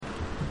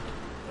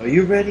Are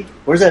you ready?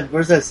 Where's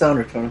that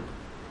sounder, Tony?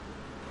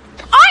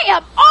 I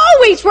am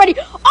always ready.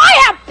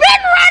 I have been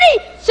ready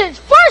since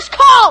first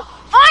call.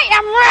 I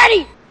am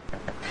ready.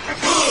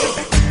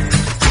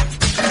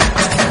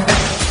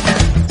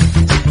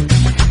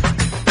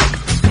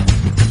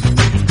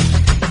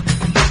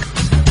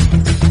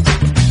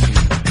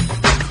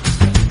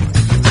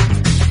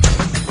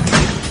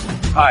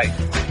 Hi,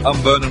 I'm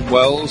Vernon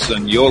Wells,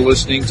 and you're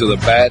listening to the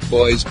Bad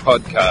Boys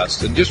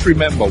Podcast. And just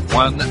remember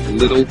one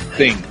little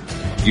thing.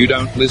 You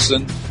don't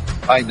listen,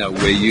 I know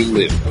where you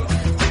live.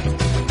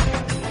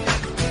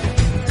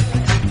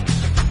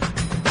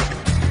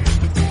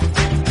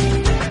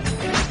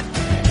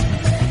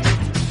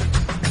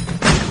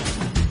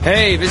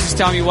 Hey, this is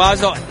Tommy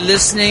Wiseau,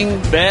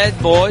 listening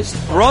Bad Boys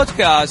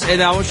broadcast.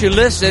 And I want you to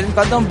listen,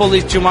 but don't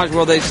believe too much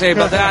what they say,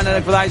 but they're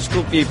not for high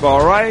school people,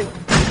 alright?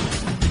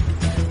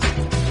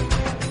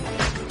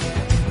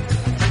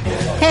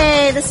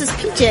 Hey, this is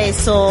PJ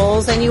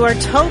Souls, and you are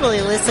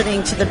totally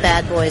listening to the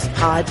Bad Boys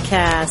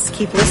Podcast.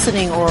 Keep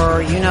listening,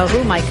 or you know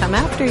who might come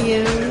after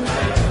you.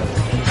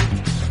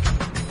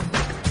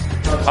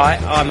 Hi,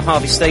 I'm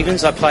Harvey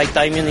Stevens. I play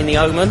Damien in The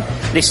Omen.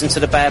 Listen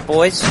to the Bad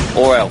Boys,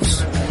 or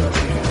else.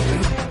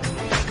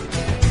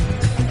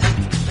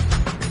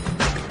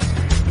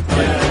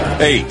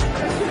 Hey,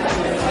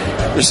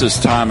 this is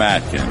Tom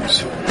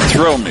Atkins.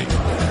 Thrill me,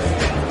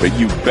 but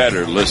you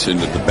better listen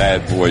to the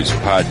Bad Boys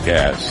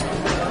Podcast,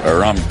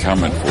 or I'm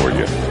coming for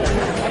you.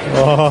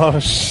 Oh,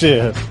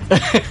 shit.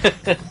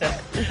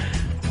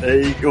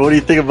 Hey, what do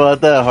you think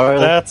about that, Harley?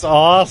 That's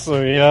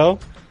awesome, you know?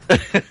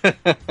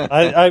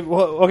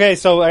 Okay,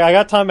 so I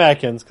got Tom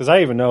Atkins, because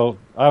I even know,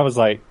 I was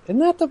like, isn't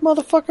that the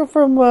motherfucker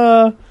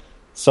from,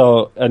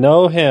 so I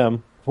know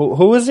him. Who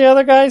was the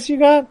other guys you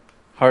got?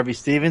 Harvey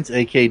Stevens,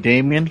 a.k.a.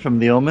 Damien from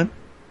The Omen.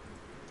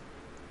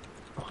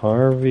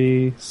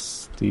 Harvey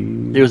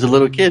Stevens. He was a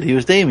little kid. He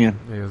was Damien.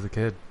 Yeah, he was a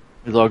kid.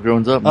 He's all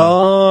grown up now.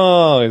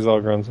 Oh, he's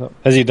all grown up.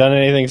 Has he done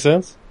anything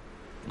since?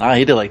 Nah,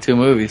 he did like 2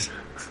 movies.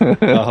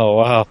 Oh,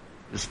 wow.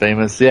 He's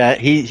famous. Yeah,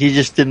 he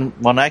just didn't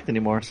want to act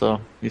anymore,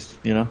 so he's,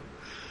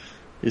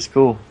 he's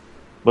cool.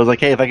 But I was like,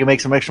 hey, if I can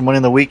make some extra money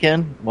on the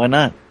weekend, why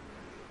not?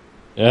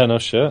 Yeah, no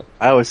shit.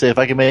 I always say if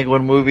I can make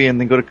one movie and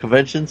then go to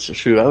conventions,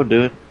 shoot, I would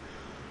do it.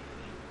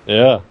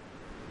 Yeah.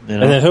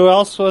 And then who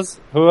else? What was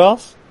the girl?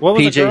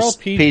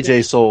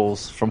 PJ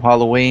Souls from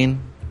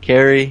Halloween,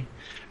 Carrie,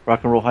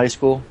 Rock and Roll High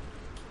School.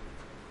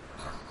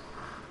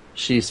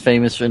 She's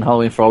famous in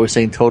Halloween for always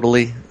saying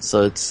totally,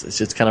 so it's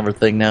just kind of her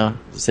thing now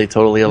to say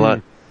totally a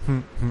lot.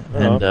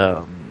 And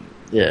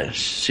yeah,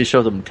 she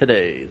showed them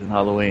today in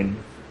Halloween.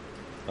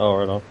 Oh,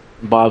 right on.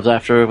 Bob's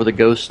after her with a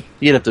ghost.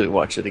 You'd have to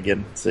watch it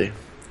again and see.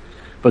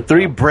 But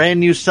 3 brand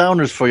new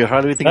sounders for you.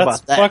 How do you think about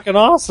that? That's fucking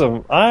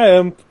awesome.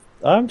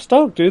 I'm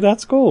stoked, dude.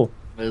 That's cool.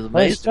 It was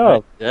amazing. Nice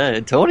job. Right? Yeah,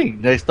 and Tony,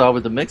 nice job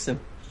with the mixing.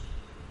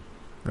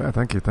 Yeah,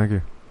 thank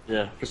you.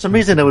 Yeah, for some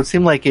reason it would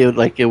seem like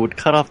it would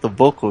cut off the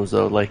vocals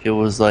though. Like it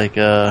was like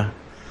What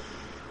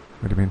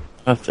do you mean?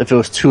 If it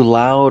was too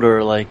loud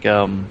or like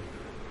I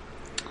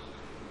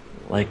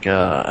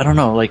don't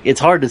know. Like it's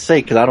hard to say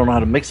because I don't know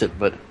how to mix it.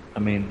 But I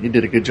mean, you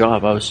did a good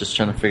job. I was just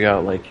trying to figure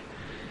out like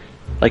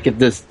if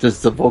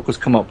does the vocals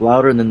come up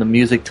louder and then the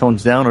music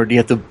tones down, or do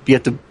you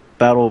have to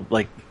battle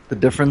like the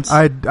difference?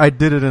 I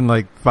did it in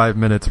like 5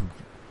 minutes,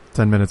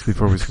 10 minutes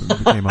before we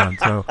came on,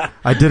 so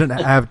I didn't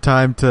have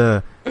time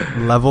to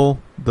level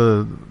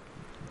to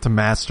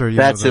master.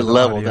 That's it.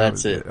 Level. Audio.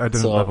 That's it. I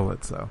didn't level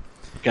it, so.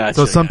 Gotcha.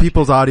 So some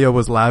people's audio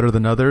was louder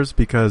than others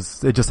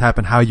because it just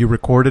happened how you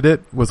recorded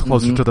it was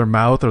closer to their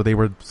mouth, or they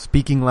were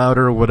speaking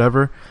louder or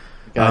whatever.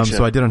 Gotcha.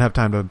 So I didn't have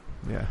time to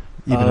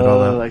even it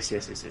all out. I see.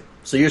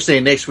 So you're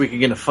saying next week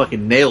you're gonna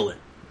fucking nail it?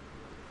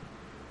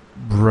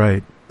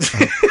 Right.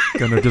 I'm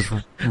gonna just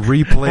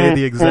replay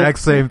the exact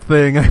same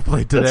thing I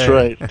played today. That's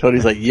right.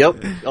 Tony's like,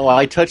 yep. Oh,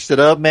 I touched it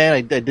up, man.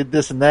 I did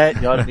this and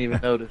that. Y'all didn't even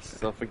notice.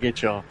 So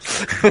forget y'all.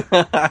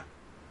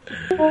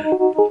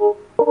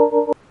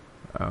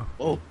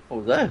 Oh, what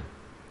was that?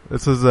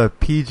 This is a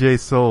PJ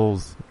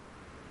Souls,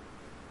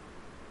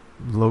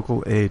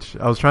 local H.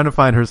 I was trying to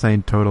find her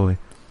saying totally.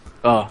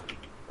 Oh,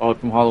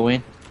 from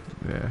Halloween?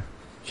 Yeah.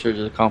 Sure,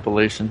 just a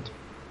compilation.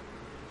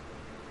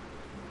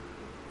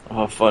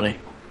 Oh, funny.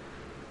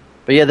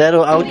 But yeah,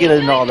 I'll get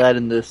into all that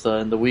in this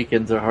in the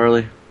weekends or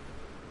Harley.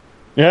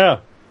 Yeah.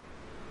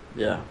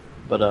 Yeah.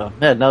 But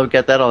now we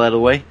got that all out of the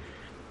way.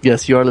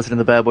 Yes, you are listening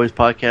to the Bad Boys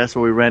Podcast,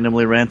 where we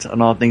randomly rant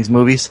on all things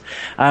movies.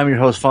 I'm your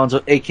host,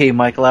 Fonzo, a.k.a.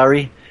 Mike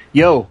Lowry.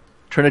 Yo,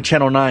 turn to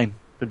Channel 9.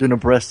 They're doing a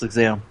breast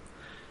exam.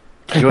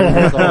 Joining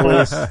us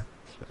always,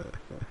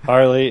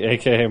 Harley,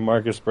 a.k.a.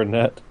 Marcus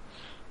Burnett.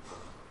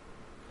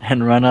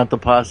 And run out the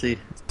posse.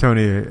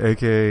 Tony,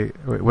 a.k.a.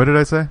 Wait, what did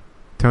I say?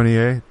 Tony,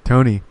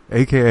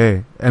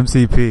 a.k.a.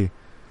 MCP.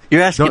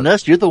 You're asking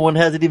us. You're the one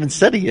who hasn't even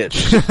said it yet.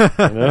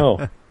 I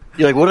know.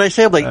 You're like, what did I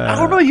say? I'm like, I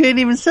don't know. You ain't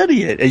even said it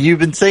yet. And you've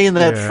been saying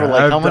that for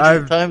like how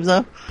much times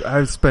now?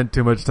 I've spent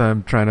too much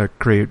time trying to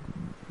create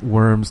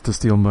worms to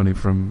steal money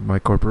from my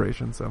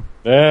corporation. So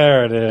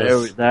there it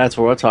is. That's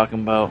what we're talking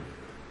about.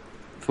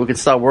 We can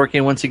stop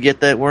working once you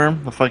get that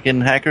worm, the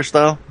fucking hacker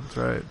style. That's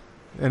right.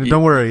 And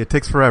don't worry, it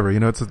takes forever. You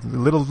know, it's a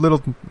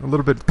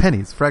little bit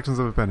pennies, fractions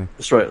of a penny.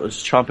 That's right.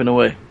 Let's chomping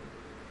away.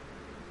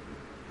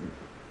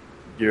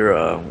 You're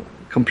a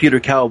computer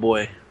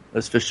cowboy,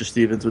 as Fisher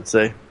Stevens would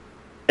say.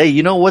 Hey,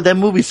 you know what? That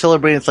movie's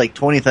celebrating its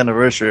 20th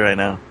anniversary right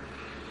now.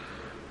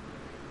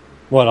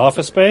 What,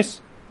 Office Space?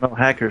 No,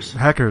 Hackers.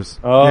 Hackers.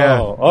 Oh,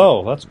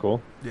 yeah. That's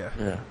cool.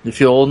 Yeah. You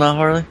feel old now,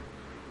 Harley?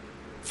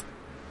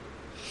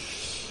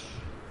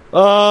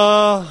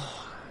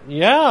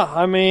 Yeah.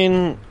 I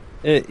mean,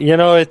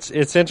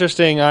 it's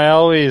interesting. I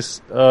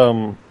always,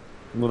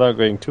 without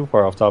going too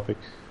far off topic,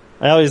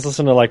 I always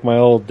listen to my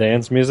old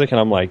dance music, and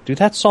I'm like, dude,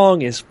 that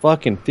song is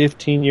fucking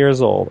 15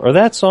 years old, or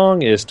that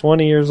song is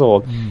 20 years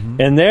old,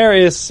 and there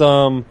is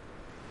some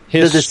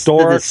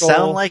historical. Does it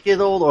sound like it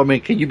old, or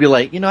can you be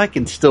like, I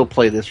can still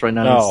play this right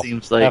now? No, it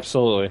seems like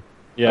absolutely,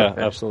 yeah,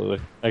 okay.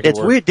 absolutely. It's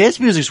weird. Dance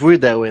music's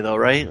weird that way, though,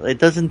 right? It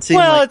doesn't seem.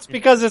 Well, it's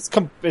because it's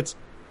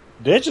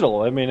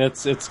digital. I mean,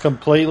 it's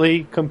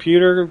completely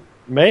computer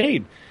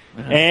made,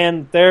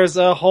 and there's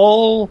a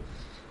whole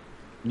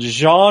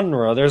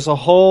genre. There's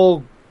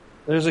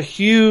a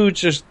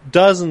huge, just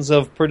dozens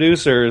of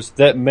producers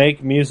that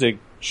make music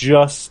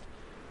just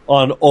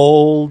on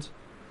old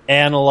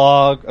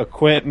analog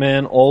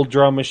equipment, old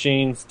drum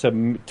machines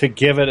to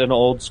give it an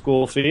old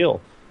school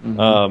feel.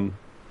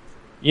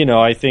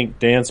 I think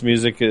dance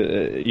music,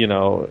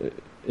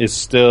 is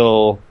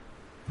still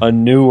a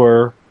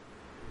newer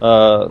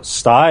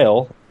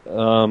style.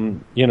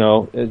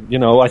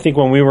 I think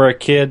when we were a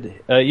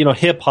kid,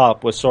 hip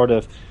hop was sort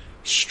of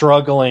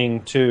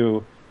struggling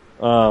to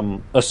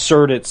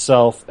assert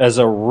itself as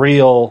a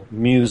real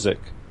music,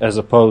 as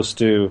opposed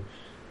to,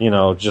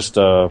 just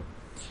a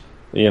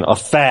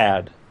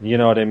fad. You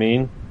know what I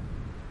mean?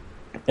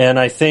 And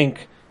I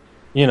think,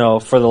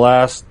 for the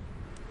last,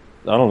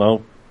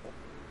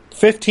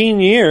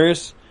 15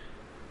 years,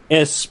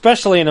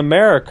 especially in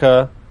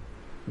America,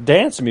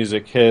 dance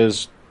music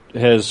has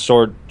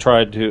sort of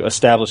tried to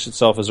establish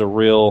itself as a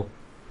real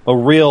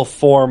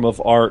form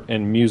of art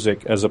and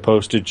music, as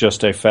opposed to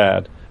just a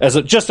fad,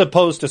 just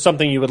opposed to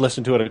something you would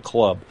listen to at a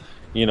club.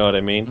 You know what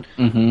I mean?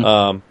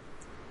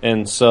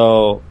 And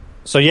so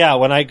yeah,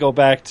 when I go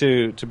back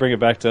to bring it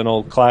back to an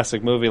old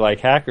classic movie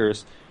like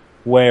Hackers,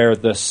 where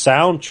the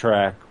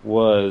soundtrack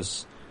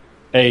was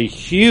a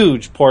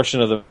huge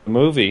portion of the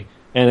movie,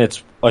 and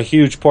it's a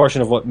huge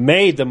portion of what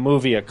made the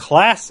movie a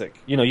classic.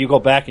 You go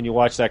back and you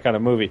watch that kind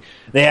of movie.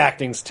 The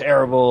acting's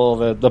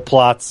terrible. The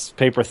plot's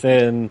paper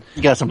thin.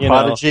 You got some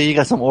Prodigy. You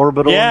got some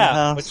Orbital. Yeah, in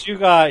the house. but you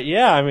got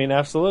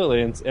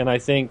absolutely. And I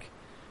think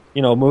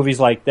movies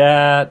like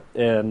that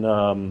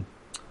and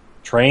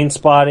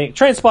Trainspotting.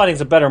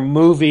 Trainspotting's a better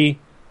movie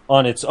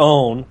on its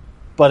own,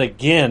 but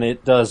again,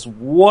 it does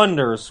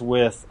wonders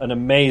with an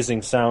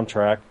amazing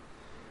soundtrack.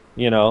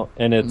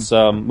 And it's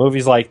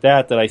movies like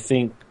that I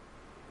think,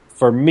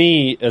 for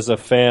me, as a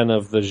fan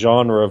of the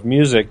genre of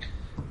music,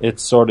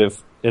 it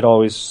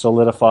always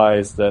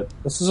solidifies that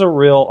this is a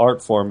real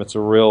art form. It's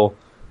a real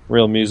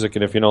music,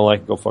 and if you don't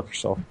like it, go fuck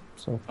yourself.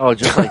 So. Oh,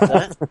 just like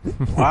that?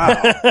 Wow.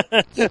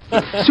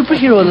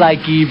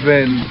 Superhero-like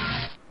even.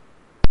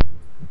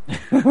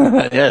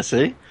 Yeah,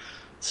 see?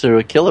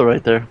 Serial killer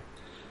right there.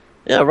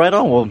 Yeah, right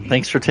on. Well,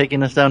 thanks for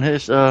taking us down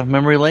his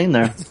memory lane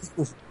there.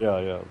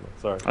 Yeah.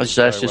 Sorry. I just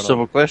asked you a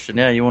simple question.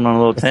 Yeah, you went on a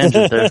little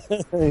tangent there.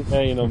 Yeah,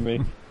 you know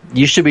me.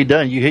 You should be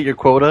done. You hit your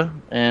quota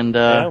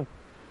and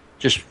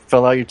just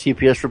fill out your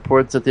TPS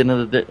reports at the end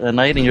of the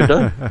night, and you're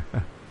done.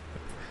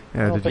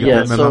 Did you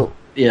get that memo?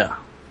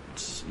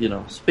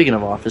 Speaking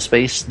of Office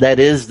Space, that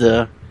is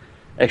the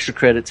extra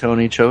credit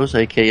Tony chose,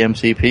 aka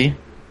MCP.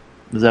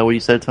 Is that what you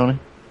said, Tony?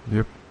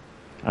 Yep.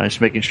 I'm just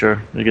making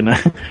sure. They're going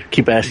to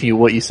keep asking you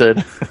what you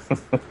said.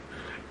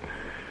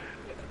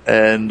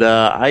 And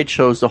I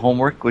chose the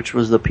homework, which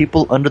was The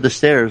People Under the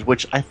Stairs,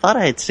 which I thought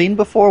I had seen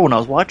before when I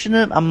was watching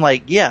it. I'm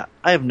like, yeah,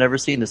 I have never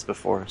seen this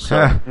before.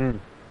 So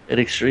it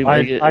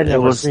extremely. I'd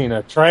never seen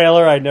a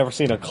trailer. I'd never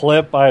seen a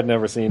clip. I had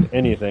never seen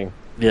anything.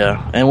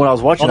 Yeah, and when I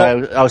was watching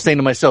it, I was saying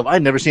to myself,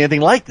 I'd never seen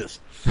anything like this.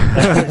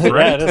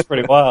 Yeah, that's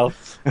pretty wild.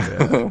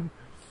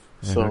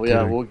 So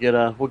yeah, we'll get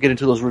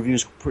into those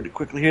reviews pretty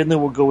quickly here, and then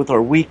we'll go with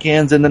our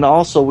weekends, and then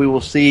also we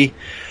will see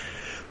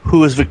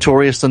who is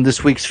victorious on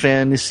this week's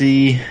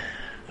fantasy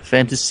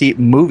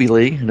movie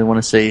league. I didn't want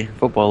to say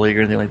football league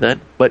or anything like that.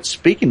 But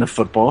speaking of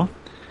football,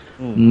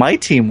 my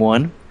team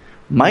won.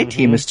 My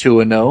team is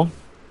 2-0.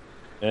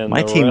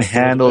 My team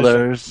handled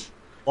theirs.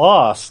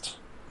 Lost.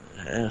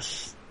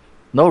 Yes.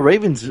 No,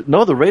 Ravens.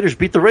 No, the Raiders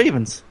beat the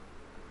Ravens.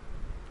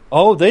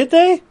 Oh, did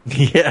they?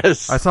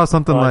 Yes. I saw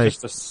something I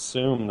just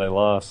assumed they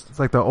lost. It's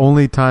like the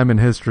only time in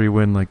history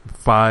when like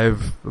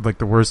 5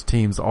 the worst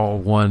teams all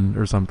won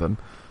or something.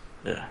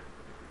 Yeah.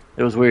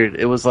 It was weird.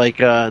 It was like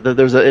there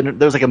was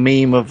like a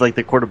meme of like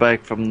the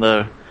quarterback from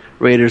the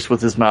Raiders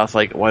with his mouth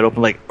like wide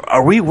open, like,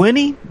 "Are we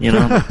winning?" You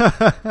know,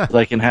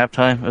 like in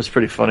halftime. It was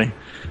pretty funny.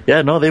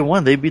 Yeah, no, they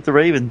won. They beat the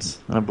Ravens,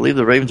 and I believe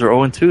the Ravens are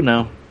 0-2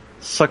 now.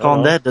 Suck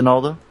on that,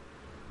 Donaldo.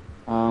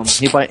 I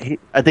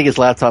think his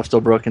laptop's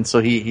still broken, so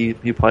he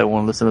probably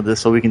won't listen to this.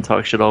 So we can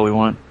talk shit all we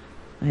want.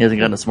 He hasn't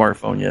gotten a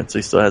smartphone yet, so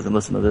he still hasn't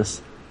listened to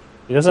this.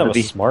 He doesn't have a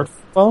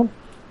smartphone?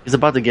 He's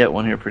about to get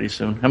one here pretty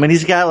soon. I mean,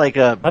 he's got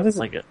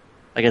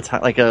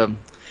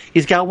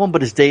he's got one,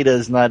 but his data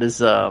is not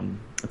as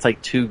it's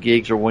like 2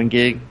 gigs or 1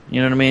 gig.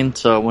 You know what I mean?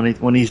 So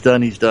when he's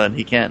done, he's done.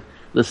 He can't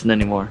listen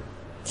anymore.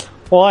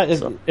 Well,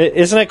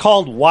 isn't it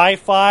called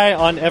Wi-Fi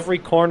on every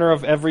corner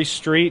of every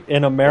street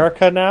in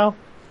America now?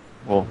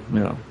 Well, you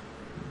know,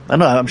 I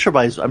know. I'm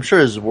sure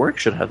his work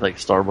should have like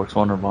Starbucks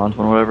one or Bonds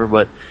one or whatever.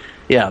 But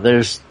yeah,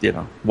 there's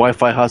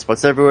Wi-Fi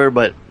hotspots everywhere.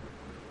 But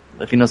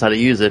if he knows how to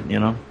use it,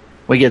 when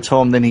he gets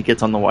home, then he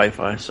gets on the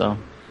Wi-Fi. So,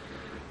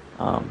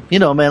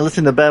 man,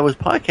 listening to Bad Boys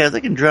podcast,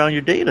 I can drown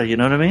your data. You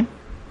know what I mean?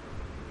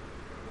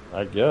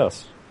 I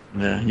guess.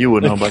 Yeah, you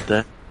would know about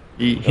that.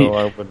 No,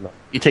 I would not.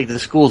 You take the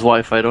school's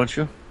Wi-Fi, don't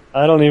you?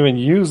 I don't even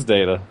use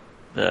data.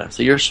 Yeah,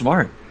 so you're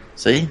smart.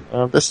 See?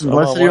 Listen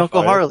to your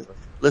Uncle Harley.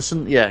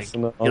 Listen, get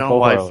on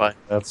Wi-Fi.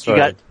 That's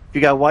right. If you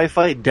got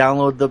Wi-Fi, why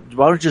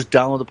don't you just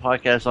download the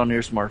podcast on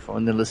your smartphone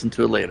and then listen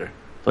to it later?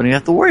 Don't even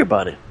have to worry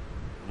about it.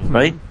 Mm-hmm.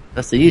 Right?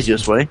 That's the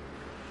easiest way.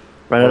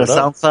 Right out of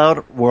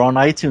SoundCloud, we're on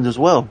iTunes as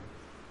well.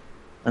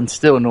 And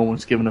still no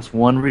one's given us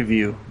one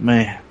review.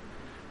 Man.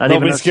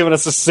 Nobody's given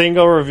us a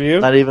single review?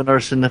 Not even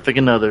our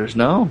significant others.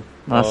 No.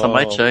 Last time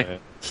I checked. Man.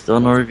 Still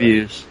no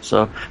reviews.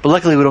 So, but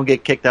luckily we don't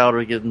get kicked out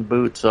or get in the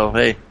boot, so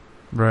hey.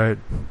 Right.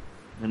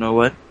 You know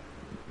what?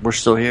 We're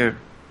still here.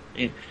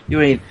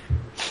 You ain't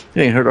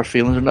hurt our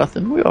feelings or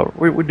nothing.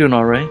 We're doing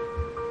all right.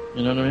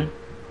 You know what I mean?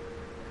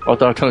 I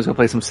thought Tony's gonna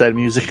play some sad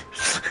music.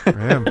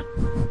 Man.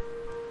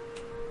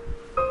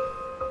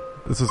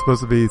 This is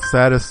supposed to be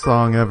saddest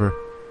song ever.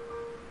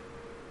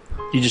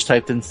 You just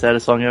typed in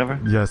saddest song ever?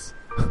 Yes.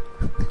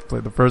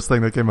 Played the first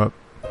thing that came up.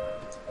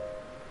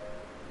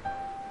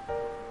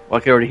 Well, I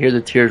can already hear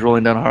the tears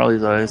rolling down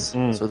Harley's eyes, so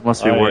it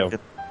must be working.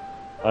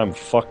 I'm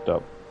fucked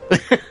up.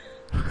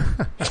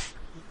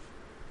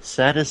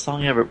 Saddest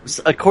song ever.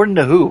 According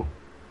to who?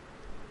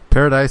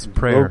 Paradise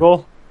Prayer.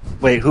 Google?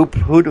 Wait, who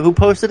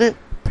posted it?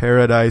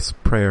 Paradise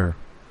Prayer.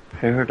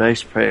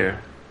 Paradise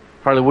Prayer.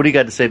 Harley, what do you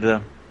got to say to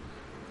them?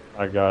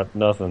 I got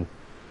nothing.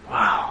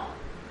 Wow.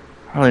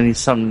 Harley needs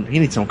something. He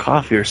needs some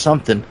coffee or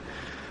something.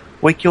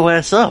 Wake your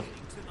ass up.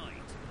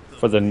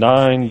 For the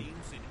 9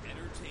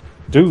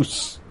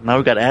 deuce. Now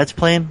we got ads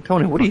playing.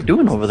 Tony, what are you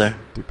doing over there?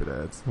 Stupid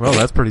ads. Well,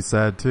 that's pretty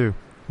sad too.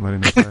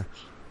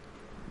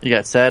 You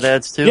got sad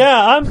ads too?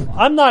 Yeah,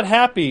 I'm not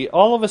happy.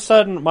 All of a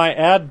sudden, my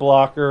ad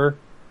blocker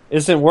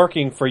isn't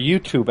working for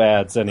YouTube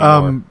ads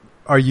anymore.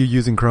 Are you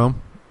using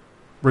Chrome?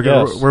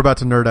 Yes. We're about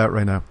to nerd out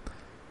right now.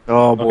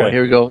 Oh boy, Okay.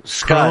 Here we go.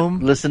 Scott, Chrome,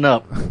 listen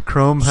up.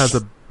 Chrome has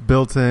a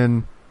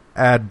built-in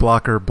ad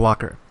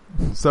blocker.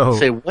 So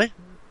Say what?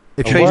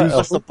 It trades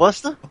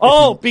Busta?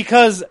 Oh,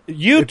 because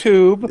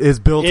YouTube is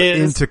built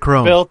into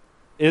Chrome.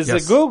 Yes. A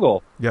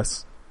Google.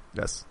 Yes.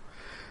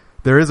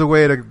 There is a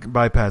way to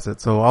bypass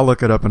it, so I'll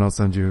look it up and I'll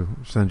send you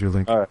a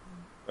link. All right.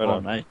 Right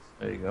on. Nice.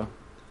 There you go.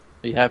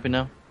 Are you happy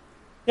now?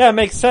 Yeah, it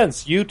makes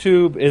sense.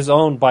 YouTube is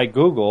owned by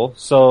Google,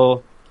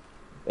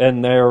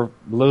 and they're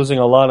losing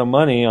a lot of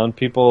money on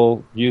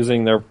people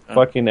using their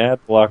fucking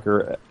ad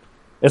blocker.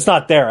 It's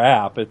not their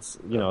app. It's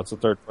it's a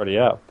third-party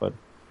app. But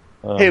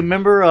hey,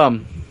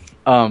 remember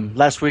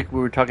last week we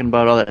were talking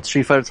about all that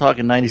Street Fighter talk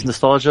and 90s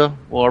nostalgia?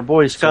 Well, our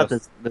boy Scott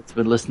that's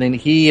been listening,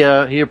 he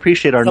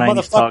appreciated our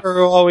 90s talk. The motherfucker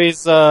who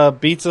always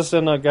beats us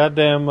in a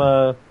goddamn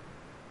the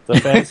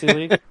fantasy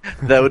league?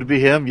 That would be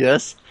him,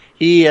 yes.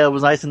 He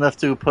was nice enough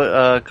to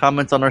put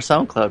comments on our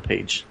SoundCloud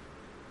page.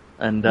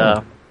 And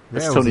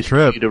that's Tony's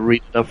cue to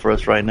read it up for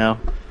us right now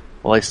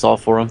while I stall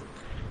for him.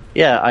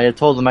 Yeah, I had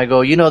told him, I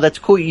go, that's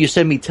cool. You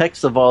send me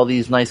texts of all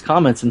these nice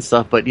comments and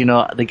stuff, but,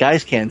 the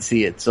guys can't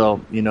see it. So,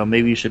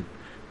 maybe you should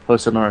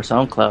post it on our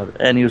SoundCloud.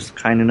 And he was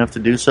kind enough to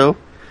do so.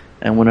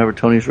 And whenever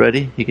Tony's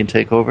ready, he can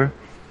take over.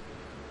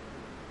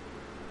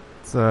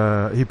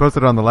 He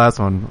posted on the last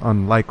one,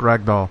 on Like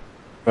Ragdoll.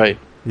 Right.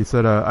 He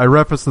said, I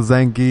reference the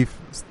Zangief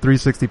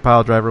 360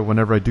 pile driver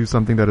whenever I do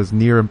something that is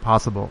near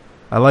impossible.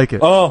 I like it.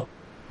 Oh.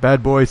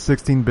 Bad boy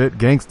 16-bit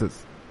gangsters.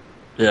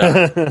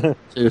 Yeah.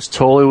 He was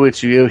totally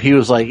with you. He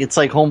was like, it's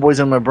like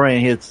homeboys in my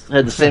brain. He had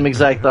the same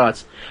exact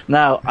thoughts.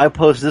 Now, I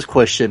pose this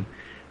question.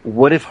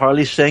 What if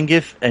Harley's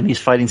Zangief and he's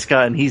fighting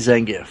Scott and he's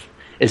Zangief?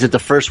 Is it the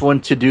first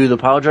one to do the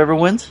pile driver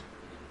wins?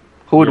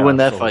 Who would win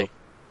that fight?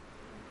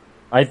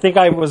 I think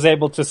I was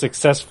able to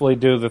successfully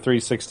do the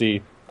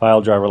 360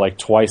 pile driver like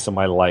twice in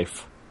my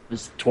life.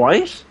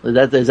 Twice? Is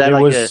that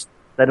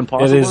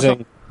impossible? It is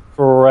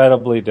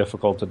incredibly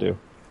difficult to do.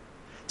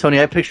 Tony,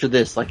 I picture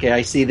this. Like,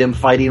 I see them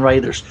fighting,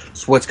 right? There's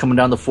sweat's coming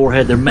down the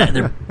forehead. They're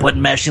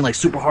button mashing like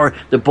super hard.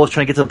 They're both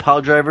trying to get to the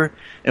pile driver.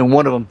 And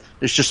one of them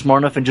is just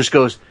smart enough and just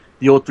goes,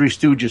 the old Three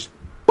Stooges,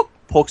 boop,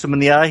 pokes him in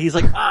the eye. He's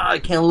like, I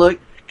can't look.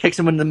 Kicks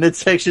him in the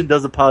midsection,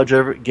 does the pile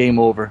driver, game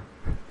over.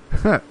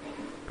 What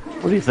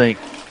do you think?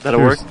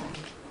 That'll work? I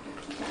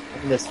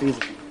think that's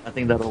feasible. I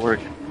think that'll work.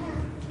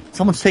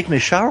 Someone's taking a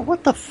shower?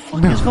 What the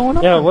fuck is going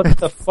on? Yeah, what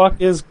the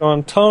fuck is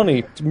going?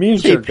 Tony,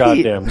 mute your JP,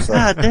 goddamn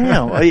self. God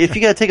damn. If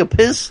you gotta take a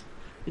piss,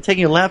 you're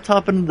taking your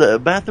laptop in the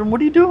bathroom,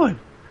 what are you doing?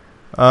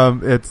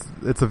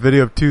 It's a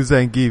video of two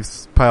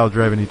Zangiefs pile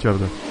driving each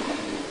other.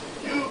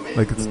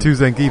 Like, it's two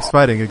Zangiefs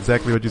fighting,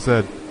 exactly what you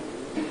said.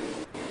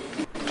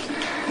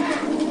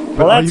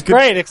 Well, that's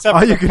great, except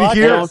all for you the can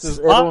hear podcast is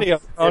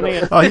audio,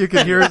 Tony. All you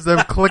can hear is them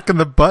clicking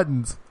the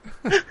buttons.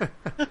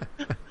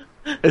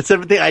 It's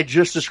everything I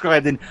just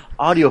described in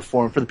audio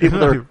form for the people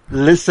that are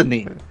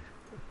listening.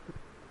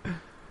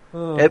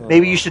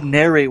 Maybe you should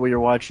narrate what you're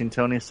watching,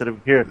 Tony, instead of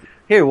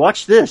here,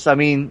 watch this. I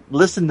mean,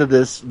 listen to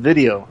this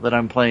video that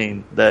I'm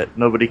playing that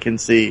nobody can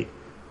see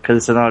because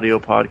it's an audio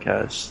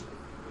podcast.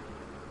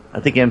 I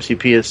think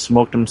MCP has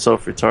smoked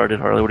himself retarded.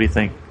 Harley, what do you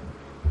think?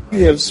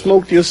 You have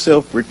smoked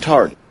yourself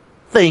retarded.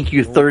 Thank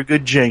you,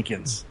 Thurgood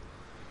Jenkins.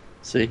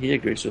 See, he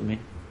agrees with me.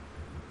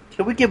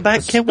 Can we get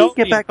back? Can we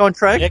get back on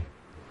track?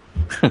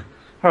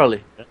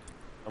 Harley,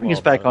 bring us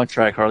back on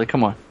track. Harley,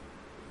 come on.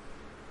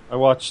 I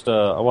watched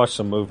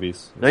some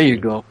movies. There you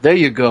go. There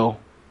you go.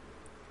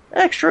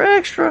 Extra,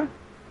 extra.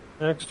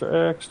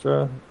 Extra,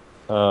 extra.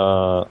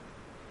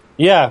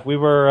 Yeah, we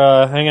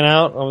were hanging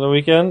out over the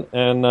weekend,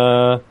 and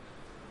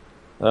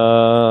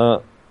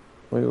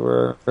we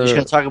were... You just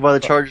going to talk about the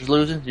Chargers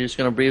losing? You're just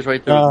going to breeze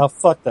right through?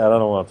 Fuck that. I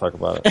don't want to talk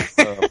about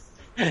it.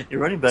 Your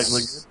running back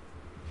looks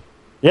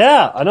good.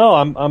 Yeah, I know.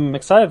 I'm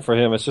excited for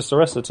him. It's just the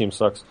rest of the team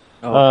sucks.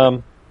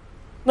 Oh.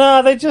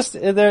 No,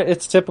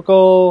 it's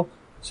typical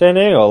San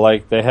Diego.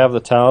 Like, they have the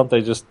talent,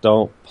 they just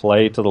don't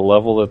play to the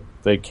level that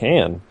they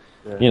can.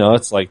 Yeah. You know,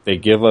 it's like they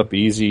give up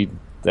easy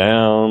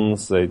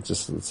downs.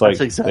 That's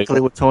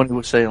exactly what Tony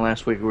was saying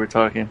last week we were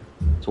talking.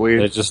 It's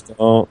weird. They just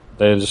don't.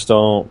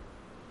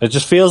 It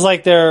just feels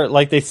like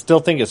they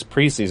still think it's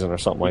preseason or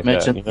something like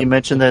that. You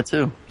mentioned that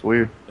too. It's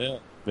weird.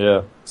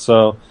 Yeah.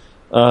 So,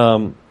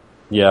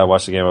 yeah, I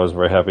watched the game. I was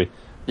very happy.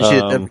 Did you see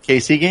the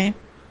KC game?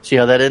 See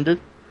how that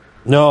ended?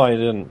 No, I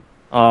didn't.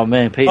 Oh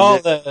man,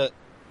 Peyton.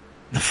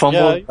 The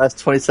fumble last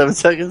 27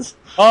 seconds.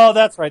 Oh,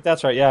 that's right.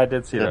 Yeah, I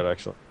did see that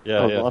actually.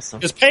 Yeah. Awesome.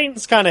 Because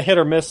Peyton's kind of hit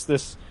or miss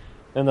this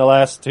in the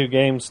last two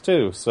games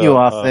too. So new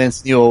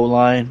offense, new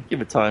O-line.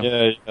 Give it time.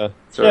 Yeah.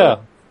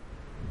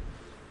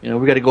 You know,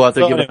 we got to go out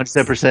there and give it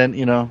 110%.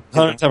 You know,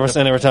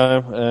 110% every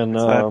time, and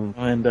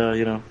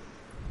you know,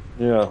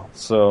 yeah.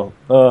 So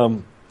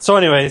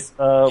anyways,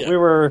 we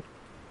were.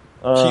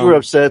 So you were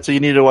upset, so you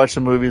needed to watch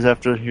some movies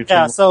after your team.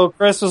 Yeah, so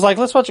Chris was like,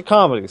 let's watch a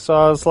comedy. So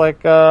I was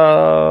like,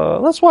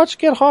 let's watch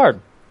Get Hard.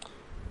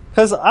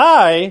 Because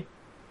I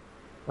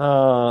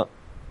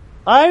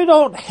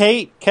don't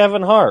hate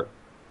Kevin Hart.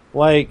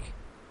 Like,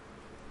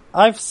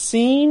 I've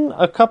seen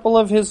a couple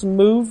of his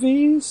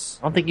movies.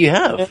 I don't think you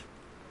have.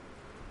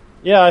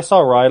 Yeah, I saw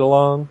Ride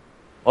Along.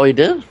 Oh, you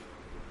did?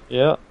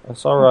 Yeah, I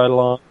saw Ride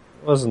Along.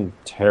 It wasn't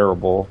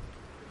terrible.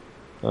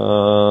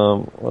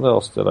 What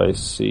else did I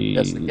see?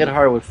 Yes, Get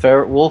Hard with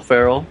Will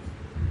Ferrell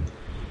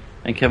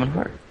and Kevin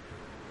Hart.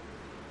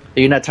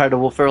 You're not tired of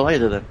Will Ferrell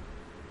either, then?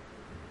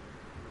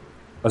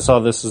 I saw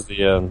This Is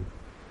the End,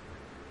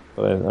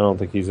 but I don't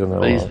think he's in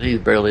there. He's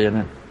barely in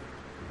it.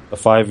 A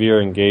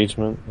 5-year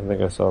engagement. I think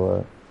I saw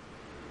that.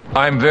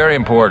 I'm very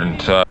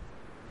important.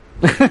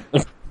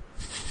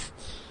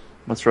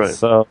 That's right.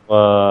 So,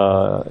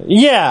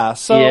 yeah.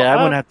 So yeah, I'm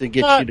gonna have to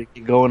get you to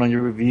get going on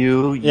your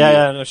review.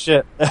 Yeah, no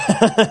shit.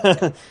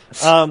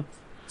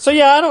 So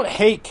yeah, I don't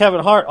hate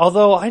Kevin Hart,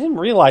 although I didn't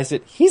realize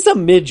it. He's a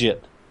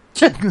midget.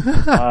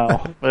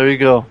 Wow. There you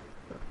go.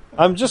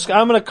 I'm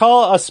gonna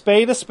call a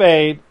spade,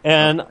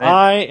 and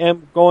I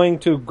am going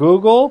to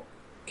Google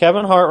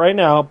Kevin Hart right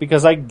now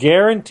because I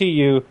guarantee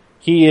you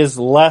he's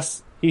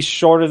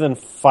shorter than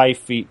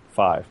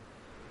 5'5".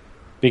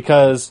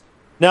 Because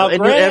now,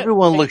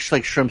 everyone looks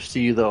like shrimps to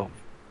you, though.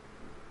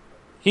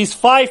 He's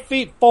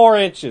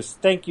 5'4".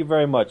 Thank you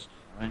very much.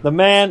 Right. The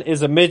man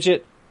is a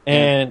midget,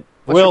 and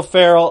Will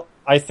Ferrell,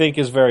 I think,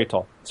 is very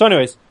tall. So,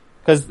 anyways,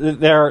 because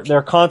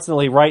they're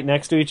constantly right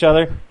next to each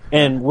other,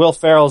 and Will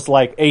Ferrell's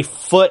like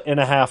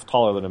 1.5 feet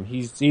taller than him.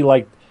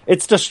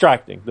 It's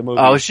distracting. The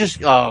movie. Oh, it's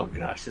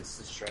distracting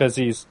because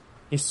he's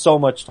so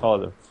much taller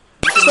than him.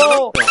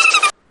 So,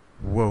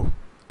 whoa,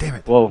 damn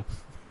it, whoa.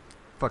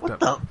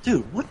 Fucked up.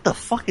 Dude, what the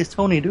fuck is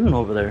Tony doing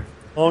over there?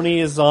 Tony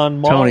is on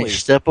Molly. Tony,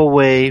 step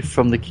away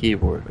from the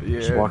keyboard. Yeah.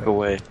 Just walk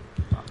away.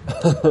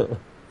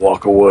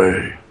 Walk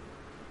away.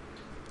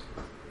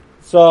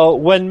 So,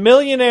 when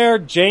millionaire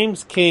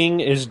James King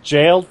is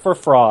jailed for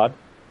fraud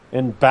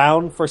and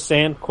bound for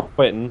San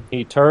Quentin,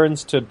 he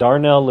turns to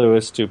Darnell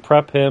Lewis to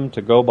prep him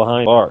to go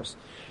behind bars.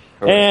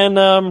 Correct.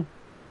 And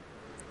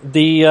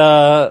the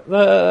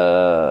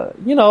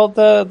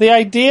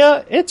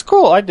idea, it's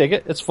cool. I dig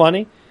it. It's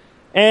funny.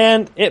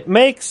 And it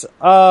makes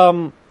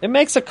a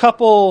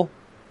couple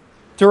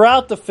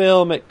throughout the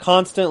film. It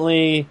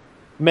constantly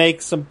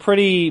makes some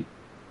pretty,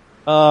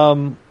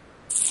 funny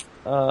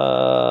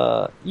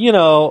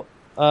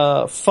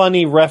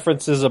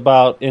references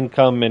about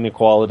income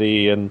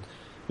inequality and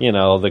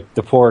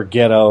the poor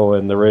ghetto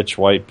and the rich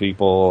white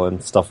people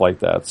and stuff like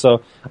that.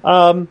 So,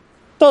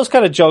 those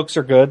kind of jokes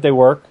are good. They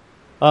work.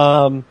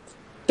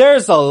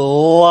 There's a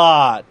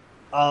lot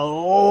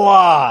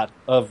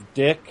of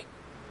dick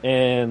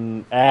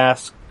and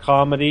ass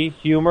comedy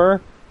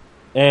humor,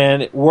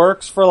 and it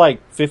works for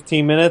like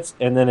 15 minutes,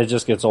 and then it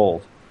just gets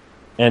old,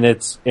 and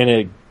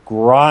it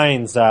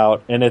grinds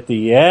out, and at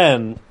the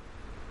end,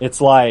 it's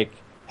like,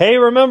 hey,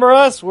 remember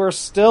us? We're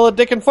still a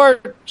dick and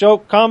fart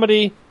joke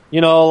comedy.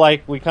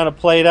 Like we kind of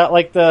played out,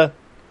 like the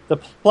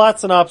plot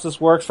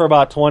synopsis works for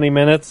about 20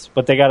 minutes,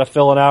 but they got to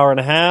fill an hour and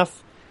a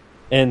half,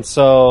 and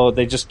so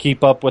they just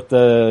keep up with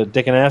the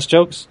dick and ass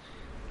jokes.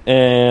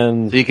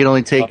 And so you can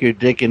only take your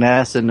dick and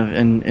ass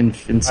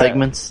in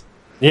segments.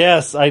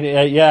 Yes,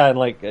 and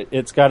like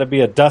it's got to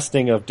be a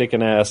dusting of dick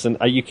and ass, and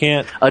you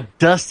can't a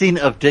dusting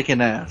of dick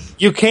and ass.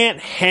 You can't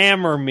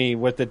hammer me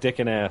with the dick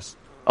and ass.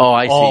 Oh,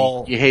 I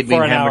see. You hate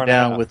being hammered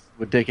down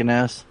with dick and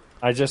ass.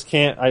 I just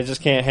can't handle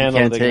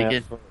can't dick take and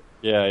it. ass.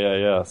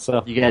 Yeah.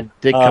 So you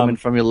got dick coming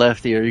from your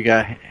left ear. You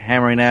got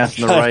hammering ass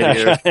in the right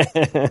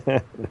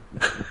ear.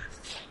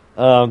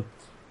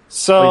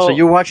 So, wait, so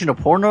you're watching a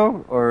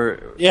porno,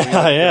 or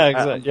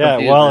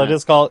exactly. Well, it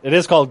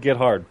is called Get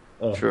Hard.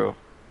 True.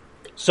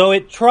 So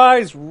it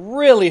tries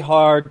really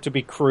hard to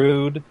be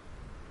crude,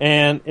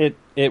 and it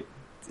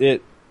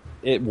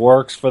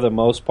works for the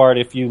most part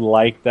if you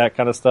like that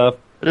kind of stuff.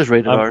 It is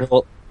rated R.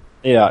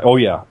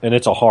 And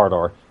it's a hard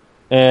R.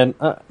 And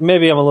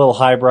maybe I'm a little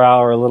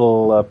highbrow or a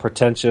little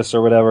pretentious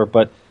or whatever,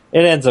 but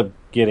it ends up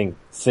getting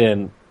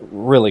thin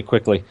really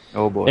quickly.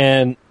 Oh boy!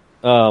 And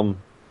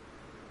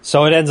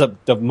so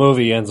the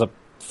movie ends up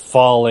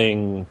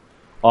falling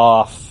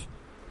off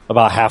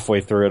about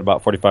halfway through it,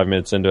 about 45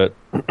 minutes into it.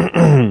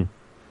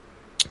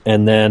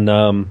 And then,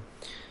 and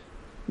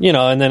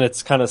then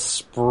it's kind of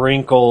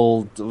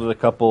sprinkled with a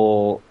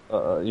couple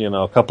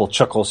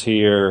chuckles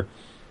here.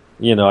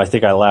 I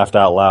think I laughed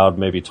out loud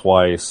maybe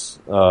twice.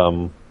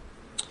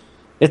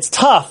 It's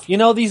tough.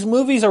 These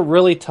movies are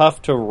really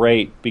tough to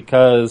rate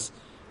because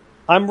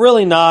I'm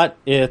really not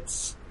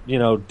its,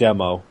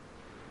 demo.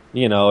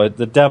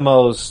 The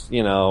demo's,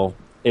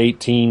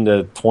 18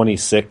 to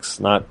 26,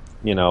 not,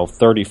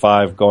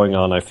 35 going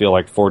on, I feel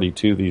like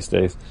 42 these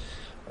days.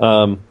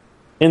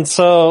 And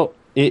so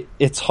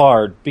it's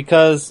hard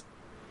because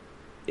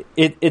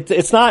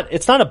it's not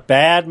a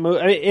bad movie.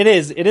 I mean, it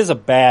is a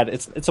bad,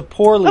 it's a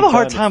poorly I have a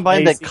hard time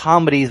buying that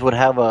comedies would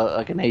have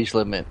an age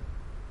limit.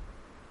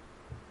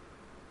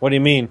 What do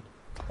you mean?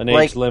 An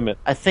age limit?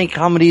 I think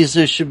comedies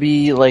should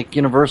be like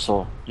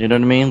universal. You know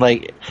what I mean?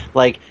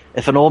 Like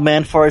if an old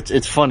man farts,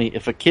 it's funny.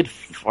 If a kid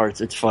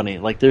farts, it's funny.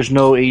 Like there's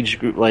no age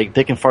group. Like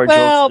dick and fart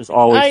jokes is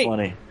always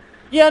funny.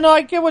 Yeah, no,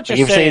 I get what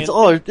you're saying. It's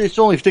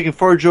only dick and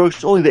fart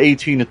jokes. Only the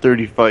 18 to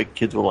 35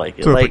 kids will like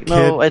it.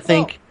 So I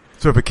think.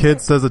 So if a kid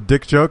says a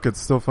dick joke,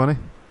 it's still funny?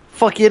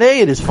 Fuck it,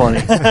 it is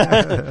funny.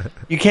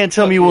 You can't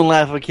tell me you wouldn't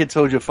laugh if a kid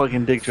told you a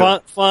fucking dick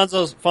joke.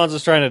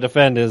 Fonzo's trying to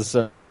defend his.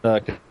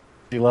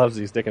 He loves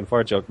these dick and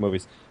fart joke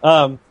movies.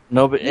 I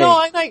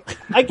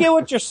get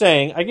what you're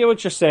saying. I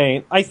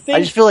think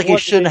I just feel like it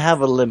shouldn't have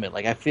a limit.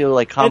 Like I feel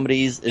like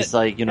comedies is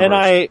like universal.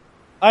 And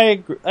I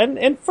agree,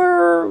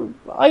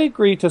 I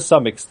agree to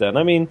some extent.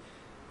 I mean,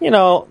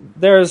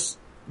 there's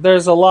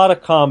a lot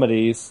of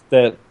comedies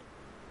that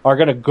are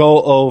going to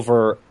go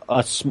over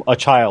a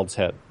child's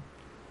head,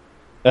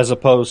 as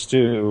opposed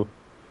to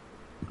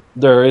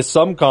there is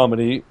some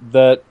comedy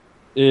that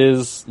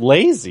is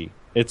lazy.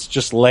 It's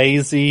just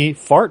lazy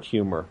fart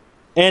humor.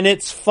 And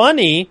it's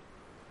funny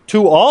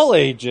to all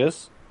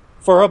ages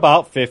for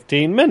about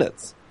 15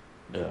 minutes.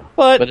 Yeah.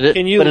 But it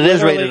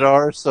is rated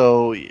R,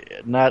 so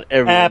not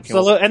everyone.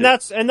 Absolutely. And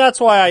that's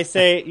why I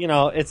say,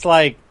 it's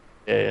like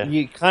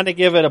you kind of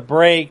give it a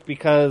break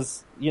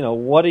because,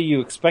 what are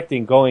you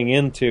expecting going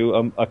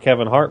into a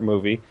Kevin Hart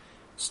movie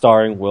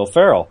starring Will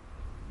Ferrell?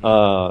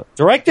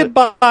 Directed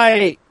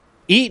by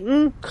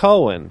Ethan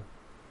Coen.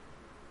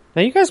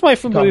 Now, you guys might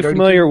be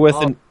familiar with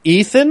an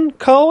Ethan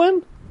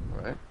Coen,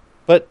 right?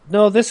 But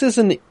no, this is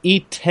an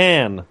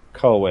Ethan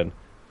Coen,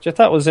 which I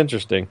thought was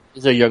interesting.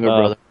 He's a younger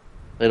brother.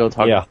 They don't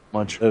talk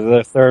much.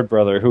 The third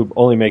brother who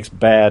only makes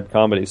bad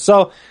comedies.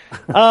 So,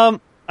 I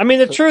mean,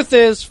 the truth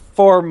is,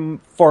 for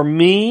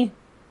me,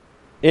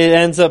 it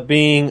ends up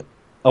being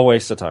a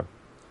waste of time.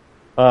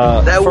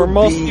 That for would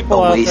most be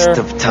people a waste out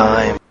there, of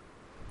time.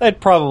 They'd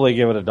probably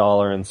give it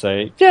 $1 and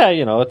say, yeah,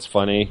 it's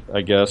funny,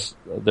 I guess.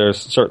 There's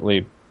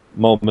certainly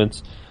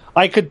moments.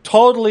 I could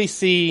totally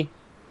see,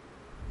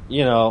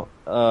 a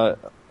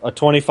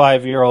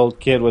 25-year-old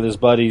kid with his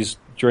buddies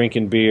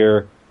drinking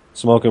beer,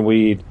 smoking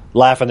weed,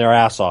 laughing their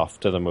ass off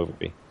to the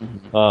movie.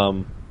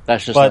 Mm-hmm.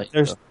 That's just but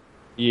there's,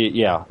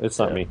 it's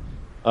not me.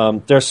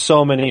 There's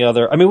so many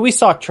other. I mean, we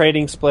saw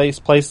Trading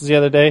Places the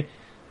other day,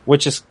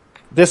 which is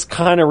this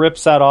kind of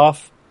rips that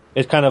off.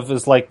 It kind of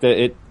is like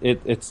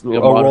it's a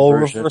role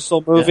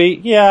reversal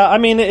movie. Yeah, I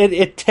mean,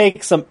 it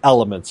takes some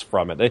elements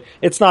from it.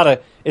 It's not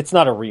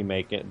a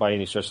remake by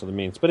any stretch of the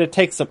means, but it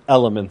takes some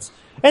elements.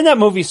 And that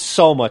movie's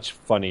so much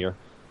funnier.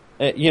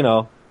 There's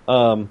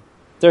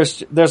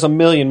a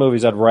million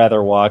movies I'd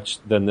rather watch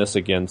than this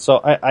again. So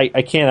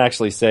I can't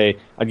actually say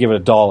I'd give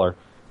it $1.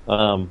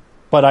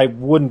 but I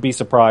wouldn't be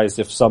surprised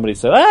if somebody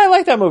said, I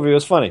like that movie, it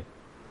was funny.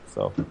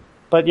 So,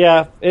 but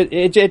yeah,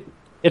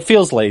 it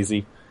feels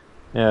lazy.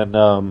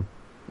 And,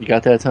 you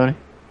got that, Tony?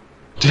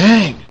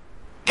 Dang!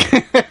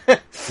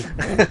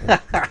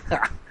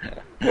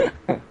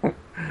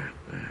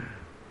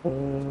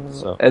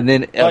 So. And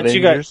then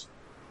Avengers.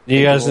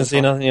 You guys didn't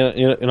see nothing?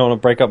 You don't want to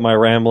break up my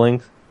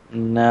ramblings?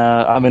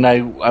 Nah, I mean,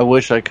 I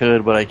wish I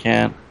could, but I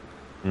can't.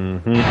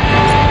 Mm-hmm.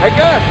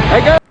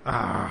 I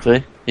got.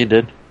 See? He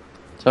did.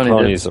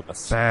 Tony's did. a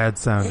mess. Bad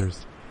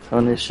Sounders.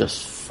 Tony's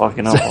just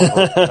fucking up all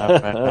the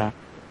time right now.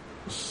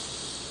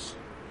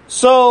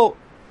 So,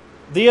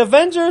 the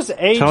Avengers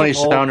Age Tony's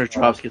of Ultron... Sounder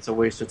drops gets a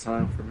waste of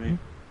time for me.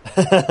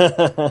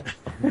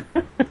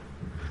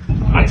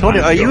 Tony,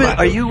 are you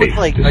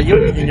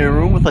in your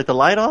room with like the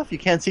light off? You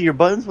can't see your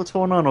buttons? What's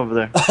going on over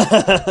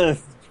there?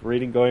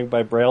 Reading going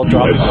by Braille,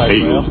 dropping by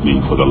Braille. With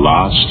me for the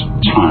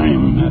last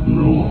time,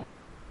 Admiral.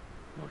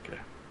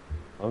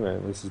 Okay,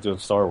 at least he's doing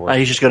Star Wars.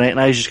 He's just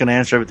gonna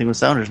answer everything with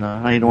Sounders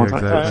now. Now you don't want to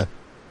talk about it.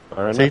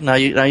 All right. See, now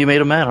you made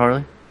him mad,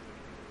 Harley.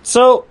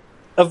 So,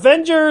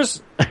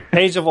 Avengers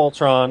Age of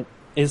Ultron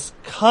is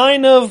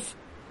kind of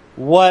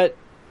what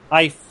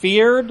I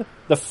feared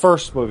the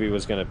first movie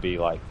was going to be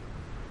like.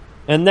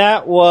 And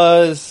that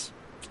was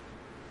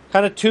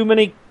kind of too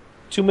many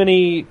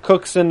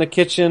cooks in the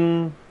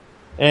kitchen,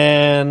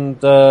 and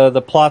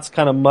the plot's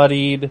kind of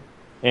muddied,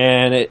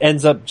 and it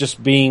ends up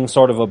just being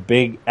sort of a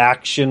big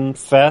action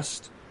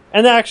fest.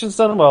 And the action's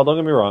done well, don't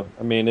get me wrong.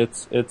 I mean,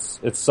 it's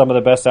some of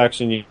the best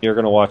action you're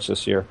going to watch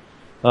this year.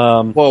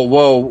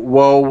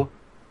 Whoa.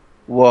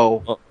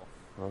 Oh,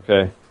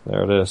 okay,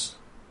 there it is.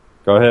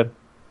 Go ahead.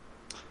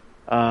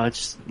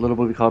 Just a little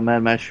movie called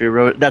Mad Max Fury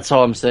Road. That's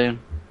all I'm saying.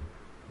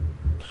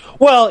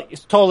 Well,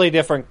 it's totally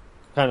different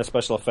kind of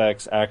special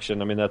effects,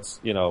 action. I mean,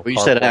 that's, Well, you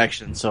said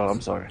action, so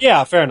I'm sorry.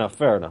 Yeah, fair enough.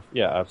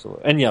 Yeah,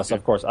 absolutely. And yes,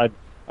 of course,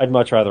 I'd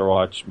much rather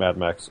watch Mad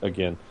Max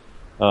again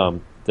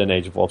than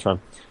Age of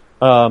Ultron.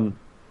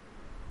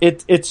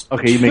 It's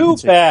okay, too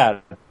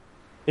bad.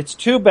 It's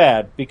too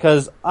bad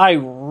because I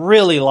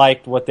really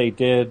liked what they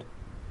did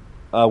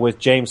with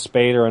James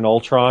Spader and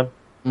Ultron.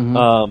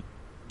 Mm-hmm.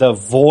 The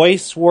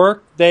voice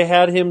work they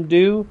had him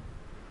do,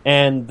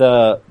 and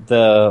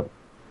the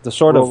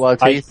sort of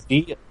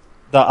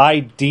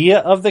idea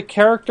of the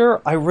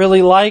character, I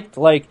really liked.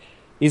 Like,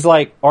 he's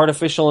like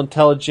artificial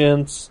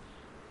intelligence,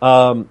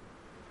 but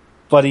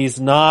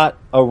he's not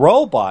a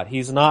robot.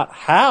 He's not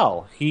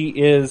Hal.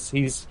 He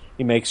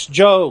makes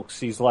jokes.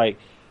 He's like,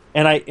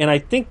 and I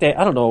think that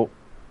I don't know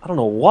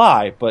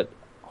why, but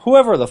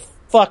whoever the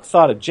fuck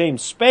thought of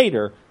James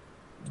Spader,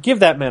 give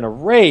that man a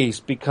raise,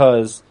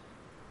 because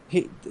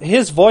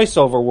his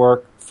voiceover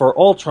work for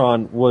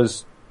Ultron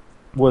was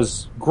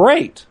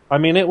great. I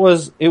mean, it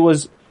was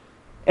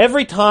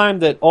every time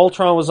that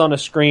Ultron was on a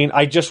screen,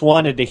 I just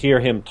wanted to hear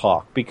him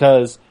talk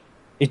because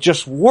it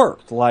just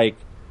worked. Like,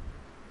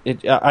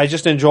 I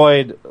just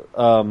enjoyed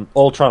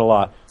Ultron a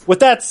lot.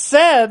 With that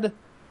said,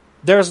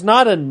 there's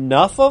not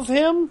enough of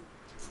him,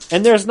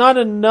 and there's not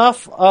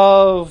enough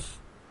of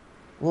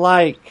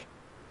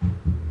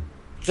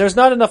there's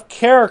not enough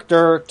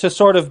character to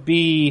sort of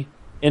be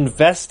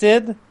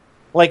invested.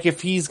 Like,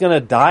 if he's gonna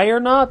die or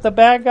not, the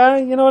bad guy,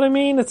 you know what I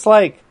mean? It's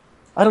like,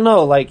 I don't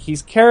know, like,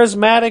 he's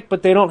charismatic,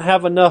 but they don't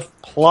have enough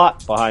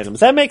plot behind him.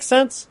 Does that make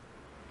sense?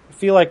 I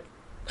feel like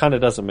kind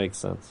of doesn't make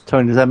sense.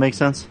 Tony, does that make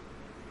sense?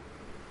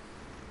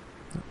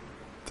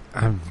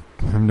 I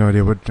have no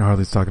idea what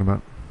Harley's talking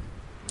about.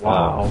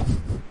 Wow.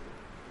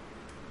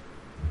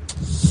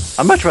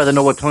 I'd much rather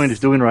know what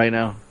Tony's doing right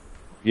now.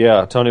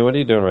 Yeah, Tony, what are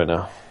you doing right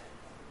now?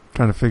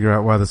 Trying to figure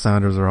out why the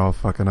Sounders are all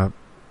fucking up.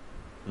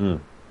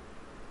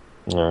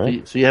 All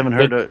right. So you haven't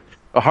heard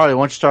Harley,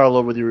 why don't you start all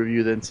over with your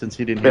review then, since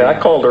he didn't hear I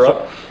called her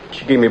up.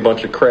 She gave me a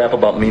bunch of crap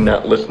about me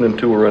not listening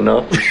to her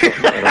enough. I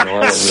don't know. I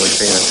wasn't really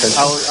paying attention.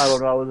 I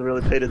don't know. I wasn't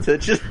really paying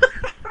attention.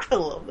 I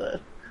love that.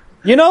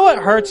 You know what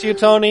hurts you,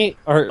 Tony,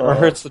 or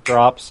hurts the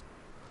drops?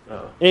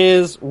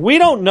 Is we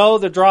don't know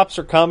the drops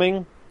are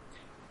coming.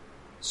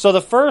 So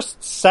the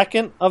first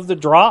second of the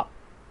drop,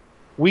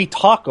 we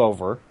talk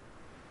over.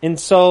 And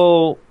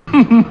so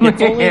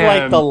it's only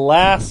like the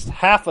last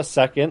half a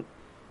second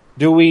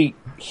do we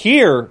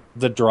hear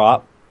the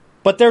drop,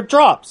 but they're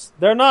drops.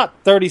 They're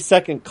not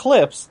 30-second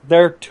clips.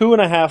 They're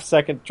 2.5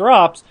 second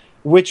drops,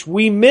 which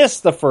we miss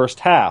the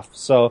first half.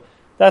 So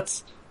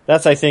that's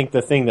I think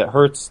the thing that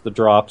hurts the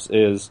drops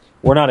is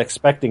we're not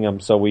expecting them,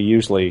 so we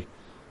usually,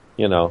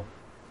 we're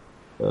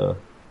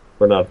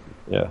not.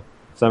 Yeah.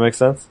 Does that make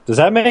sense? Does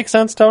that make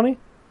sense, Tony?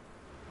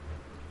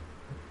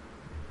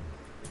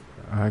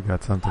 I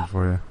got something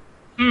for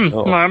you.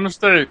 My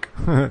mistake.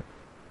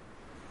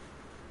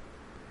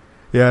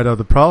 Yeah, no,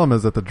 the problem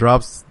is that the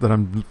drops that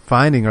I'm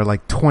finding are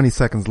like 20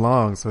 seconds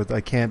long, so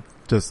I can't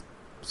just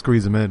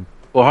squeeze them in.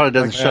 Well, Harley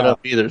doesn't shut up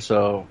either,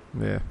 so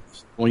yeah.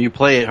 When you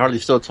play it,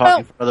 Harley's still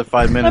talking for another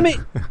 5 minutes.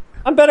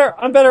 I'm better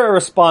at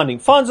responding.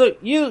 Fonzo,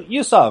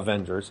 you saw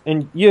Avengers,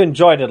 and you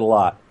enjoyed it a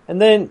lot. And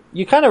then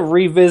you kind of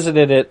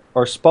revisited it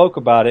or spoke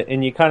about it,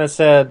 and you kind of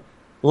said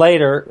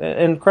later,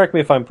 and correct me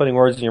if I'm putting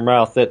words in your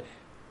mouth, that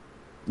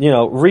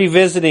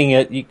revisiting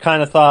it, you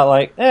kind of thought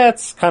like,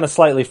 it's kind of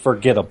slightly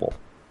forgettable.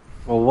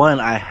 Well, one,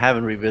 I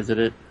haven't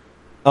revisited.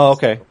 Oh,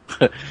 okay.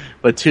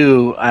 But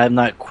two, I'm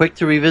not quick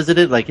to revisit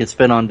it. Like, it's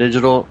been on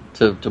digital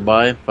to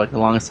buy for like the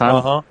longest time.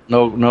 Uh-huh.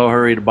 No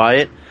hurry to buy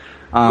it.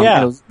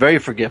 It was very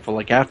forgetful.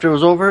 Like, after it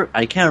was over,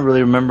 I can't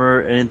really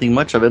remember anything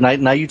much of it.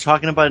 Now you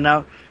talking about it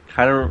now,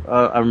 kind of,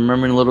 I'm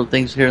remembering little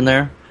things here and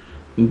there.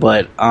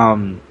 But,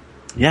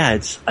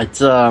 it's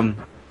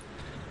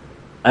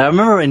I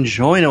remember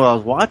enjoying it while I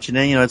was watching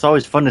it. It's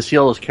always fun to see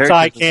all those characters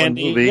Eye in one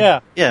candy, movie. yeah.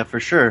 Yeah, for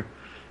sure.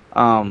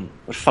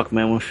 But fuck,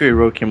 man, when Fury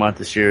Road came out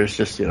this year, it's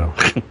just,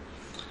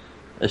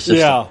 it's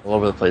just all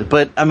over the place.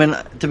 But, I mean,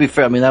 to be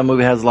fair, that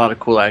movie has a lot of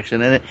cool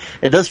action, and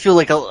it does feel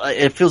like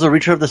it feels a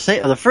return of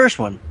the first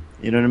one.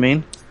 You know what I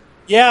mean?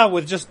 Yeah,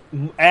 with just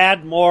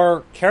add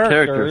more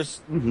characters.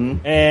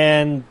 Mm-hmm.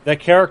 And the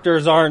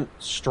characters aren't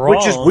strong.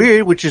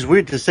 Which is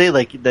weird to say,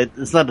 like, that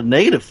it's not a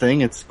negative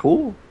thing. It's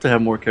cool to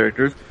have more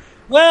characters.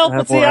 Well,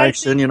 have more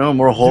action,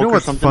 more Hulk or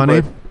something.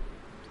 Funny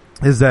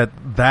is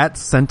that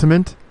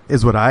sentiment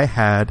is what I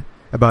had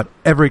about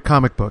every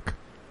comic book.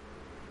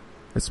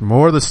 It's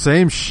more the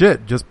same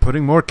shit, just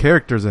putting more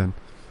characters in.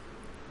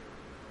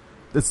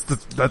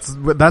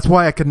 That's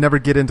why I could never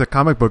get into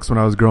comic books when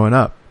I was growing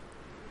up.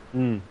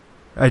 Mm.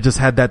 I just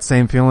had that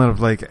same feeling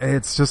of like,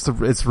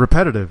 it's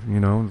repetitive,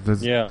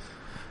 Yeah.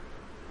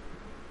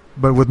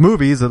 But with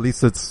movies, at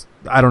least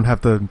I don't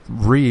have to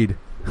read,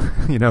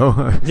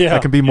 I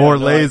can be more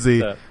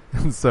lazy.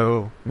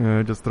 So,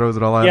 it just throws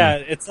it all out. Yeah,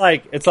 it's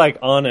like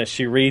Anna,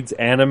 she reads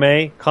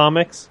anime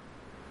comics.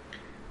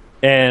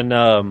 And,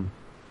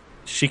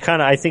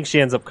 I think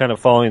she ends up kind of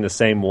following the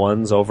same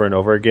ones over and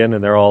over again,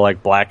 and they're all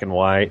like black and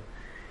white.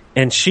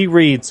 And she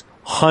reads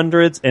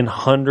hundreds and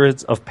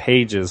hundreds of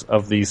pages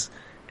of these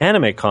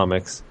anime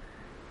comics.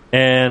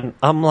 And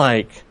I'm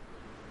like,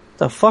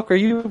 the fuck are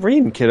you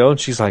reading, kiddo? And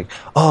she's like,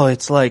 oh,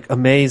 it's like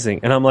amazing.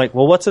 And I'm like,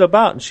 well, what's it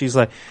about? And she's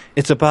like,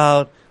 it's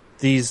about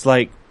these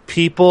like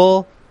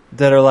people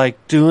that are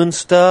like doing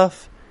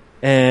stuff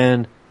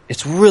and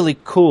it's really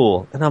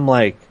cool. And I'm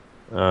like,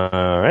 all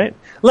right.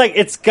 Like,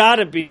 it's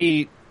gotta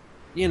be,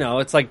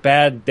 it's like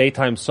bad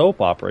daytime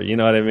soap opera. You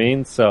know what I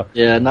mean? So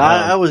yeah, no,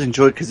 I always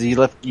enjoyed because you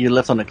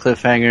left on a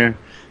cliffhanger.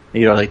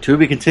 Like to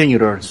be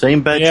continued or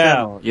same bad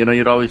channel.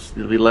 You'd always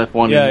be left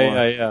wondering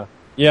more.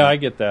 Yeah, I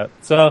get that.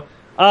 So,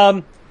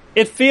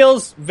 it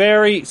feels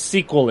very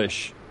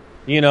sequelish.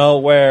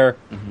 Where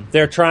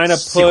they're trying to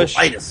push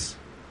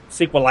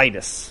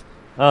sequelitis.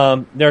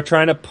 They're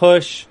trying to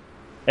push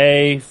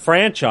a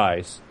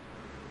franchise,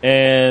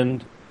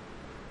 and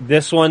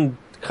this one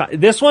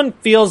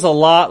feels a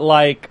lot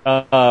like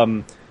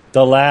the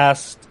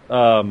last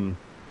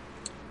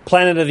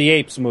Planet of the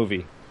Apes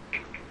movie,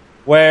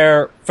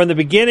 where from the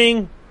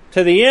beginning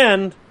to the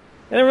end,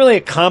 it didn't really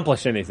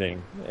accomplish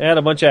anything. It had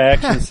a bunch of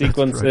action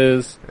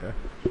sequences. Right.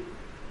 Yeah.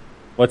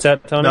 What's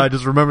that, Tony? No, I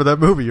just remember that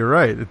movie. You're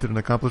right. It didn't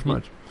accomplish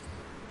much.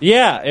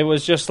 Yeah, it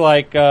was just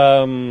like,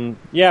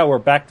 we're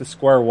back to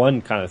square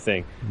one kind of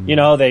thing.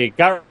 They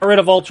got rid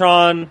of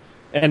Ultron,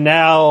 and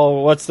now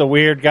what's the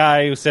weird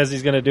guy who says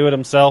he's going to do it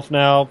himself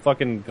now?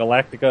 Fucking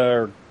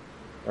Galactica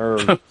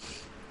or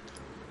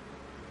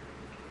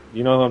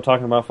you know who I'm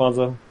talking about,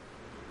 Fonzo?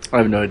 I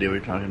have no idea what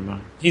you're talking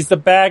about. He's the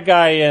bad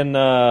guy in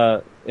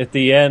at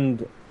the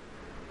end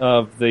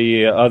of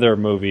the other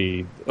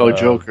movie. Oh,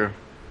 Joker.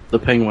 The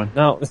Penguin.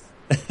 No.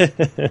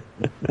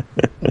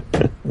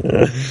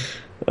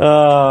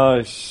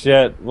 Oh,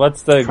 shit.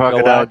 What's the...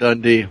 Crocodile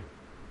Dundee.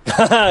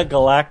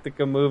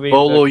 Galactica movie.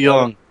 Bolo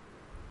Young.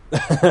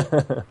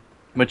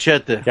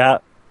 Machete.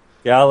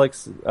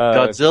 Galaxy...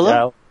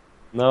 Godzilla?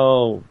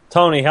 No.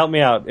 Tony, help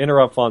me out.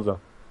 Interrupt Fonzo.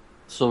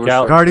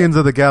 Guardians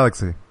of the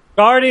Galaxy.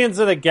 Guardians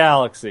of the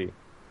Galaxy.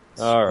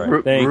 All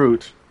right.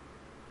 Groot.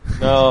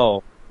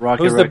 No.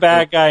 Who's the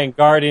bad guy in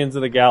Guardians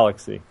of the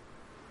Galaxy?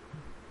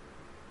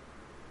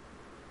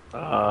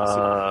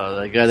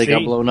 The guy that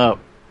got blown up.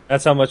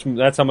 That's how much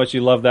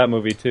you love that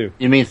movie too.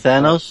 You mean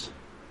Thanos?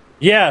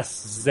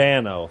 Yes,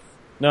 Xanos.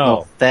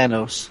 No,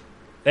 Thanos.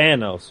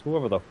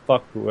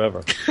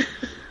 Whoever.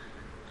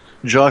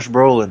 Josh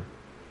Brolin.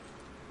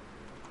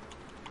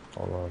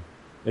 Hold on.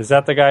 Is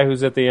that the guy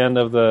who's at the end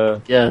of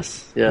the...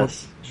 Yes.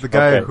 The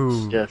guy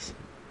who...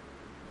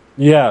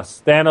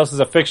 Yes. Thanos is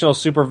a fictional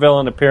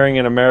supervillain appearing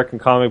in American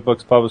comic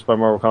books published by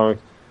Marvel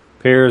Comics.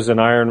 Appears in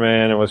Iron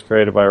Man and was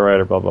created by a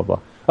writer, blah, blah, blah.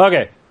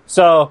 Okay,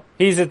 so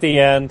he's at the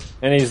end,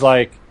 and he's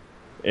like,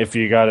 if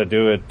you gotta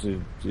do it,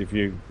 if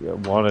you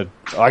want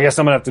to... I guess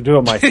I'm gonna have to do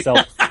it myself.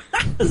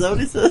 Is that what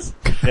he says?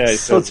 Yeah, he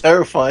so says,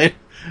 terrified.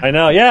 I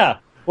know, yeah.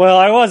 Well,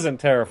 I wasn't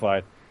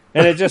terrified.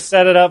 And it just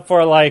set it up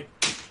for, like,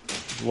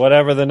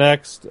 whatever the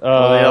next... they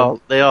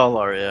all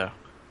are, yeah.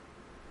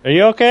 Are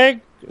you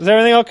okay? Is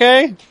everything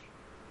okay?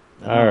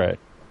 All right.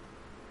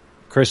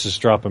 Chris is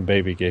dropping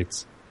baby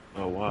gates.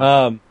 Oh,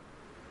 wow.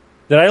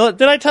 Did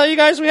I tell you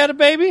guys we had a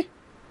baby?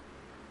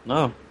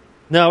 No.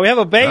 No, we have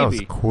a baby. That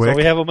was quick. So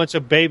we have a bunch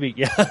of baby.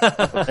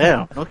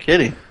 Damn, no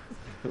kidding.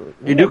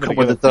 You do come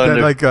with the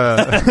thunder. Like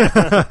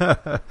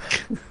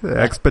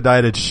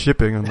expedited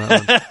shipping on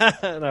that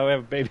one. No, we have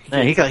a baby.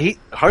 Man, he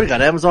Hardy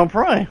got Amazon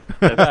Prime.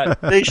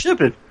 They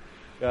shipping.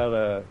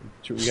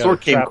 Store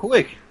came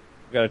quick.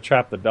 We got to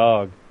trap the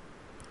dog.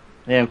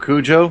 Damn,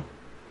 Cujo.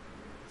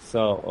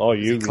 So,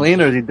 is he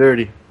clean or is he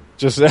dirty?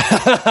 Just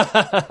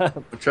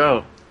watch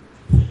out.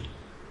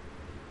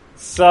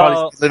 So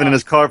probably living in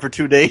his car for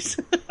 2 days.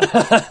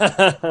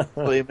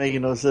 Really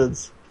making no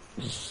sense.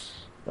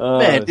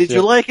 Man, did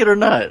you like it or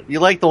not?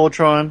 You liked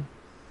Ultron?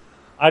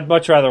 I'd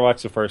much rather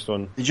watch the first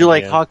one. Did you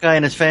like Hawkeye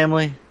and his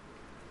family?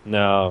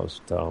 No, it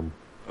was dumb.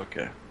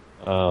 Okay.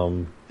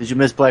 Did you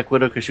miss Black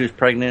Widow because she was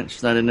pregnant?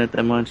 She's not in it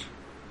that much?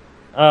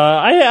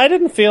 I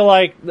didn't feel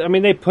like... I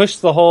mean, they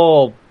pushed the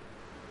whole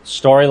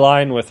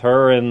storyline with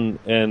her and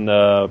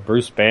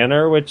Bruce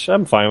Banner, which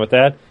I'm fine with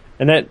that.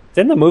 And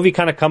didn't the movie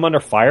kind of come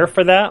under fire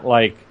for that?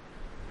 Like,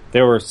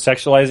 they were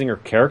sexualizing her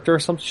character or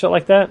some shit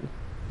like that?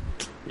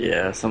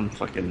 Yeah, some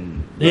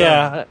fucking...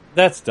 Yeah,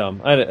 that's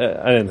dumb. I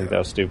didn't think that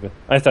was stupid.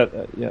 I thought...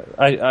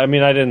 I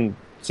mean, I didn't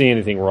see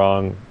anything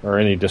wrong or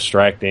any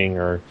distracting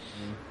or...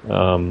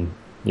 you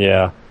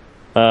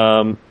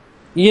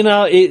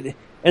know,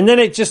 and then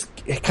it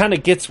kind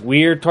of gets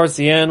weird towards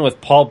the end with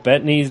Paul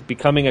Bettany's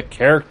becoming a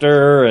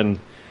character and...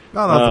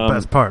 Oh, that was the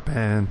best part,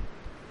 man.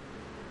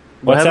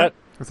 What's that?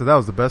 I said that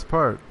was the best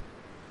part.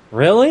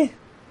 Really?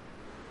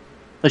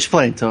 What you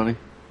playing, Tony?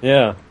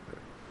 Yeah.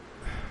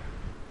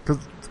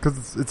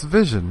 Because it's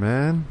Vision,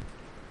 man.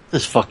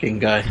 This fucking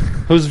guy.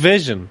 Who's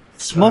Vision?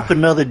 Smoke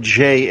another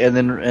J and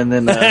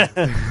then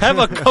have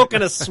a Coke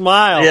and a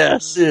smile. Yeah,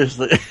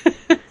 seriously.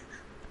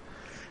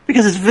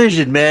 Because it's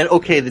Vision, man.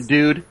 Okay, the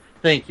dude.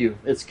 Thank you.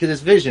 It's because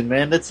it's Vision,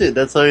 man. That's it.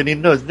 That's all you need to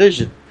know. It's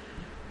Vision.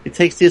 He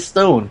takes his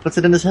stone, puts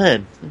it in his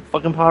head. It's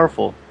fucking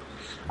powerful.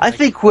 I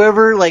think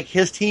whoever, like,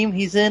 his team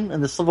he's in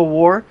the Civil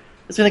War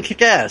is going to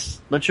kick ass.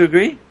 Don't you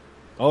agree?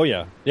 Oh,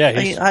 yeah.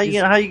 Yeah. How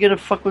you going to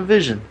fuck with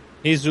Vision?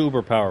 He's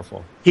uber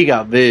powerful. He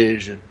got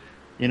Vision.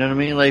 You know what I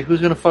mean? Like, who's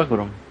going to fuck with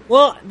him?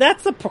 Well,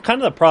 that's the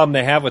kind of the problem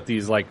they have with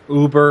these, like,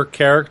 uber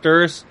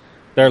characters.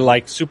 They're,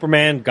 like,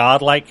 Superman,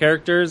 godlike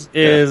characters.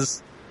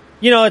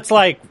 You know, it's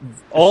like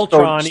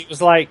Ultron. He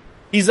was like,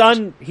 he's...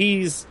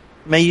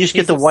 Man, you just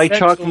get the white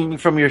chalk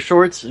from your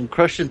shorts and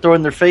crush it and throw it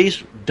in their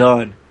face?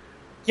 Done.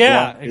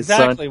 Yeah,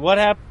 exactly. What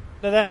happened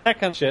to that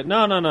kind of shit?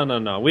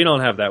 No. We don't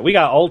have that. We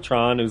got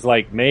Ultron, who's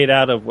like made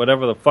out of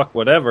whatever the fuck,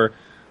 whatever.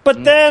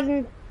 But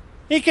then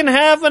he can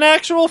have an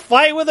actual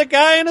fight with a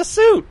guy in a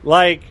suit.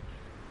 Like,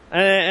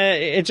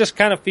 it just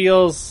kind of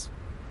feels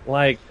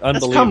like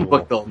unbelievable. That's comic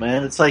book, though,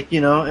 man. It's like,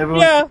 you know,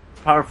 everyone's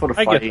powerful to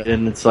fight,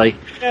 and it's like,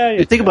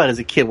 you think about it as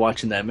a kid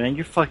watching that, man.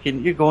 You're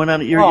going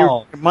out,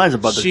 your mind's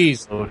about to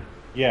explode.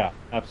 Yeah,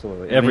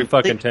 absolutely. Every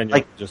fucking 10 years.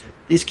 Like, just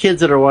these kids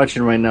that are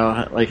watching right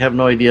now, like, have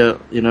no idea,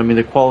 you know what I mean,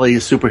 the quality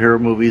of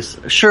superhero movies.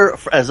 Sure,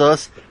 for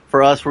us,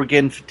 we're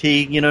getting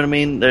fatigued, you know what I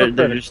mean?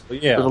 There's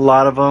a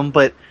lot of them,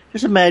 but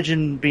just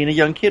imagine being a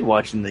young kid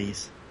watching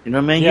these. You know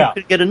what I mean? You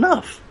could get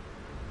enough.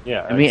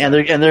 Yeah. I mean,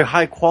 exactly. and they're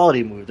high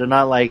quality movies. They're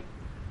not like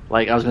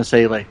I was going to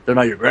say, like, they're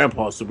not your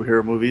grandpa's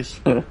superhero movies.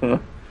 They're done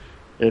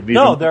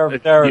well, they're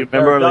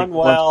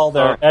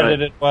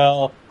edited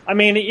well. I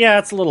mean,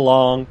 it's a little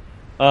long.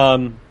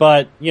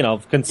 But you know,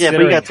 considering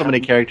but you got so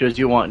many characters,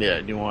 you want.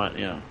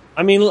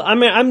 I mean,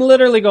 I'm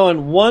literally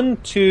going 1,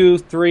 2,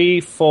 3,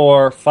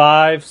 4,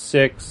 5,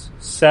 6,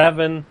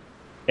 7,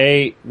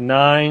 8,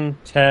 9,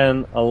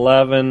 10,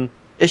 11.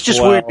 It's just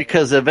 12. Weird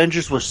because the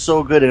Avengers was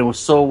so good and it was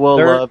so well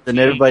loved and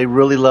everybody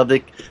really loved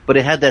it. But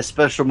it had that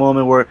special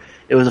moment where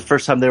it was the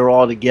first time they were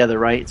all together,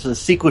 right? So the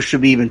sequel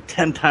should be even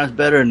 10 times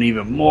better and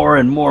even more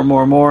and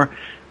more.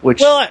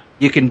 Which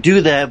you can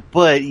do that,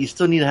 but you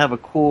still need to have a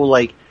cool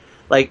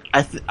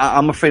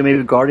I'm afraid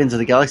maybe Guardians of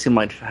the Galaxy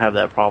might have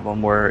that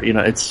problem where, you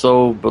know, it's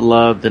so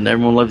beloved and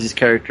everyone loves these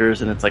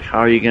characters and it's like, how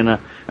are you going to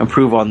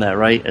improve on that,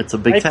 right? It's a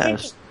big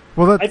task.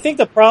 I think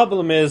the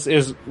problem is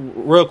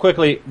real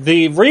quickly,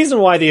 the reason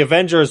why the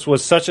Avengers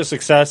was such a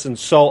success and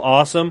so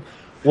awesome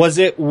was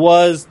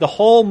the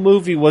whole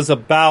movie was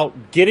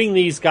about getting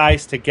these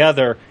guys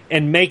together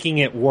and making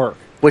it work.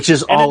 Which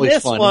is always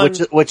fun,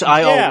 which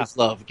I always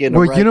love. Getting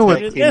a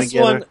team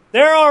together.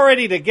 They're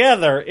already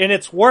together and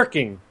it's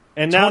working.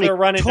 And now they're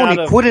running out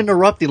of... quit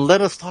interrupting. Let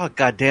us talk,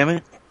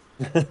 goddammit.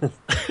 Go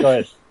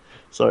ahead.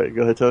 Sorry,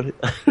 go ahead, Tony.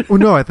 Well,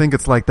 no, I think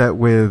it's like that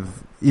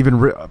with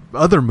even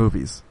other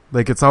movies.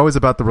 Like, it's always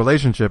about the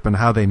relationship and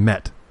how they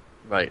met.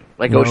 Right.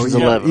 Like Ocean's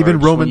 11. Even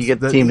romance, when you get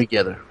the team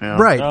together. You know?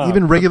 Right.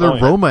 Even regular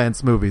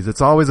romance movies.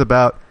 It's always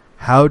about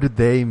how did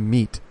they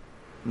meet.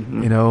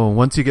 Mm-hmm. You know,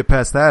 once you get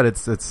past that,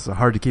 it's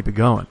hard to keep it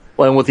going.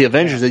 Well, and with the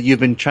Avengers, that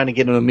you've been trying to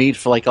get them to meet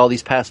for like all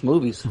these past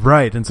movies,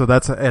 right? And so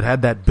it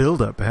had that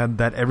build up, it had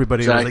that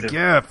everybody was like,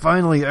 yeah,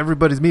 finally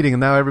everybody's meeting, and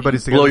now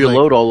everybody's together. Blow your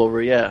load all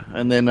over,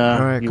 and then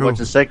watch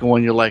the second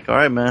one, you're like, all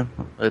right, man,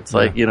 it's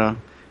like you're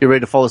ready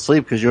to fall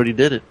asleep because you already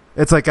did it.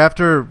 It's like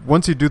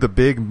once you do the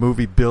big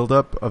movie build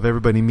up of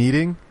everybody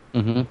meeting,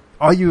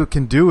 all you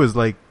can do is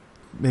like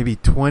maybe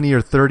 20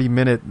 or 30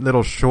 minute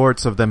little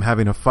shorts of them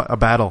having a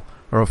battle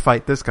or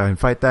fight this guy and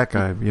fight that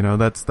guy. You know,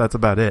 that's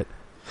about it.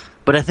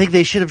 But I think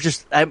they should have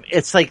just.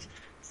 It's like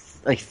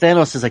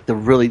Thanos is like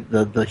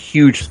the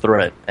huge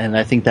threat, and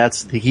I think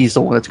he's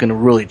the one that's going to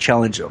really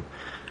challenge him.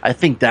 I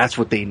think that's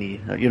what they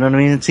need. You know what I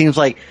mean? It seems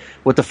like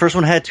what the first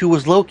one had too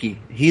was Loki.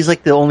 He's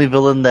like the only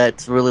villain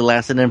that's really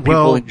lasted, and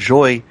people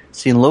enjoy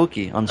seeing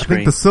Loki on screen. I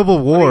think the Civil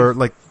War,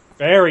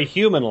 very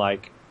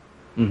human-like.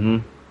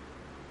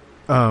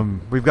 Mm-hmm.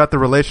 We've got the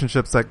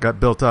relationships that got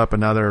built up, and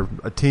now they're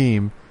a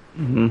team.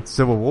 Mm-hmm.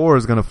 Civil War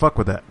is going to fuck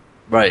with that,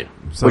 right?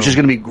 So, which is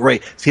going to be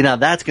great. See, now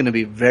that's going to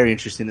be very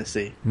interesting to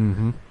see.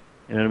 Mm-hmm.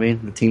 You know what I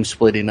mean? The team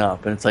splitting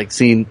up, and it's like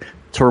seeing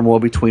turmoil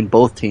between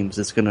both teams.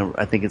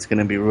 I think it's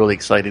gonna be really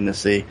exciting to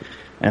see,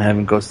 and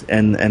having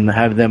and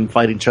have them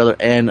fight each other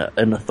and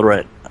a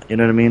threat. You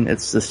know what I mean?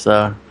 It's just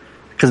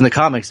because in the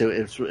comics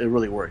it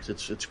really works.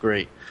 It's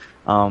great,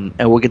 and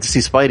we'll get to see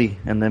Spidey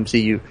and the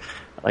MCU.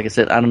 Like I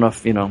said, I don't know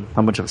if you know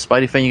how much of a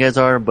Spidey fan you guys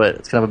are, but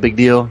it's kind of a big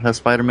deal to have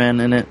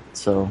Spider-Man in it.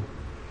 So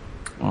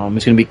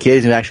it's gonna be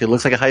kids. It actually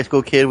looks like a high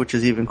school kid, which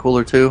is even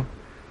cooler too.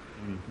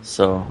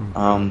 So.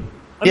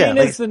 I mean,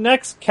 is the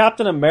next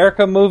Captain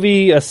America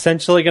movie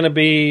essentially going to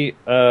be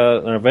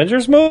an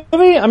Avengers movie?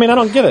 I mean, I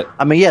don't get it.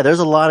 I mean, yeah, there's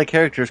a lot of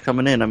characters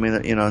coming in. I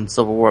mean, you know, in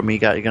Civil War, I mean,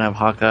 you're gonna have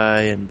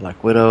Hawkeye and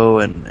Black Widow,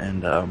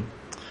 and I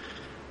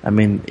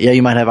mean, yeah,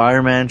 you might have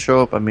Iron Man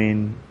show up. I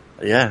mean,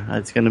 yeah,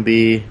 it's gonna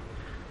be.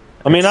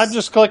 I mean, I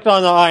just clicked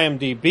on the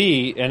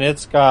IMDb, and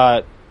it's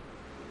got.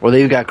 Well, they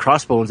even got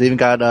Crossbones. They even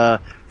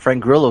got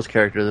Frank Grillo's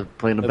character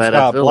playing a badass villain.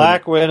 It's got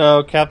Black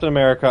Widow, Captain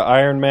America,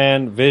 Iron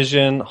Man,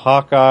 Vision,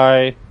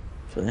 Hawkeye.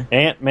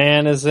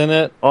 Ant-Man is in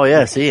it. Oh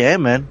yeah, see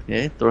Ant-Man.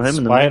 Yeah, throw him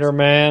in the mix.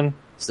 Spider-Man.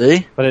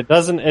 See? But it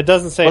doesn't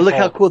say. Well, look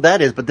how cool that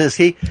is. But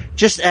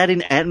just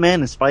adding Ant-Man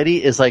and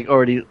Spidey is like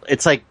already.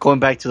 It's like going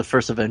back to the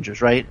first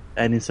Avengers, right?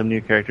 Adding some new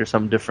characters,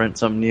 something different,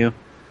 something new.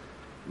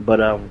 But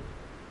I'm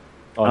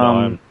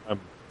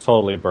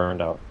totally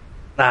burned out.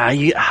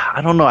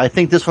 I don't know. I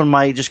think this one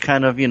might just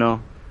kind of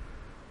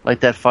light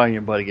that fire in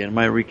your butt again. It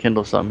might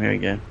rekindle something here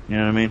again. You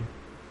know what I mean?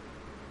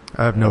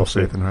 I have no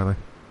faith in Harley.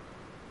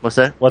 What's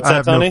that? I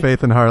have no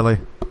faith in Harley.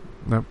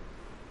 Nope.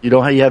 You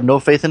don't? You have no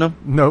faith in him?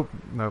 Nope.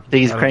 Think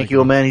he's a cranky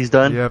old man? He's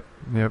done? Yep.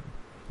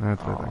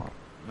 That's what I think.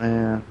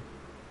 Man.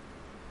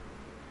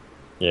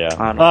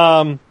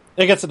 Yeah.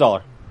 It gets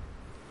 $1.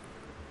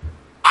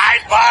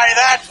 I'd buy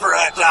that for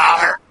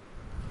 $1.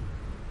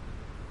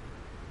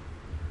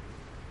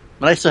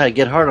 But I still had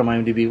Get Hard on my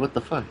IMDb. What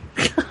the fuck?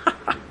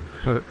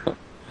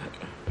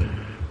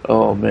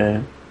 Oh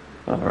man.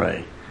 All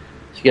right.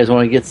 You guys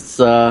want to get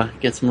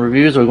some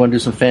reviews, or we want to do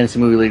some fantasy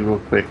movie league real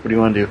quick? What do you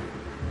want to do,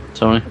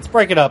 Tony? Let's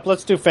break it up.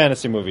 Let's do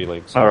fantasy movie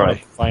leagues. All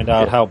right. Find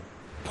out how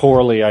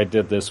poorly I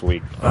did this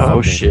week.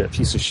 Oh shit!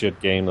 Piece of shit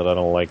game that I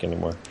don't like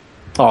anymore.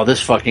 Oh,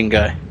 this fucking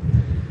guy!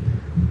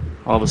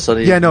 All of a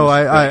sudden, yeah, no,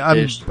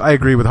 I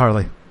agree with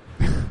Harley.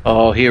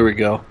 Oh, here we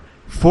go.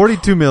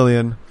 42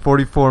 million,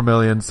 44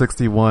 million,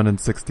 61,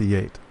 and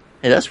 68.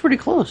 Hey, that's pretty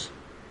close.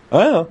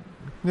 Oh,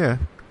 yeah,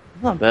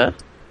 not bad.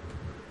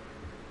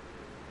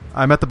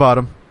 I'm at the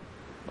bottom.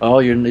 Oh,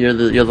 you're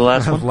the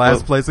last one.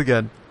 Last place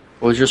again.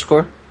 What was your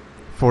score?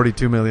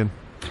 42 million.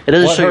 It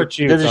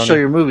doesn't show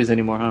your movies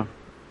anymore, huh?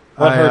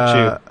 What hurt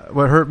you?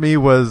 What hurt me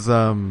was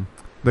The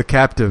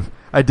Captive.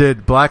 I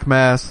did Black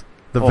Mass,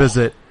 The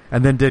Visit,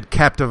 and then did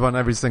Captive on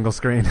every single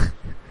screen.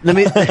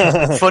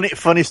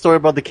 Funny story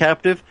about The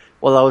Captive.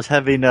 While I was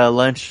having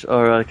lunch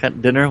or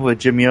dinner with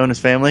Jimmy O and his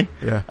family,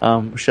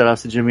 shout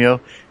outs to Jimmy O.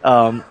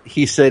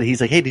 He's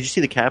like, "Hey, did you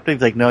see The Captive?"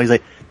 He's like, "No." He's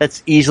like,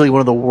 "That's easily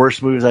one of the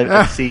worst movies I've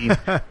ever seen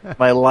in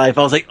my life."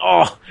 I was like,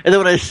 "Oh!" And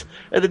then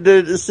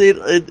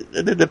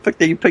the pick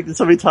that you picked it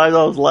so many times,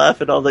 I was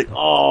laughing. I was like,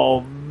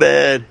 "Oh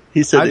man!"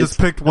 He said, "I just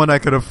picked one I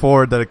could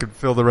afford that I could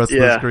fill the rest of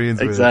the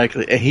screens with."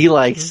 Exactly. And he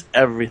likes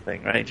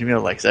everything, right? Jimmy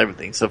O likes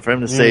everything. So for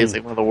him to say it's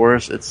like one of the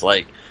worst, it's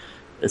like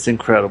it's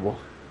incredible.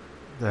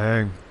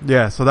 Dang.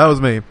 Yeah, so that was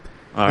me.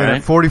 All then right.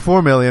 At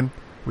 44 million,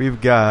 we've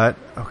got...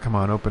 Oh, come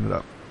on, open it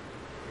up.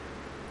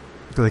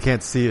 Because I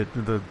can't see it.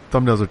 The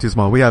thumbnails are too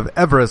small. We have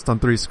Everest on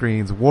 3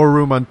 screens, War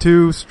Room on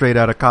 2, Straight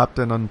Outta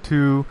Compton on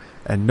 2,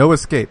 and No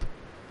Escape.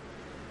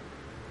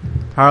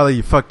 Harley,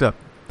 you fucked up.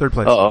 3rd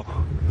place. Uh-oh.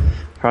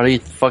 Harley, you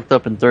fucked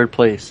up in 3rd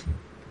place.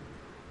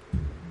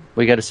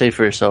 What you got to say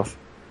for yourself?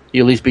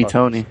 You at least beat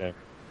Tony.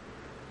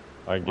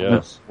 I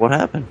guess. What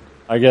happened?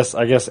 I guess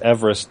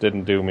Everest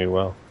didn't do me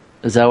well.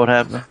 Is that what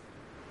happened?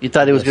 You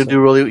thought it was going to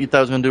do really? You thought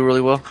it was going to do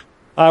really well?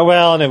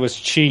 Well, and it was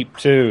cheap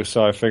too,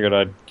 so I figured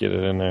I'd get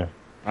it in there.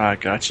 All right,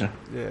 gotcha.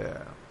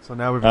 Yeah. So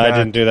now we've got... I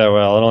didn't do that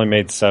well. It only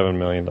made $7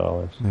 million.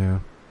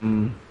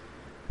 Yeah.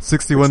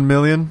 61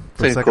 million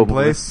for second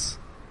place.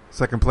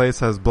 Second place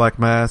has Black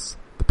Mass,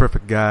 The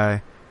Perfect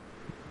Guy,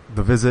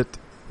 The Visit,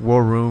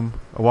 War Room,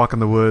 A Walk in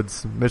the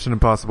Woods, Mission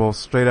Impossible,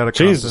 Straight Outta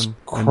Compton, Jesus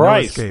and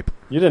Christ! No Escape.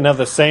 You didn't have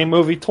the same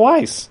movie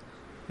twice.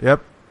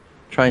 Yep.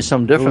 Trying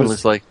something different.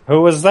 Looks like.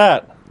 Who was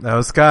that? That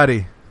was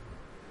Scotty.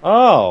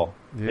 Oh,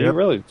 Yep. he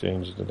really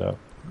changed it up.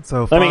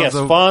 So let me guess.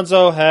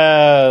 Fonzo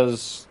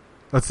has.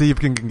 Let's see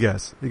if you can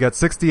guess. You got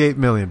 68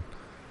 million.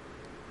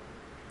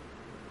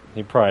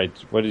 He probably.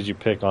 What did you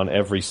pick on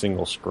every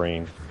single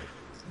screen?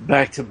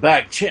 Back to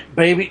back, champ,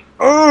 baby.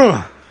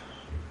 Ugh.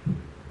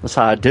 That's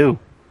how I do.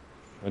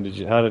 When did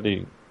you? How did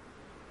he?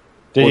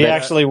 Did he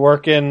actually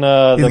work in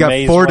the He's got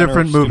Maze 4 Runner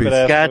different movies.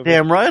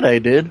 Goddamn movie? right I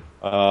did.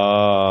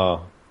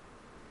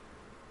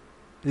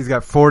 He's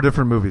got 4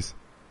 different movies.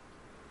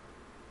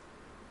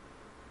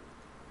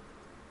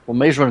 Well,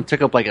 Maze Runner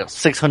took up like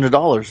 $600.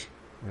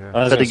 Yeah.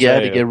 I was Had to gonna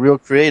say, get real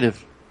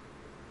creative.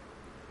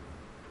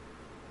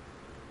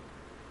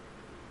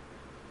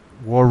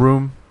 War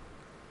Room,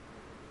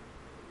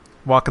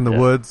 Walk in the Yeah.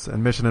 Woods,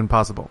 and Mission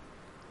Impossible.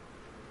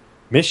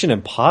 Mission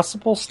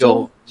Impossible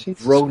still?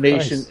 Jesus Rogue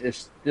Christ. Nation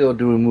is still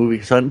doing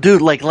movies, son.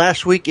 Dude, like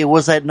last week, it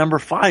was at number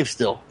 5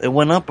 still. It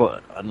went up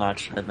a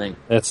notch, I think.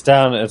 It's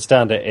down to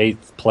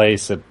 8th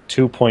place at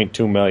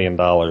 $2.2 million.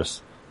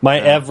 My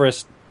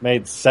Everest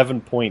made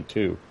 7.2.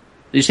 Did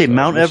you say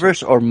Mount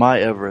Everest or My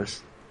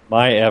Everest?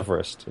 My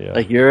Everest, yeah.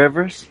 Like your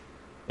Everest?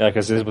 Yeah,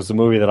 because it was the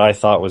movie that I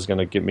thought was going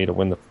to get me to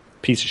win the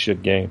piece of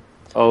shit game.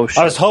 Oh, shit.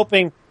 I was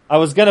hoping, I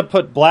was going to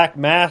put Black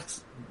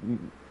Mass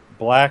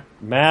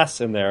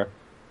in there.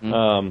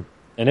 And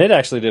it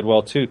actually did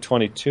well too,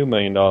 $22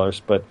 million,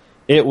 but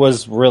it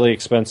was really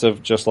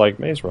expensive, just like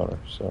Maze Runner.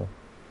 So,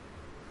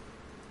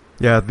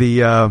 Yeah,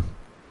 the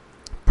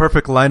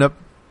perfect lineup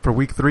for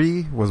week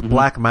 3 was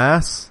Black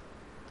Mass,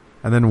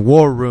 and then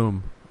War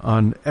Room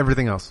on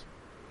everything else.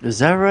 Is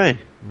that right?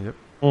 Yep.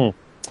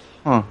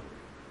 Huh.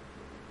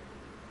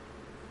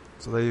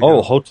 So there you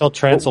go. Hotel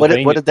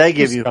Transylvania. What did that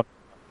give you?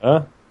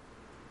 Huh?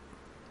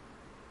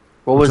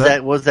 What was What's that?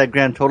 that? What was that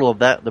grand total of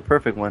that? The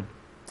perfect one?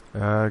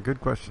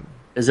 Good question.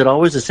 Is it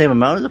always the same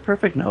amount as the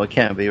perfect? No, it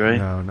can't be, right?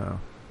 No.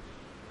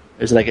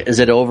 Is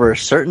it over a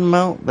certain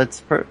amount?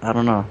 I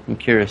don't know. I'm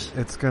curious.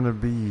 It's gonna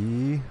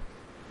be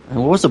And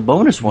what was the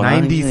bonus one?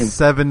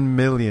 97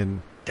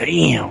 million.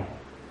 Damn.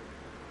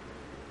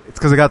 It's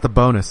because I got the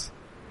bonus.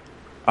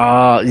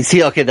 You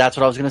see, okay, that's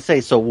what I was gonna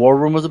say. So War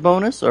Room was a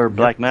bonus, or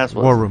Black Mass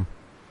was? War Room.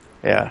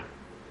 Yeah.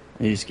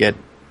 You just get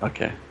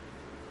okay.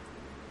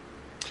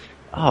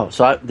 Oh,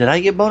 so did I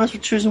get bonus for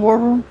choosing War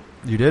Room?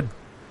 You did.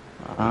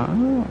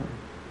 Oh.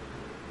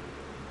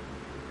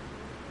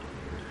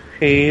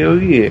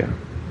 Hell yeah.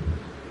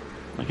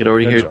 I could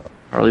already hear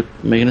Harley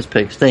making his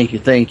picks. Thank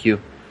you.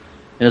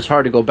 And it's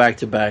hard to go back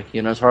to back.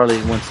 You know, it's Harley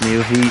wants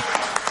new heat.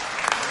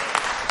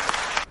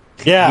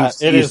 Yeah,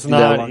 it is used to do that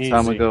not a long easy.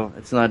 time ago.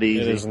 It's not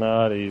easy. It is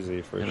not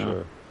easy, for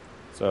sure.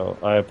 So,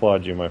 I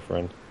applaud you, my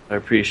friend. I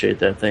appreciate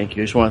that. Thank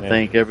you. I just want to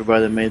thank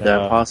everybody that made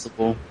that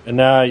possible. And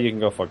now you can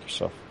go fuck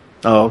yourself.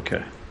 Oh,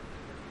 okay.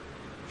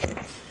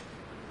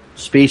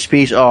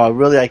 Speech. Oh,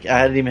 really? I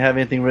didn't even have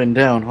anything written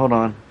down. Hold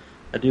on.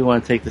 I do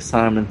want to take this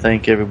time and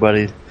thank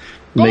everybody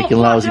making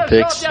lousy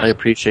picks. I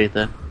appreciate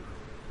that.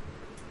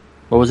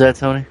 What was that,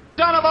 Tony?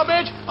 Son of a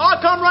bitch!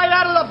 I'll come right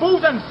out of the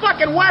booth and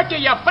fucking whack you,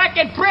 you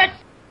fucking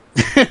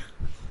prick!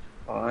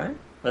 All right.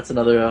 That's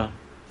another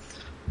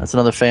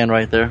fan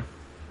right there.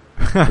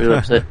 Really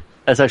upset.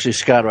 That's actually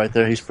Scott right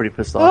there. He's pretty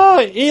pissed off.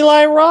 Oh,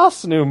 Eli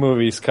Roth's new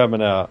movie's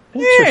coming out.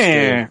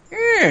 Yeah.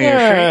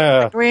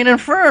 Yeah. Green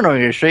Inferno,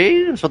 you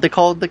see? That's what they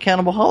called the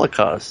Cannibal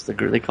Holocaust.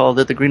 They called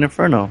it the Green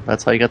Inferno.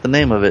 That's how you got the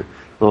name of it.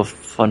 Little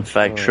fun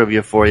fact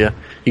trivia for you.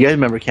 You guys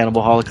remember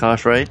Cannibal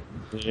Holocaust, right?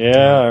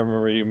 Yeah, I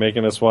remember you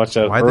making us watch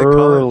that Why'd they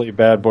call early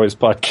Bad Boys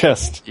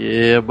podcast.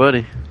 Yeah,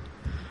 buddy.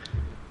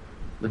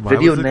 The Why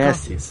Video was it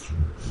Nasties.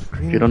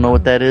 If you don't know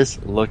what that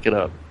is, look it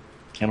up.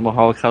 Cannibal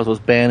Holocaust was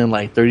banned in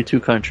like 32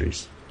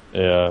 countries.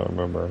 Yeah, I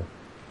remember.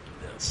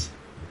 Yes.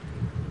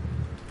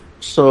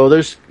 So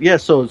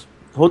so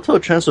Hotel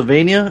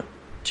Transylvania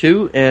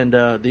 2 and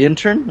The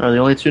Intern are the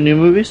only 2 new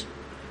movies.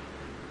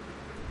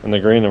 And the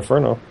Green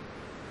Inferno.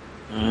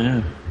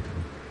 Oh,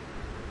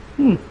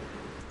 yeah.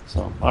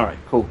 So, alright,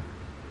 cool.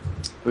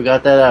 We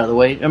got that out of the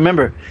way. And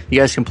remember, you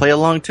guys can play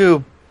along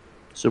too.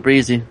 Super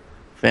easy.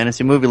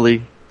 Fantasy Movie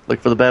League.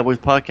 Look for the Bad Boys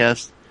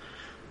Podcast.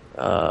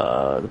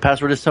 The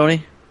password is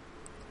Tony.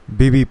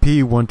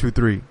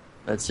 BBP123.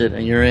 That's it,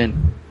 and you're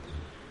in.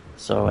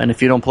 So, and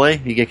if you don't play,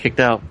 you get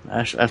kicked out.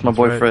 Ask my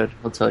boy right. Fred.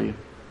 He'll tell you.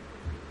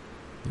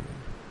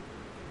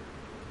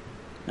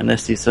 And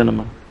SD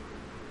Cinema.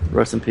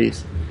 Rest in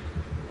peace.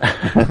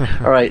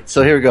 All right,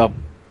 so here we go.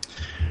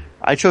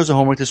 I chose the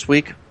homework this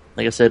week,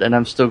 like I said, and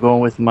I'm still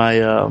going with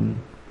my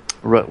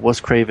Wes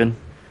Craven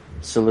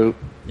salute.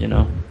 You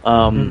know,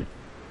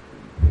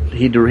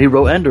 he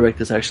wrote and directed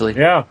this actually.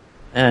 Yeah.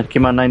 And it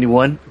came out in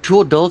 91.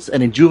 2 adults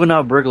and a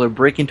juvenile burglar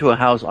break into a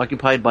house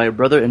occupied by a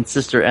brother and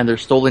sister and their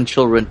stolen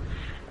children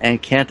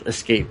and can't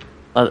escape.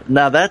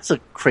 Now, that's a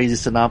crazy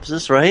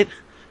synopsis, right?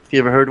 Have you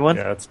ever heard one?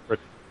 Yeah, it's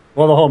pretty...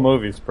 Well, the whole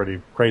movie's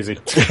pretty crazy.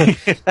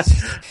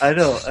 I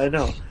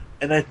know.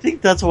 And I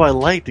think that's why I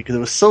liked it, because it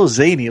was so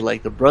zany.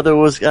 Like, the brother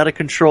was out of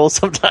control.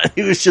 Sometimes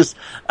he was just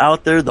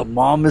out there. The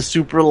mom is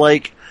super,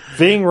 like...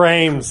 Ving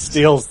Rhames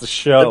steals the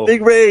show. The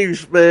Big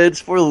Rhames, man.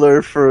 Spoiler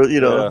alert for, you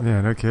know...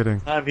 Yeah, no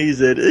kidding. Time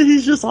he's in.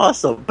 He's just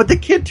awesome. But the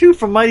kid, too,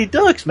 from Mighty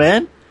Ducks,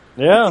 man.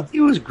 Yeah. He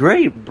was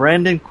great.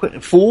 Brandon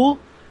Fool.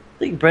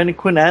 think Brandon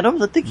Quinn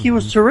Adams. I think he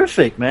was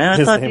terrific, man.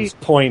 His name's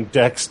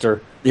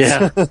Poindexter.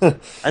 Yeah,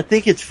 I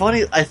think it's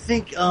funny. I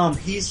think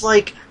he's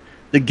like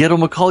the ghetto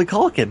Macaulay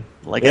Culkin.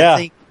 Like I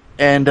think,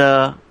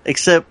 and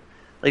except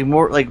like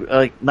more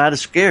like not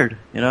as scared,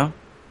 you know,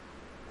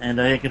 and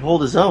he can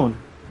hold his own.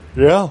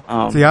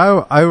 Yeah. See,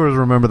 I always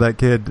remember that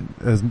kid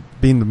as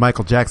being the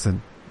Michael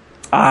Jackson.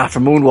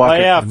 From Moonwalker. Oh,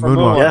 yeah, from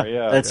Moonwalker.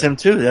 Yeah, that's him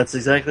too. That's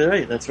exactly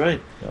right. That's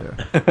right.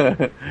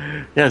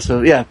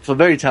 So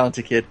very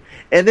talented kid.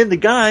 And then the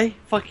guy,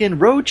 fucking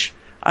Roach,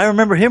 I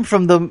remember him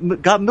from the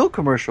Got Milk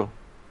commercial.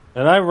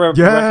 And I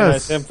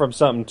recognize him from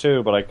something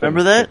too, but I couldn't.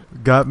 Remember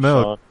that? Got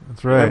Milk.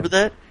 That's right. Remember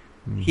that?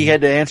 He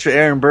had to answer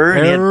Aaron Burr,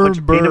 and he had a bunch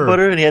of peanut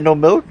butter, and he had no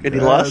milk, and he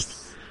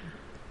lost.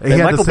 He had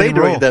Michael the same Bay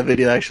role. directed that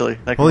video, actually.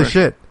 Holy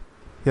shit.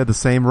 He had the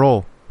same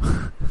role.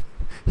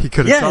 He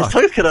could have talked. His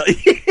tongue could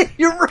have.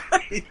 You're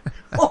right.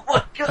 Oh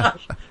my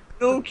gosh.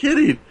 No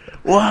kidding.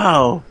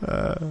 Wow.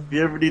 If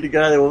you ever need a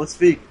guy that won't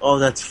speak, oh,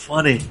 that's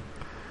funny.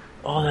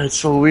 Oh, that's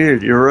so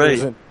weird. You're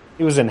right.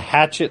 He was in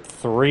Hatchet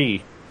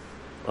 3.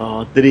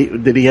 Oh,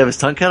 did he have his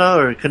tongue cut out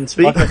or couldn't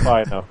speak?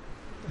 I know.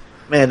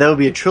 Man, that would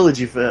be a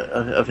trilogy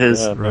of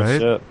his. Yeah, right?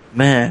 No shit.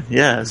 Man,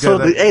 yeah. So,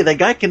 that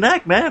guy can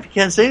act, man. If he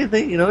can't say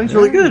anything, you know, he's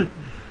really good.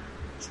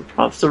 So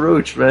props to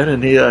Roach, man.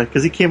 And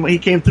because he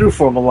came through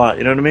for him a lot,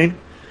 you know what I mean?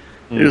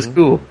 It was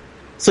cool.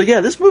 So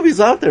yeah, this movie's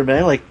out there,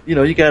 man. Like, you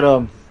know, you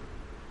got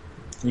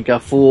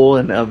Fool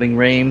and Ving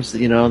Rhames,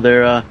 you know,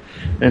 they're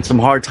in some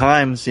hard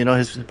times, you know,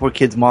 his poor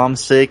kid's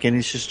mom's sick and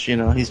he's just, you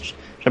know, he's trying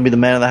to be the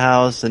man of the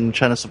house and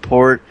trying to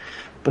support,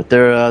 but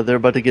they're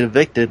about to get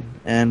evicted,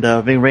 and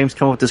Ving Rhames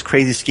come up with this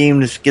crazy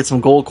scheme to get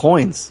some gold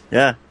coins.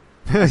 Yeah.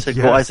 I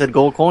said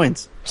gold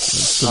coins.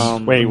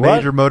 Wait, what?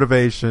 Major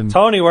motivation.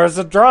 Tony, where's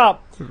the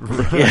drop?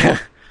 Yeah.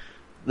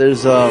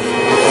 There's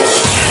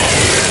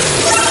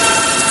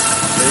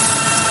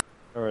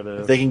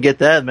if they can get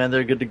that, man,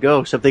 they're good to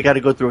go. Except they got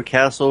to go through a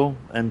castle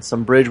and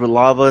some bridge with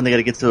lava, and they got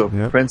to get to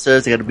a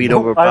princess. They got to beat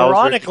over Bowser.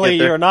 Ironically,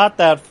 you're not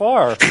that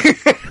far.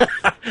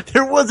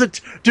 There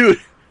was dude.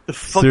 The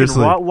fucking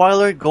Seriously.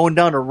 Rottweiler going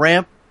down a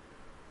ramp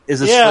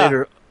is a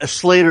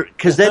Slater.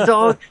 Because that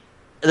dog,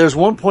 there's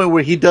one point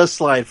where he does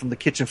slide from the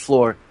kitchen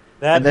floor,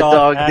 and that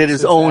dog did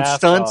his own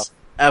stunts. Off.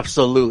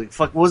 Absolutely.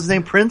 Fuck, what was his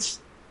name? Prince.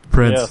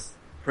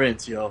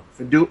 Prince, yo.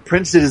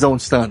 Prince did his own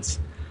stunts.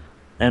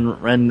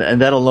 And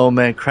that alone,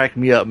 man, cracked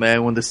me up,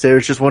 man, when the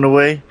stairs just went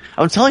away.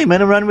 I'm telling you,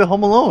 man, it reminded me of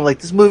Home Alone. Like,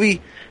 this movie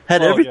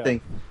had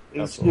everything.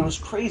 Yeah. It was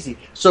crazy.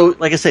 So,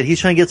 like I said, he's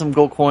trying to get some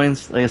gold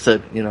coins. Like I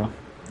said, you know,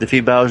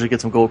 defeat Bowser,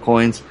 get some gold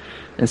coins,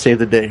 and save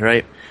the day,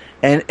 right?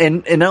 And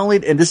not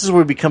only, and this is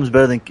where it becomes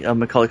better than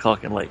Macaulay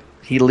Culkin. Like,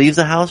 he leaves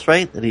the house,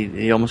 right? That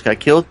he almost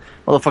got killed.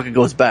 Motherfucker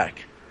goes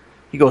back.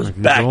 He goes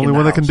back. He's the only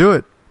one that can do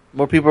it.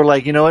 More people are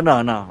like, you know what? No,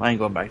 I ain't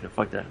going back there.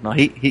 Fuck that. No,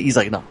 he's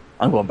like, no,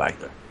 I'm going back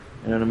there.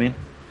 You know what I mean?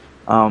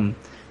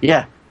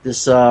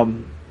 Just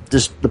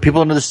the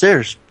people under the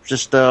stairs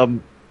just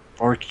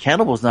are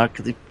cannibals now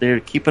because they're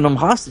keeping them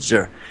hostage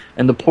there.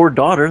 And the poor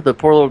daughter, the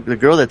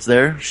girl that's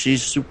there,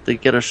 they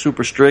get her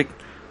super strict,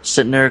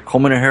 sitting there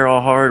combing her hair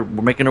all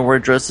hard, making her wear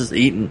dresses,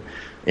 eating.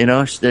 You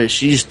know,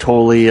 she's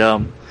totally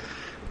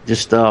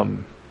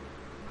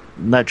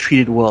not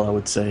treated well, I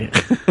would say.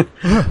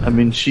 I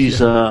mean, she's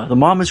the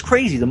mom is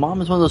crazy. The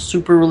mom is one of those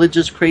super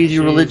religious,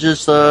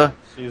 religious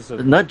she's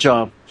a nut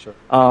job. Sure.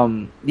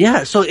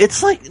 So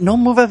it's like no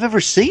movie I've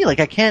ever seen. Like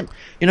I can't,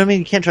 you know what I mean?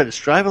 You can't try to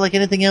describe it like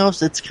anything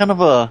else. It's kind of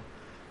a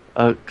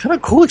kind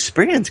of cool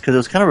experience because it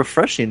was kind of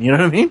refreshing. You know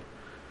what I mean?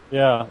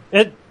 Yeah.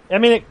 It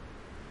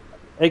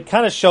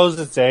kind of shows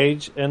its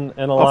age in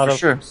a lot of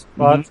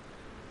spots.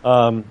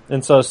 Mm-hmm.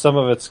 And so some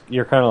of it's,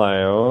 you're kind of like,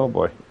 oh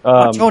boy.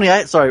 Tony,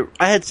 I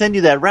had sent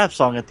you that rap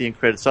song at the end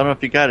credits. So I don't know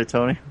if you got it,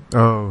 Tony.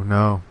 Oh,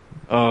 no.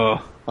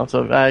 Oh, I'm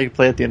sorry. You can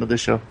play at the end of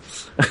this show.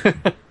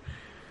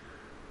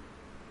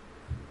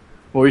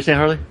 What were you saying,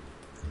 Harley?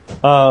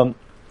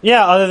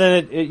 Yeah, other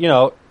than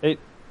it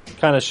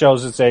kind of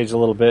shows its age a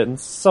little bit, and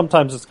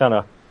sometimes it's kind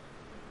of,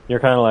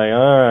 you're kind of like,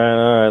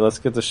 all right, let's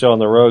get the show on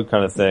the road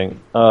kind of thing.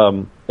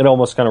 It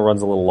almost kind of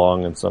runs a little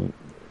long in some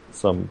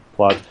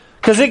plots.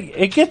 Because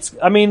it gets,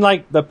 I mean,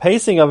 like, the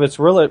pacing of it's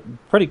really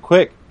pretty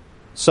quick.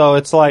 So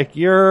it's like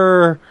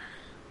you're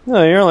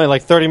only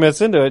like 30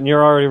 minutes into it, and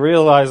you're already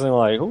realizing,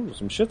 like, oh,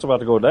 some shit's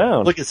about to go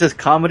down. Look, it says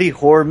comedy,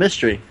 horror,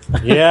 mystery.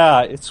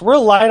 Yeah, it's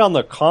real light on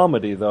the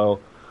comedy, though,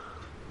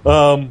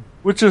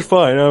 which is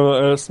fine.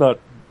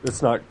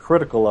 It's not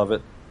critical of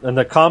it. And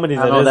the comedy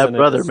that is that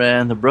brother,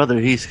 man, the brother,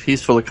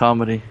 he's full of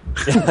comedy.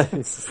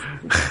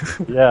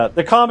 Yeah,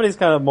 the comedy's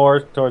kind of more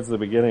towards the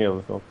beginning of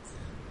the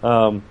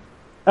film.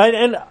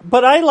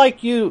 But I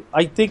like you.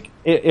 I think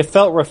it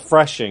felt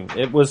refreshing.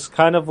 It was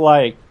kind of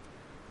like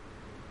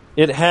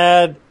it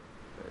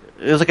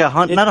was like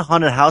not a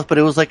haunted house, but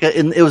it was like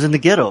it was in the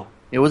ghetto.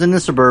 It was in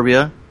the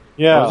suburbia.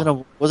 Yeah,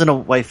 it wasn't a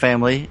white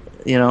family.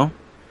 You know,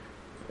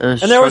 and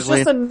there was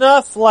just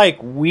enough like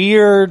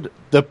weird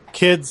the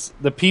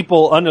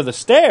people under the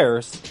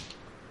stairs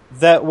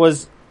that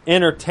was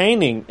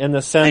entertaining in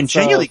the sense and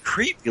genuinely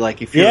creepy.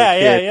 Like if you're a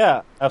kid.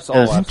 Yeah,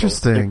 absolutely. It's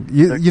interesting.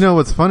 You know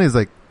what's funny is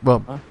like,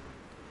 well,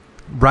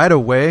 right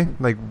away,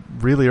 like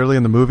really early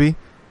in the movie,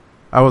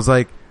 I was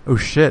like, oh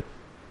shit,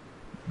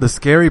 the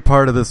scary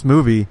part of this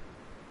movie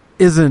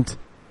isn't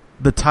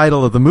the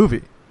title of the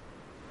movie.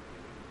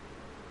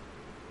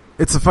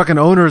 It's the fucking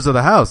owners of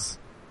the house.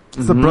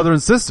 It's the brother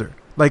and sister.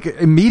 Like,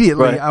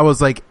 immediately, I was,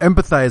 like,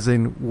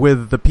 empathizing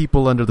with the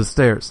people under the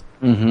stairs.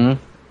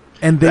 Mm-hmm.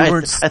 And they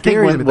weren't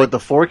scary. I think with the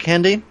fork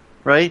handing,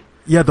 right?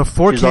 Yeah, the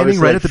fork handing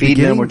right at the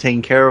beginning. Them, we're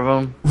taking care of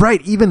them.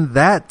 Right, even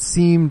that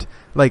seemed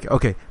like,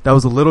 okay, that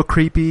was a little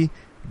creepy,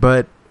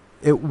 but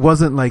it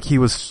wasn't like he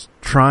was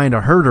trying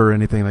to hurt her or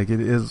anything. Like, it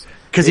is...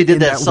 Because he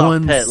did that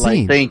soft pet,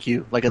 like, thank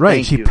you. Like a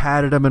thank you. She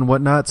patted him and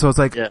whatnot, so it's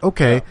like,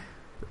 okay... Yeah.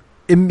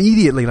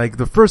 Immediately, like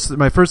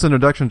my first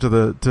introduction to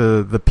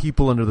the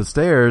people under the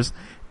stairs,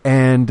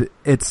 and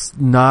it's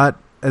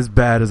not as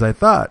bad as I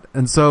thought.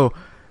 And so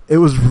it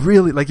was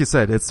really, like you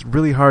said, it's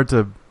really hard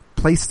to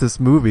place this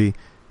movie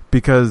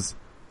because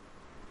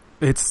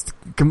it's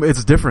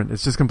different.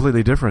 It's just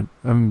completely different.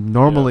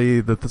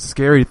 Normally the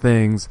scary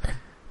things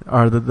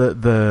are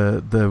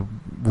the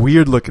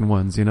weird looking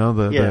ones, you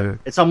know.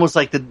 It's almost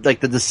like the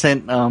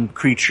Descent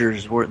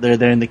creatures where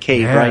they're in the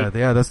cave, right?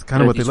 Yeah, that's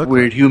kind of what they look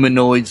weird like.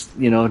 Humanoids,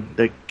 you know,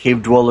 the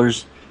cave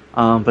dwellers.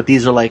 But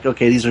these are like,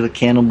 okay, these are the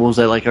cannibals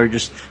that like are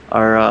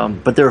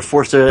but they're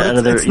forced out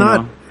of their it's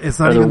not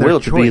even their will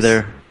choice. To be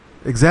there.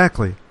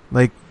 Exactly.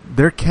 Like,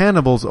 they're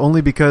cannibals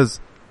only because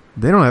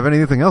they don't have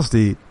anything else to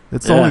eat.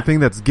 It's the only thing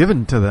that's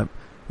given to them.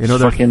 You know,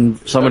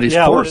 fucking somebody's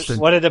forced.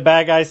 What did the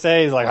bad guy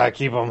say? He's like, I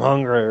keep them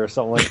hungry or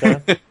something like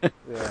that.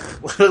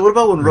 What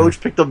about when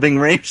Roach picked up Ving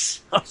Rhames?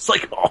 I was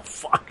like, oh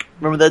fuck!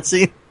 Remember that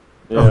scene?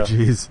 Yeah. Oh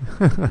jeez.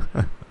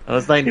 That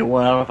was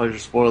 91. I don't know if I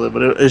should spoil it,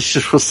 but it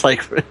just was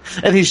like,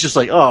 and he's just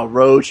like, oh,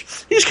 Roach.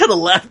 He just kind of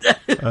laughed at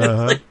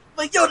it.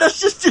 Like, yo,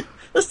 that's the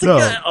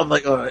guy. I'm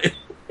like, all right.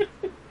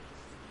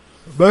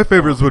 My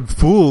favorite was when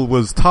Fool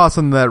was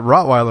tossing that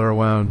Rottweiler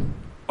around.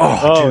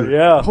 Oh dude.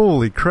 Yeah!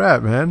 Holy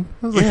crap, man!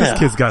 I was like, this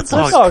kid's got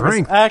some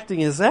strength. Acting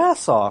his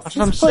ass off. That's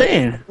what I'm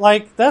saying.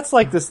 Like, that's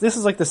like this. This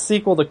is like the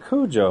sequel to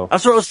Cujo.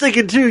 That's what I was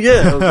thinking too.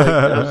 Yeah,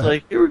 I was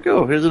like, here we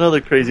go. Here's another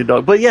crazy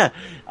dog. But yeah,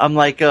 I'm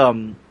like, I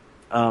mean,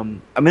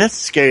 that's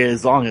scary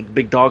as long as a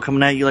big dog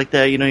coming at you like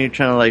that. You know, you're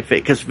trying to like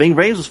fake because Ving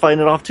Rhames was fighting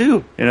it off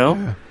too. You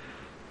know,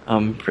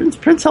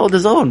 Prince held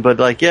his own, but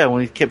like, yeah,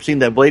 when he kept seeing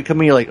that blade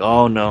coming, you're like,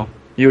 oh no,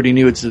 you already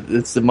knew its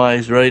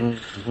demise, right?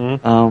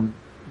 Mm-hmm.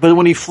 But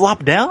when he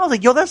flopped down, I was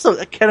like, yo, that's an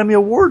Academy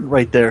Award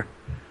right there.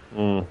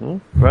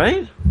 Mm-hmm.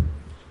 Right?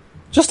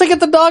 Just to get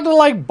the dog to,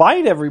 like,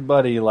 bite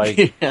everybody.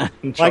 Like,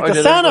 like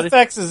the sound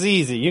effects is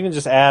easy. You can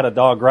just add a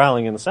dog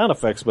growling in the sound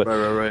effects. But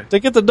to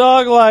get the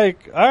dog,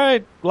 like,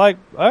 all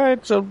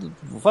right, so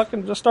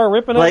fucking just start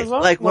ripping at his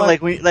arm. Like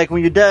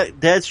when your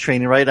dad's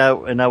training, right?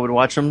 And I would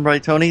watch him,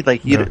 right, Tony?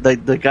 Like,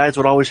 like the guys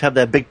would always have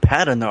that big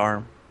pad on their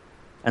arm.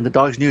 And the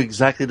dogs knew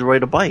exactly the way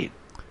to bite.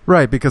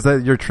 Right, because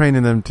you're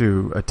training them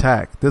to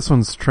attack. This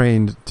one's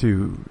trained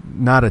to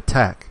not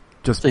attack,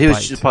 just so he was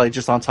bite. just probably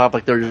just on top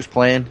like they were just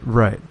playing.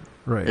 Right.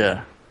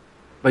 Yeah.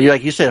 But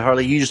like you said,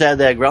 Harley, you just add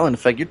that growling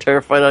effect. You're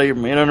terrified out of your,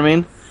 you know what I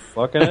mean?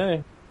 Fucking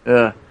A.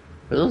 Yeah.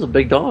 But those are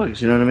big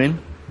dogs, you know what I mean?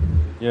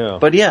 Yeah.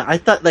 But yeah, I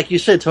thought, like you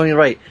said, Tony,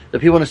 right. The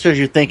people on the stairs,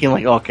 you're thinking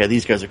like, okay,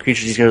 these guys are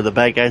creatures, these guys are the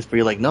bad guys. But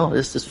you're like, no,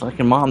 this is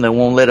fucking mom that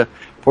won't let a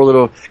poor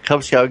little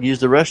Cub Scout use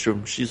the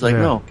restroom. She's like,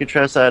 no, get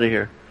your ass out of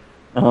here.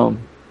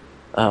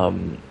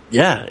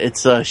 Yeah,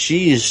 it's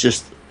she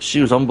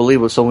was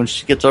unbelievable. So when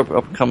she gets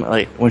up coming,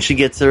 like when she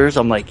gets hers,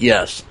 I'm like,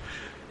 yes.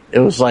 It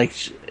was like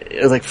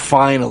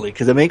finally,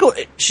 because I mean,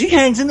 she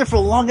hangs in there for a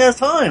long ass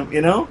time,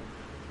 you know.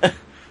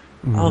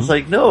 Mm-hmm. I was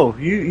like, no,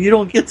 you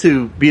don't get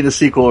to be in a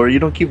sequel, or you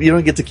don't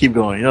get to keep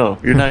going. No,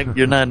 you're not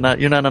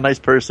a nice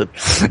person.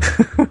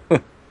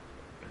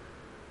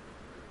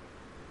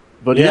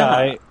 But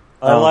I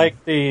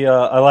like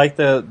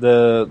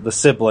the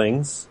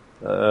siblings.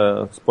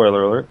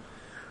 Spoiler alert.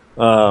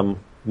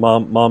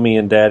 Mommy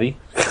and daddy.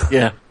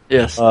 Yeah.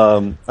 Yes.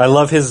 I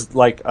love his,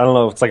 like, I don't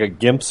know, it's like a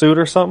gimp suit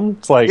or something.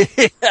 It's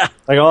like,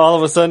 like all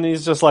of a sudden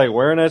he's just like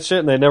wearing that shit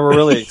and they never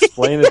really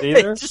explain it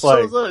either. Just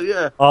like, shows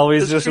up,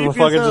 always just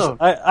fucking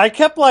I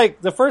kept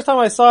like, the first time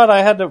I saw it,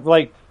 I had to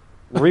like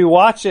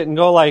rewatch it and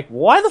go like,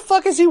 why the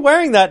fuck is he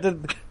wearing that?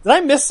 Did I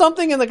miss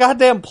something in the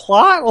goddamn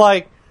plot?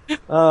 Like, you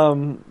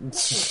know,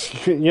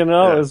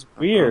 it was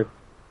weird.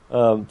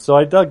 So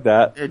I dug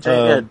that.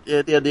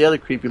 Yeah, the other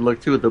creepy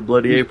look too with the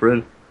bloody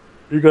apron.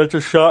 You got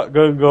your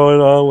shotgun going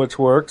on, which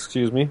works.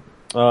 Excuse me.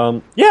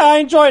 Yeah, I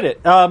enjoyed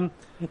it.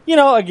 You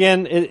know,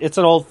 again, it's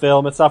an old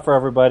film. It's not for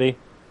everybody.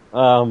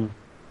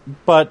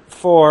 But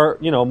for,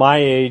 you know, my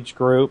age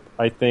group,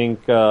 I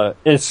think,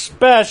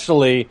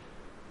 especially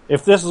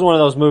if this is one of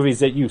those movies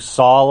that you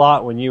saw a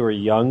lot when you were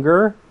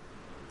younger,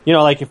 you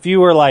know, like if you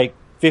were like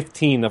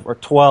 15 or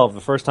 12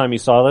 the first time you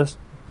saw this,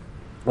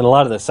 and a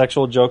lot of the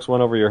sexual jokes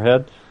went over your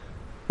head.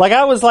 Like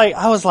I was like,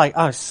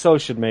 I so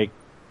should make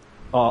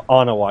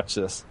Anna watch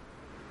this,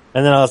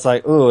 and then I was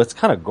like, ooh, it's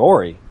kind of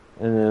gory,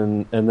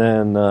 and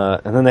then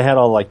they had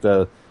all like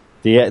the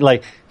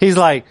like he's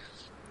like,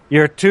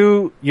 you're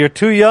too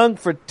young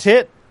for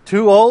tit,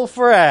 too old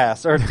for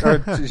ass, or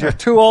you're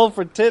too old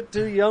for tit,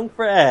 too young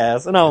for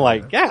ass. And I'm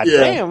like, God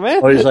damn,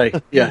 man. Or he's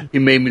like, yeah, he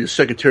made me the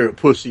secretary of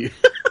pussy.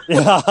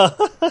 Yeah.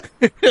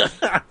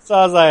 So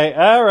I was like,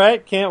 all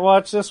right, can't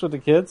watch this with the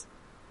kids.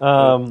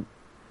 But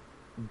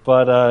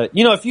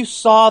if you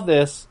saw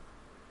this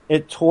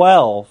at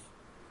 12,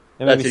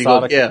 and That's maybe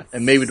what he goes,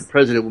 and maybe the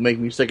president will make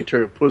me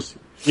secretary of pussy.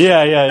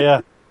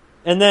 Yeah.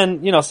 And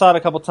then, saw it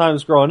a couple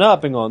times growing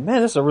up and going,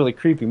 man, this is a really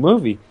creepy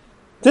movie.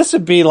 This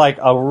would be like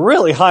a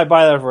really high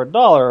buy that for $1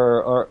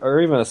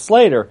 or even a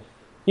Slater.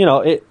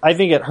 I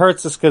think it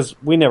hurts us because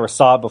we never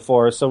saw it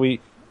before, so we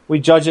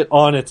judge it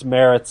on its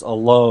merits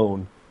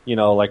alone.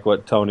 Like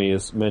what Tony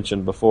has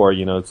mentioned before.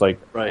 It's like,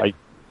 right.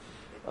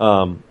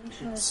 No,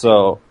 it's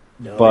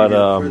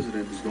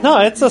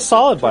a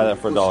solid buy that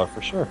for $1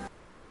 for sure.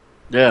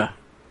 Yeah.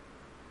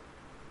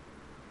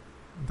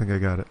 I think I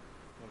got it.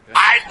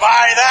 I'd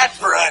buy that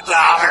for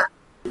 $1.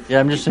 Yeah,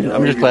 I'm just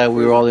glad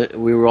we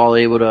were all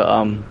able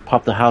to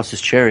pop the house's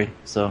cherry.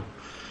 So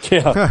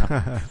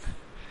yeah,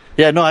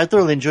 yeah. No, I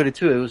thoroughly enjoyed it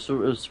too. It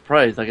was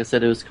surprised. Like I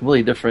said, it was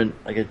completely different.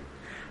 Like I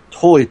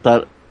totally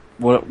thought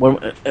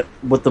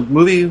what the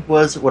movie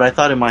was, what I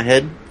thought in my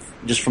head,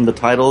 just from the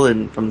title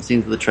and from the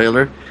scenes of the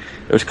trailer,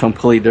 it was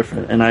completely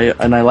different. And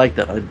I like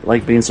that. I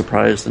like being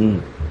surprised,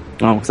 and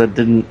because I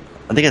think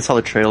I saw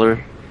the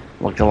trailer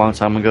like a long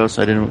time ago,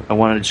 so I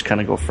wanted to just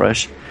kind of go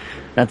fresh.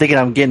 And I'm thinking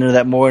I'm getting into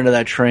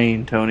that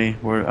train, Tony,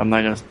 where I'm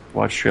not going to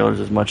watch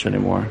trailers as much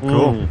anymore.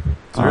 Cool.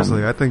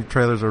 Seriously, I think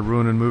trailers are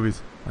ruining movies.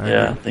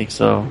 I think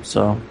so.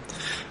 So,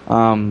 so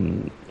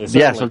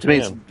to me,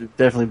 it's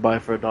definitely buy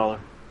for $1.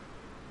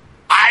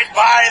 I'd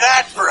buy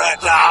that for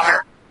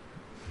 $1.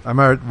 I'm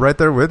right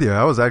there with you.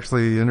 I was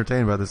actually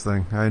entertained by this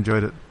thing. I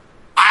enjoyed it.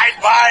 I'd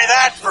buy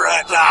that for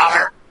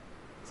 $1.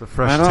 It's a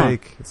fresh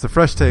take. It's a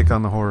fresh take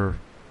on the horror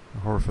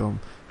film.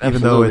 Absolutely,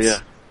 even though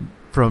it's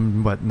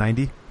from,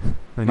 90?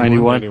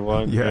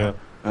 91? Yeah.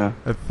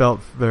 It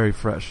felt very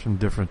fresh and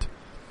different.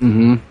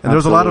 Mm-hmm. And there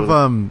was a lot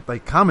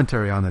of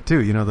commentary on it,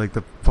 too. Like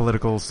the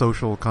political,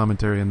 social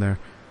commentary in there.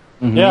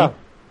 Mm-hmm. Yeah.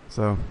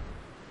 So.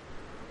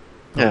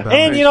 Yeah.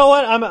 And you know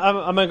what? I'm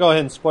going to go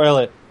ahead and spoil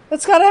it.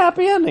 It's got a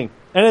happy ending.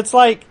 And it's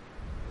like,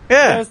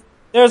 there's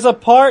a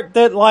part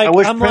that I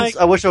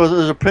wish there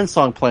was a Prince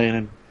song playing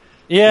and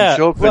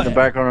Joker in the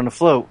background on the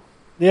float.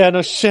 Yeah,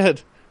 no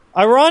shit.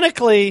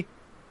 Ironically,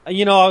 I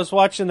was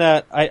watching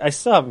that. I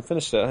still haven't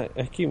finished it.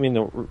 I keep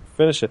meaning to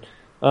finish it.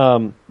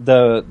 The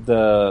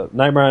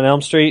Nightmare on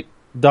Elm Street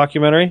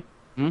documentary,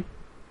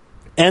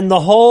 and the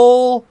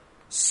whole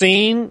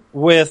scene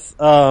with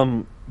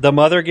the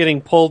mother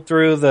getting pulled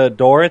through the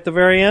door at the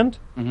very end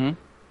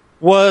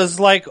was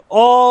like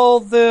all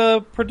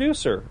the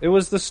producer. It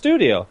was the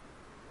studio.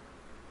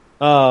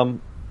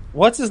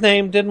 What's his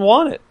name didn't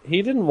want it.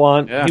 He didn't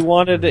want. Yeah. He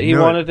wanted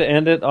to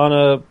end it on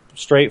a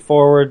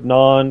straightforward,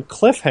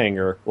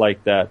 non-cliffhanger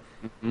like that.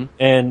 Mm-hmm.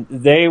 And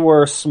they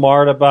were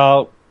smart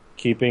about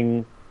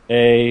keeping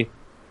keeping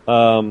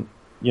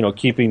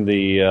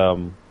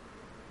the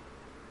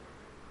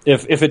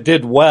if it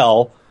did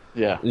well,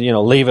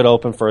 leave it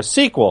open for a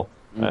sequel.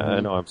 Mm-hmm. I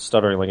know I'm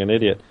stuttering like an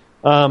idiot.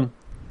 But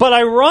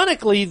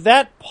ironically,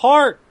 that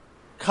part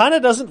kind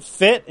of doesn't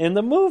fit in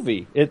the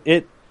movie.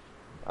 It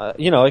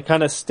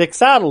kind of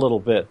sticks out a little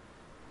bit.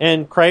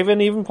 And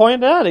Craven even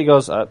pointed out, he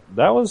goes, that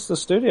was the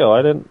studio.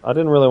 I didn't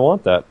really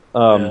want that.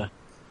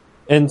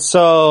 And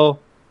so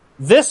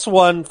this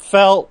one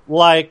felt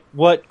like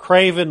what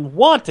Craven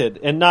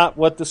wanted and not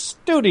what the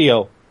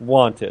studio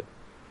wanted.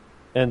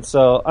 And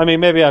so, I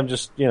mean, maybe I'm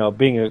just,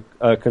 being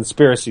a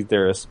conspiracy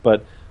theorist,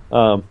 but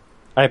I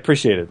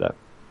appreciated that.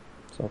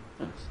 So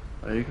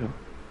there you go.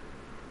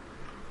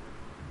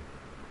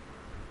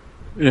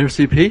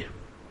 MCP?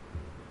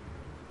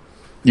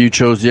 You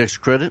chose the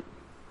extra credit?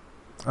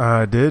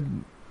 I did.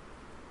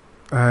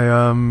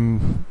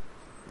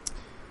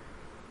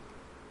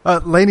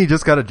 Lainey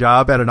just got a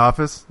job at an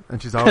office,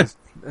 and she's always,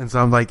 and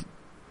so I'm like,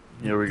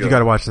 here we go. You got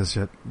to watch this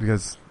shit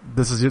because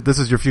this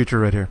is your future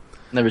right here.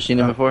 Never seen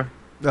it before?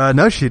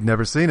 No, she'd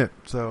never seen it.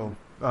 So,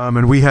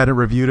 and we hadn't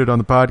reviewed it on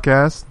the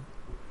podcast,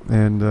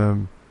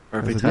 and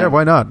perfect said, yeah,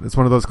 why not? It's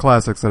one of those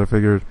classics that I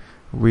figured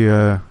we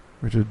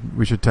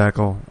should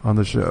tackle on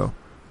the show.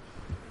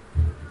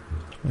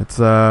 It's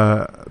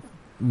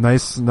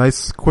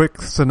Nice,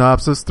 quick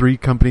synopsis. 3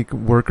 company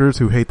workers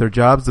who hate their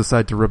jobs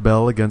decide to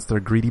rebel against their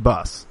greedy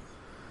boss.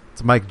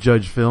 It's a Mike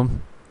Judge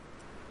film.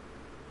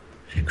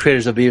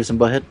 Creators of Beavis and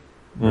Butthead.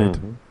 Right.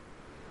 Mm-hmm.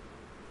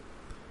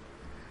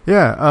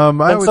 Yeah.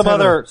 And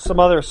some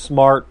other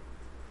smart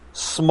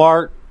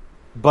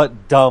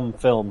but dumb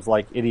films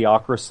like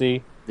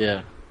Idiocracy.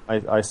 Yeah.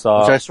 I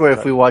saw. Which I swear,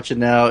 if we watch it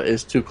now,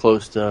 is too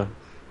close to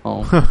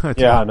home.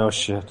 Yeah. No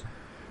shit.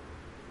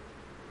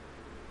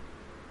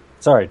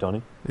 Sorry,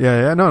 Tony.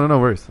 Yeah, no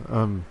worries.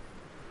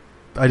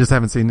 I just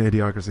haven't seen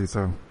Idiocracy,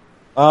 so.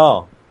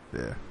 Oh.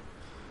 Yeah.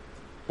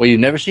 Well, you've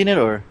never seen it,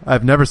 or?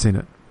 I've never seen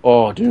it.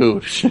 Oh,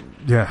 dude.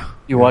 Yeah.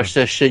 You watch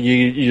that shit,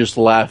 you just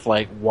laugh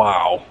like,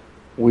 wow.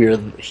 we're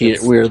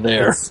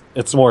there.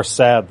 It's more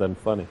sad than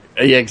funny.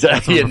 Yeah,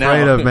 exactly. That's what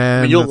I'm afraid of,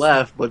 man. You'll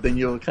laugh, but then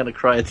you'll kind of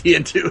cry at the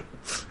end too.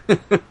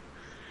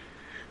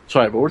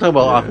 Sorry, but we're talking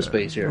about Office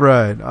Space here,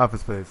 right?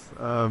 Office Space.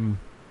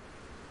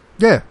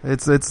 Yeah,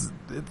 it's.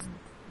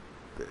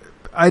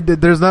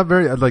 There's not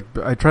very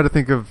I try to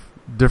think of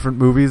different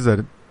movies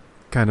that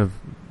kind of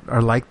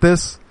are like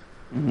this.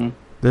 Mm-hmm.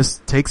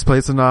 This takes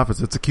place in an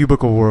office. It's a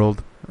cubicle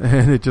world,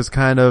 and it just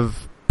kind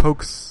of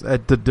pokes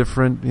at the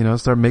different,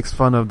 makes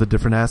fun of the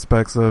different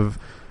aspects of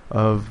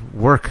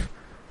work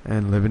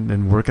and living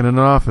and working in an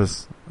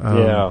office.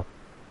 Yeah.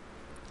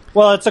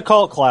 Well, it's a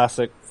cult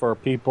classic for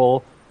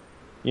people,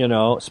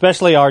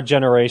 especially our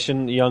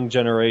generation, young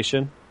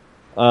generation,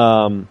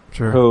 sure.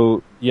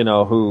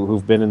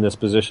 who've been in this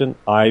position.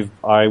 I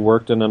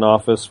worked in an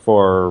office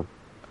for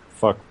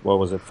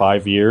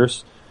 5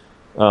 years.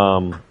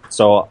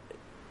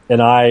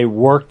 And I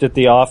worked at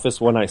the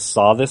office when I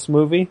saw this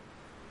movie.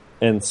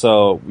 And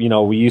so,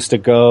 we used to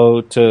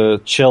go to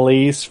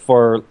Chili's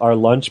for our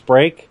lunch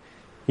break.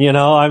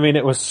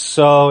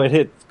 It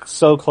hit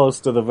so close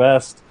to the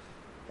vest.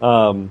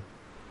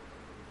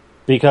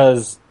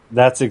 Because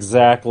that's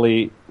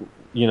exactly,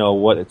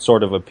 what it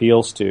sort of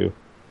appeals to,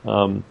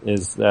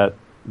 is that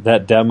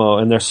demo.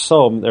 And there's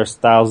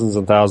thousands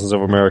and thousands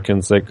of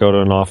Americans that go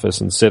to an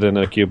office and sit in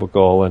a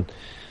cubicle and,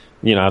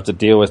 have to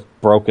deal with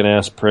broken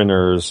ass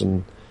printers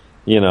and,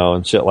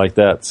 and shit like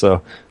that.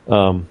 So,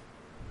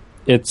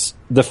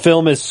 the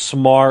film is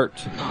smart.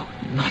 No,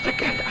 not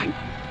again.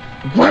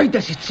 Why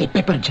does it say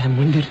pepper jam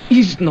when there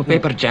is no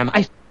pepper jam?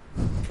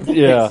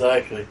 Yeah,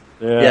 exactly.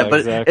 Yeah,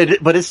 but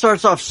exactly. it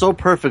starts off so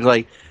perfect,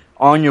 like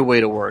on your way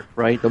to work,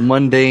 right? The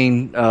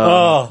mundane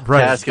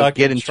task of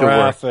getting to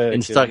work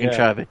and stuck in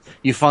traffic.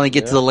 You finally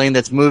get to the lane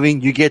that's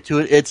moving. You get to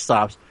it, it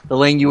stops. The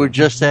lane you were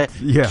just at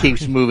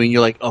keeps moving. You're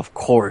like, of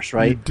course,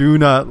 right? You do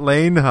not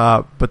lane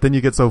hop, but then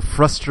you get so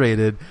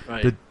frustrated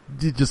that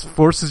it just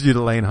forces you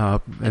to lane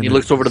hop. And he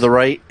looks over to the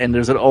right, and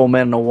there's an old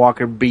man in a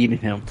walker beating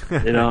him.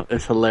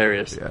 It's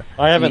hilarious. Yeah.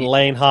 I haven't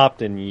lane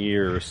hopped in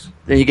years.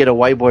 Then you get a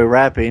white boy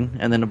rapping,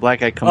 and then the black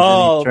guy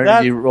comes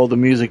in, you roll the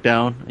music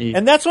down.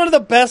 And that's one of the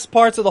best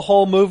parts of the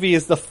whole movie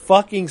is the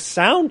fucking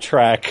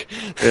soundtrack.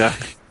 Yeah.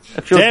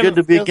 It feels good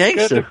to be a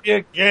gangster. Good to be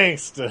a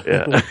gangster.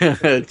 Yeah.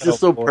 It's just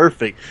so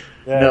perfect.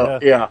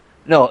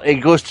 No, it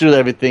goes through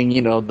everything,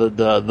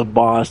 the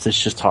boss that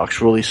just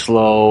talks really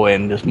slow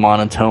and just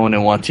monotone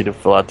and wants you to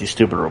fill out these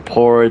stupid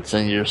reports,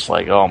 and you're just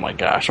like, oh my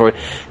gosh. Or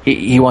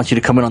he wants you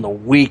to come in on the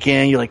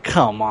weekend. You're like,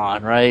 come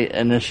on, right?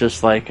 And it's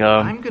just like...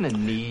 I'm going to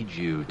need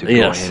you to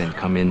go ahead and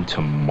come in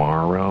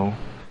tomorrow.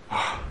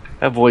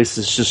 That voice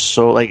is just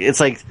so, it's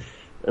like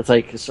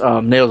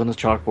nails on the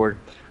chalkboard.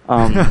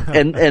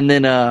 And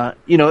then,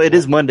 it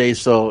is Mondays,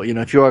 so,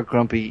 if you are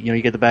grumpy,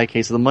 you get the bad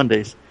case of the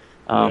Mondays.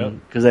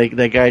 Because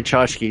that guy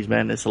Chotchkis,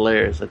 man, is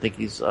hilarious. I think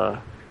he's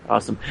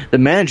awesome. The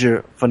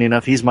manager, funny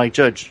enough, he's Mike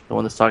Judge, the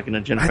one that's talking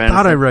to Jennifer Aniston. I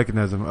thought I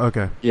recognized him.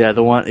 Okay. Yeah,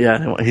 the one.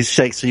 Yeah, he's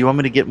like, so you want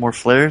me to get more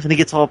flares? And he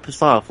gets all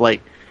pissed off, but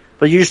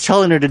you're just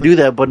telling her to do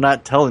that, but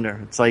not telling her.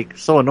 It's like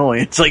so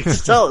annoying. It's like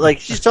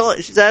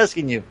she's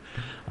asking you.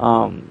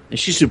 And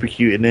she's super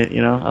cute in it.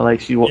 I like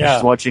she's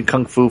watching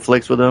kung fu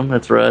flicks with him.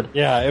 That's rad.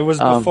 Yeah, it was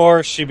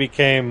before she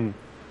became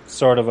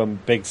sort of a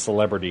big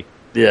celebrity.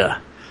 Yeah,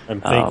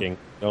 I'm thinking.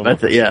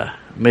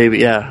 Maybe,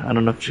 yeah. I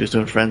don't know if she was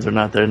doing Friends or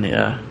not there in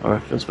the, or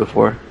if it was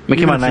before. It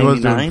came out in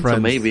 99, so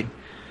maybe.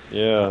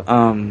 Yeah.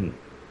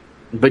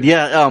 But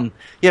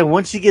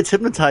once he gets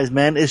hypnotized,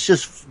 man, it's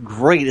just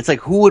great. It's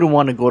like, who wouldn't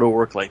want to go to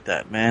work like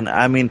that, man?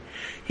 I mean,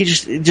 he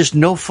just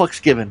no fucks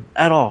given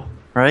at all,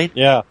 right?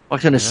 Yeah.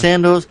 Walks into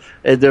Sandoz,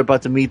 and they're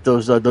about to meet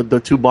those,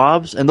 the two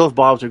Bobs, and those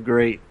Bobs are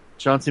great.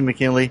 John C.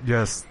 McKinley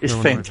is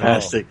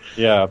fantastic.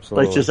 Yeah,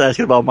 absolutely. Like just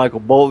asking about Michael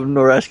Bolton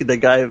or asking that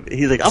guy.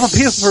 He's like, I'm a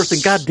people person.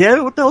 God damn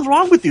it, what the hell's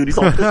wrong with you? And he's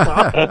all pissed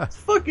off. It's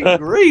fucking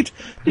great.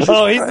 He's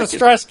the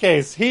stress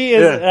case. He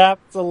is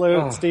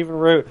absolute Stephen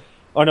Root.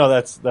 Oh no,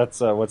 that's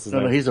what's his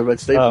name? No, he's a Red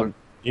Stapler.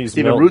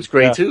 Stephen Milton. Root's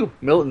great too.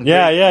 Milton.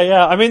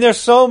 Yeah. I mean, there's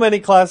so many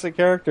classic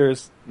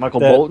characters.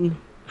 Michael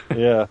Bolton.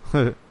 Yeah.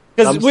 Because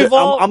I'm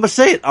gonna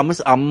say it. I'm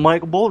a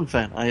Michael Bolton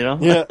fan.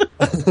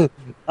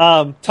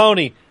 Yeah.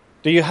 Tony.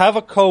 Do you have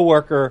a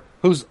coworker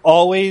who's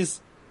always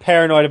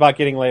paranoid about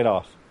getting laid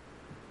off?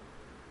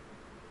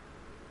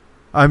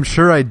 I'm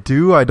sure I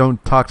do. I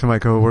don't talk to my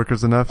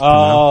coworkers enough.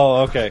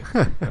 Oh, okay.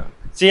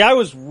 See, I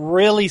was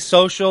really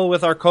social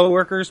with our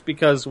coworkers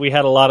because we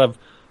had a lot of.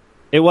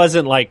 It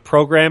wasn't like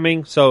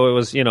programming, so it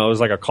was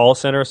like a call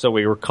center, so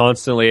we were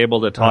constantly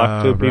able to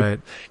talk to people. Right.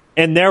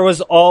 And there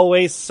was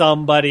always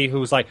somebody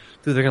who was like,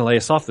 "Dude, they're going to lay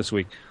us off this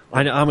week.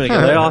 I'm going to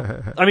get laid off."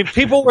 I mean,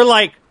 people were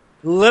like.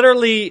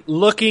 Literally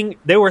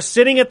they were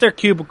sitting at their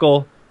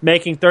cubicle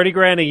making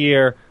 $30,000 a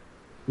year,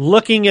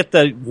 looking at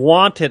the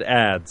wanted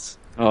ads.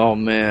 Oh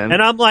man.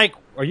 And I'm like,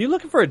 are you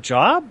looking for a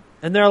job?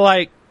 And they're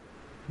like,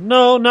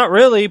 no, not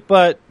really,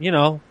 but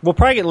we'll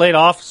probably get laid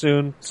off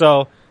soon.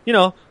 So,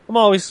 I'm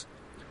always,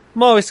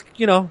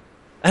 and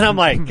I'm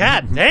like,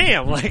 God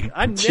damn, like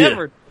I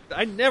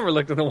never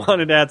looked at the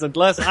wanted ads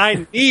unless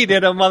I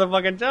needed a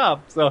motherfucking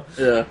job.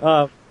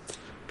 So,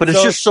 But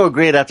it's just so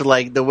great after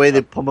like the way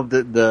they pump up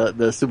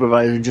the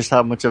supervisor and just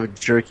how much of a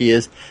jerk he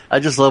is. I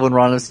just love when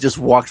Ron just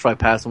walks right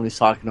past him when he's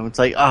talking to him. It's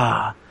like,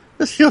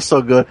 this feels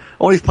so good.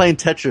 Oh, he's playing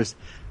Tetris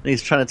and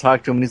he's trying to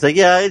talk to him and he's like,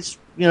 yeah, it's,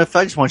 if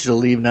I just want you to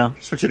leave now.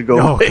 Just want you to go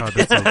away. God,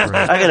 that's so great.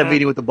 I got a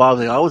meeting with the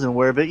Bobs. Like, I wasn't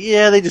aware of it.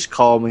 Yeah, they just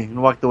called me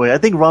and walked away. I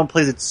think Ron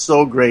plays it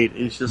so great.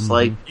 It's just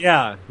like,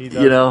 yeah, he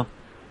does.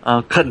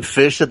 Cutting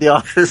fish at the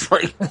office.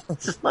 Like,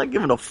 just not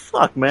giving a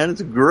fuck, man.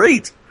 It's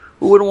great.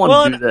 Who wouldn't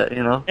want to do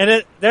that,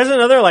 And there's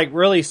another, like,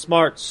 really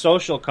smart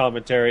social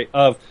commentary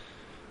of,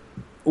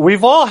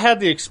 we've all had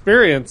the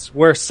experience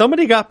where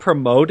somebody got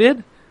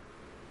promoted,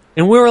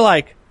 and we were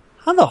like,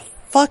 how the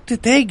fuck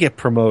did they get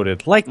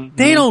promoted? Like,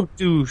 they don't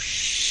do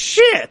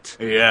shit.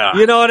 Yeah.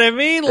 You know what I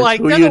mean? It's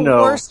like, they're the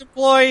worst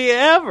employee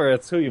ever.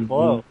 It's who you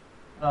blow.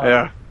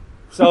 Yeah.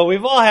 So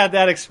we've all had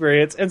that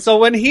experience. And so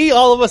when he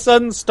all of a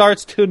sudden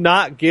starts to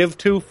not give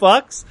two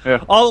fucks,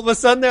 all of a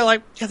sudden they're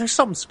like, yeah, there's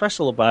something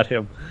special about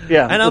him.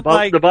 Yeah. And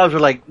the Bobs are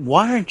like,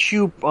 why aren't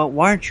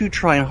you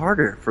trying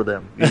harder for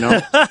them?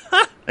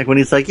 Like when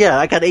he's like, yeah,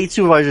 I got 8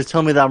 supervisors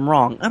telling me that I'm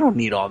wrong. I don't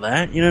need all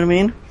that. You know what I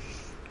mean?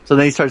 So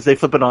then they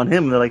flip it on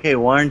him and they're like, hey,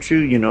 why aren't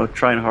you,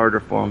 trying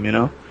harder for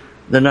them,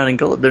 They're not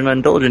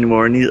indulgent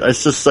anymore. And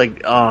it's just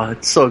like,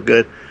 it's so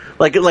good.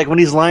 Like when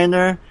he's lying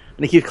there,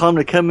 and he keeps calling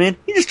him to come in,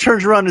 he just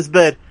turns around in his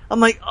bed. I'm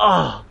like,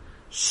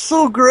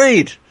 so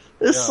great.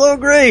 It's so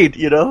great,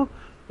 And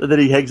then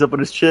he hangs up on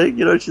his chick,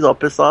 she's all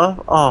pissed off.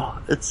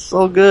 Oh, it's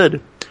so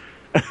good.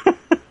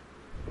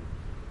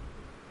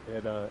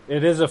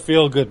 It is a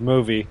feel-good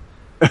movie.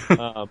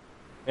 And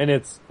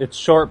it's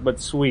short but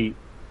sweet,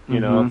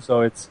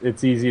 so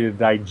it's easy to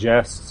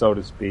digest, so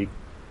to speak.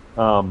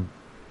 And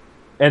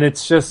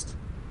it's just,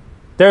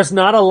 there's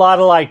not a lot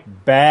of,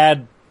 like,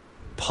 bad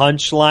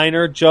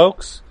punchliner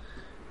jokes.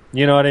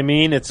 You know what I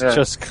mean? It's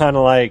just kind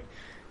of like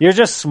you're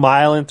just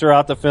smiling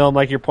throughout the film,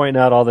 like you're pointing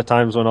out all the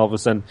times when all of a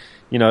sudden,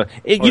 even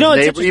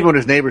when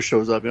his neighbor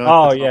shows up.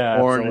 Oh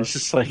yeah, it's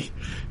just like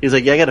he's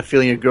like, yeah, I got a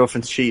feeling your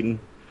girlfriend's cheating.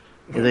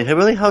 He's like, hey,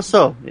 really? How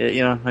so?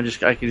 Yeah, I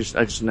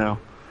just know.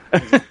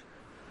 The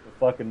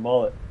fucking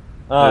mullet.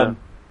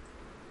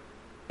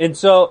 And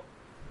so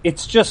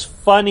it's just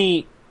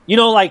funny,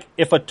 like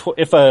if a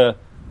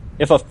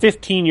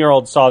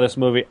 15-year-old saw this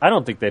movie, I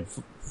don't think they'd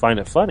find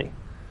it funny.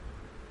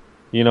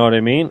 You know what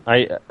I mean?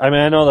 I mean,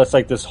 I know that's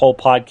like this whole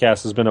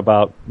podcast has been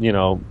about,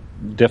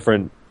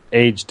 different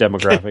age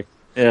demographic.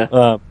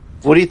 Yeah.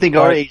 What do you think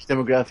our age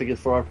demographic is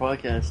for our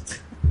podcast?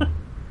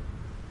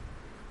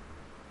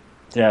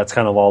 Yeah, it's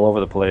kind of all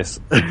over the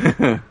place.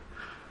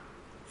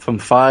 From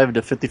 5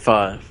 to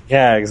 55.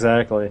 Yeah,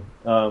 exactly.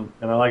 And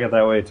I like it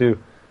that way too.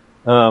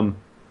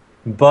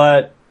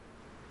 But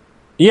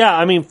yeah,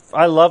 I mean,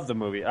 I love the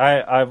movie.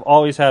 I've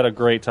always had a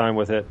great time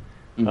with it.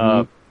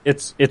 Mm-hmm.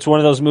 It's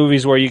one of those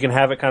movies where you can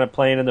have it kind of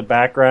playing in the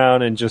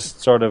background and just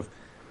sort of,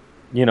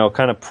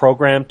 kind of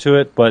program to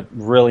it, but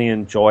really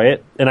enjoy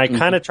it. And I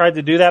kind of tried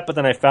to do that, but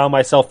then I found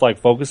myself like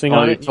focusing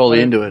on it.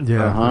 Totally into it.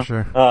 Yeah, for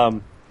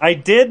sure. I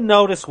did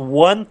notice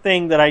one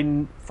thing that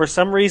I, for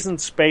some reason,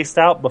 spaced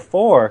out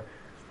before,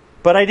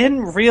 but I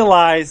didn't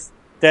realize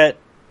that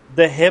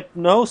the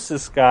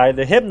hypnosis guy,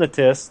 the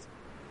hypnotist,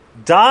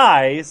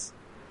 dies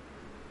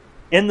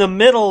in the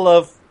middle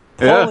of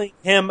pulling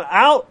him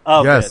out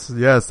of it.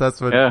 Yes, that's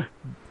what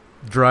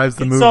drives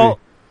the movie. So,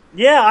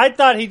 yeah, I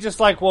thought he just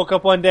like woke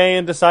up one day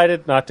and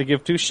decided not to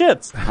give two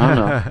shits.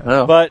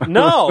 No. But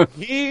no,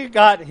 he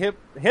got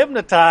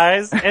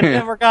hypnotized and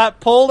never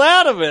got pulled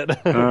out of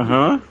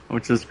it.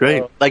 Which is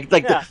great. Like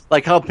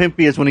how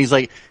Pimpy is when he's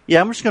like, yeah,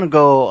 I'm just gonna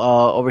go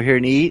over here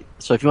and eat.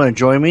 So if you want to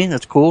join me,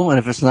 that's cool. And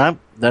if it's not,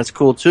 that's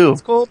cool too.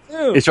 That's cool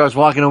too. He starts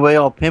walking away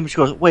all pimpy. She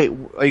goes, wait,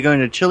 are you going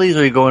to Chili's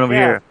or are you going over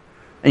here?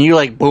 And you're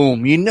like,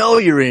 boom,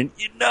 you're in,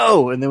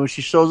 And then when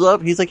she shows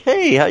up, he's like,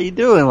 hey, how you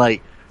doing?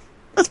 Like,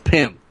 that's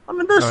pimp. I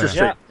mean, that's just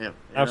straight pimp.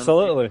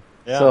 Absolutely.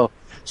 Yeah.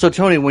 So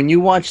Tony, when you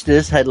watched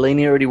this, had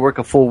Lainey already work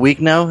a full week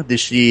now?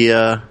 Did she, she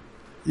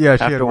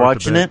after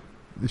watching it?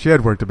 She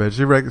had worked a bit.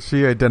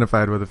 She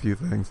identified with a few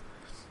things.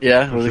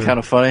 Yeah, was it kind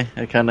of funny?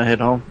 It kind of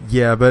hit home?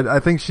 Yeah, but I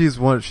think she's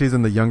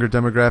in the younger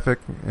demographic.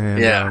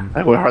 And,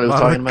 I hardly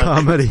was talking about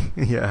comedy.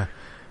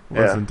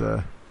 Wasn't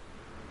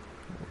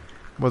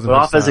but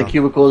office and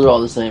cubicles are all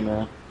the same,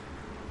 man.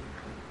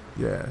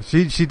 Yeah,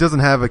 she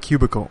doesn't have a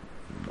cubicle.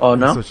 Oh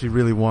no! So she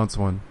really wants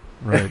one,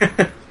 right?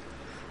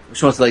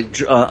 She wants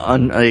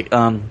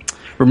to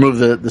remove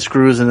the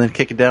screws and then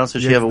kick it down so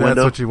she have a window.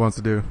 That's what she wants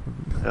to do.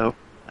 Oh,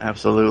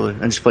 absolutely,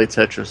 and just play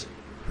Tetris.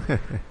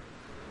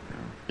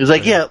 He's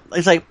like,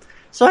 He's like,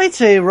 so I'd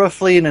say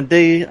roughly in a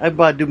day I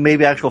about do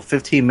maybe actual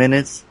 15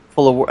 minutes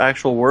full of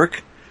actual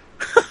work.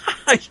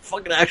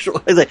 Fucking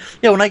actual. He's like,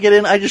 when I get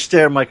in, I just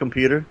stare at my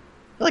computer.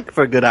 Like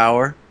for a good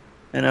hour,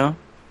 You know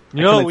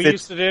what we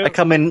used to do? I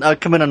come in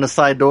on the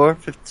side door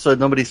so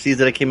nobody sees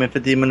that I came in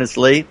 15 minutes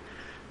late,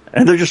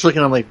 and they're just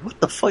looking. I'm like, what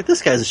the fuck?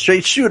 This guy's a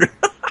straight shooter.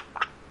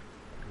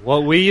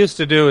 What we used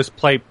to do is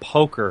play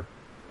poker.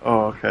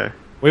 Oh, okay.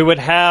 We would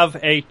have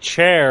a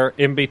chair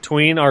in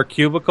between our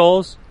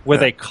cubicles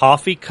with a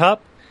coffee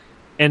cup,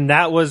 and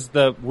that was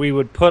we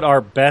would put our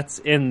bets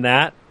in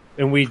that,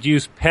 and we'd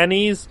use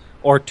pennies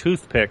or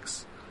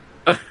toothpicks.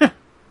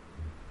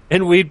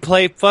 And we'd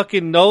play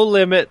fucking No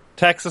Limit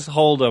Texas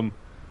Hold'em.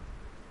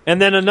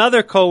 And then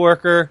another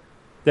coworker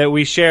that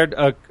we shared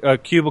a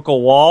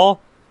cubicle wall,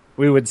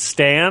 we would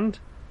stand,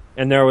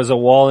 and there was a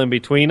wall in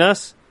between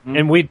us,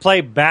 and we'd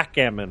play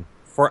backgammon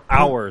for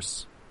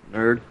hours.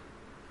 Nerd.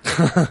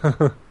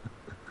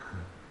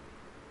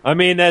 I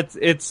mean,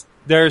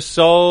 they're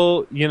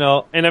so,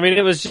 and I mean,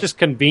 it was just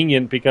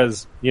convenient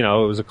because, it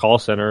was a call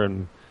center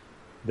and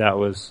that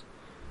was,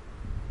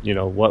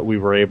 what we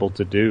were able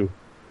to do.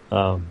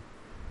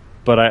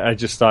 But I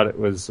just thought it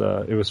was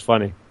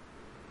funny.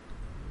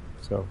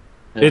 So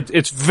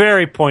it's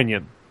very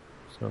poignant.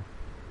 So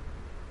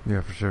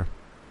yeah, for sure.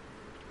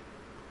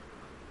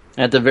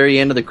 At the very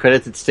end of the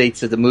credits, it states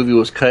that the movie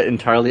was cut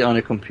entirely on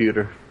a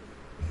computer.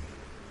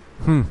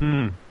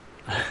 So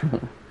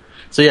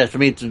yeah, for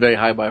me, it's a very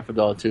high buy for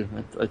 $1 too.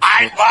 I'd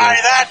buy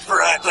that for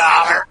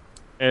 $1.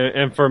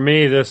 And for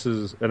me, this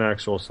is an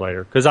actual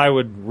Slater because I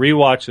would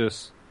rewatch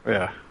this.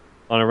 Yeah.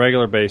 On a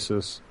regular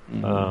basis.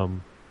 Mm-hmm.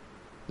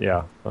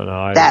 Yeah.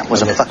 That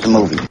was a fucking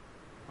movie.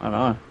 I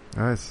know.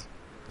 Nice.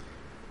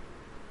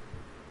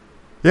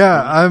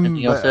 Yeah,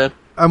 Anything else, Ed?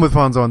 I'm with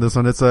Fonzo on this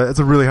one. It's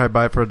a really high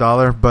buy for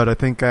 $1, but I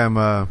think I'm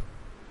I'd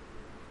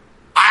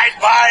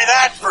buy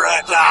that for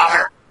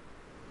 $1.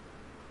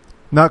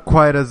 Not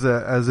quite as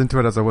into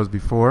it as I was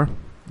before.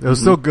 It was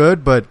still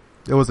good, but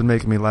it wasn't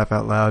making me laugh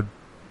out loud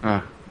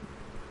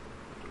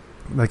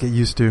like it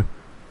used to.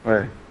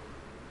 Right.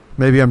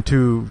 Maybe I'm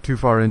too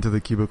far into the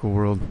cubicle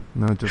world.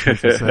 No, it just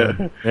makes me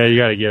sad. Yeah, you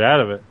got to get out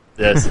of it.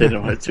 Yeah, it's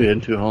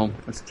hitting too home.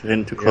 It's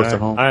hitting too close to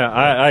home.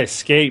 I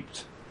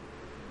escaped.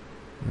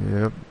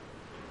 Yep.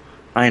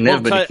 I ain't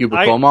never been in a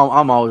cubicle.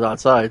 I'm always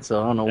outside,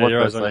 so I don't know what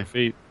that's on like.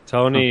 Your feet.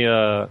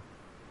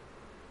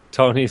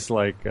 Tony's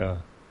like,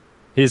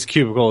 his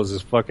cubicle is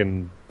his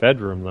fucking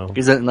bedroom, though.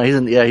 He's in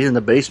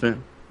the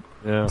basement.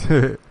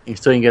 Yeah. He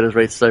still can get his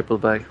right staple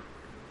back.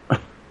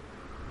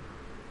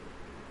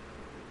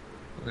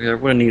 We're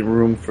gonna need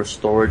room for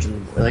storage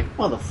and like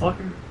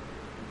motherfucker.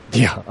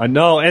 Yeah, I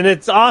know, and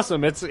it's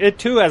awesome. It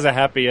too has a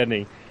happy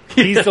ending.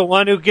 He's the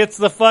one who gets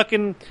the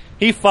fucking.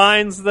 He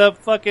finds the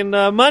fucking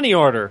money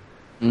order.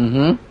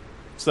 Mm-hmm.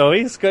 So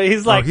he's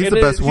like he's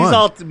the best one. He's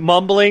all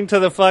mumbling to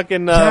the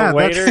fucking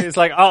waiter. He's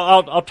like,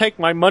 I'll take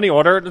my money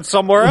order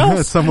somewhere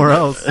else. Somewhere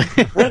else.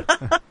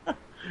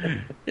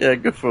 Yeah,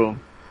 good for him.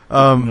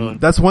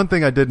 That's one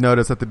thing I did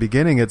notice at the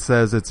beginning. It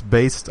says it's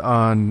based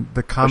on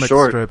the comic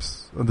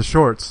strips, the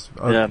shorts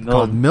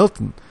called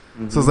Milton.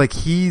 Mm-hmm. So it's like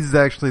he's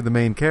actually the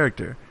main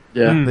character.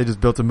 Yeah, they just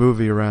built a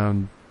movie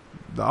around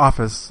The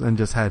Office and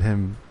just had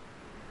him.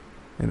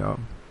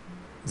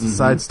 It's a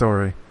side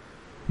story,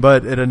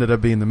 but it ended up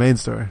being the main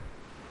story.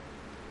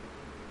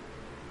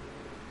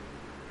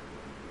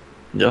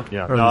 Yeah,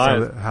 yeah. Or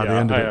how they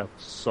ended I it. had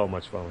so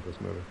much fun with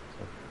this movie.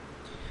 So.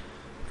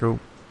 Cool.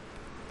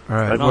 All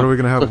right, what are we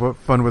gonna have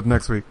fun with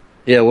next week?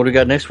 Yeah, what do we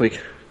got next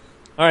week?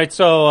 All right,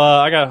 so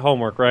I got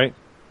homework, right?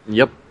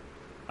 Yep.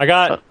 I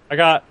got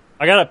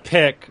a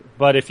pick,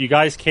 but if you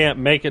guys can't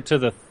make it to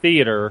the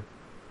theater,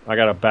 I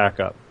got a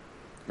backup.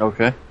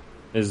 Okay.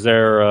 Is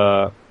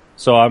there?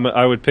 So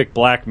I would pick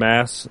Black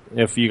Mass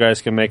if you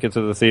guys can make it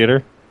to the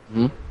theater.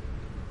 Mm-hmm.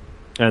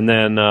 And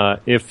then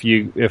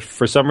if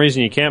for some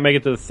reason you can't make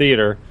it to the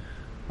theater,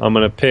 I'm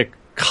gonna pick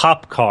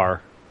Cop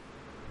Car.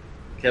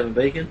 Kevin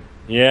Bacon?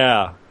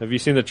 Yeah. Have you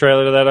seen the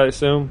trailer to that, I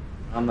assume?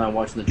 I'm not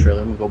watching the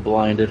trailer. I'm gonna go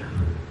blinded.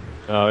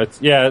 Oh,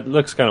 it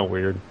looks kind of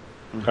weird.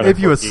 If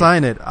you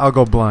assign it, I'll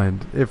go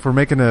blind. If we're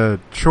making a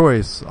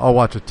choice, I'll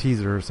watch a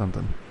teaser or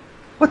something.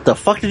 What the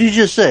fuck did you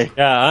just say?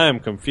 Yeah, I am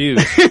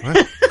confused.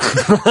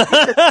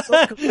 That's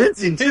so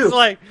convincing too.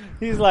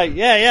 He's like,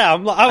 yeah.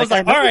 I was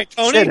like, all right,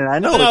 Tony. I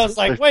know. And I was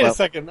like, wait a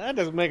second, that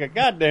doesn't make a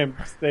goddamn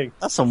thing.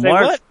 That's some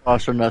March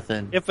sauce or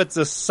nothing. If it's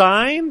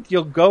assigned,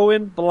 you'll go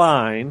in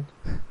blind.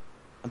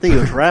 I think he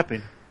was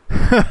rapping.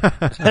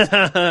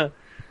 Damn,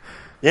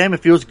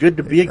 it feels good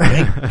to be a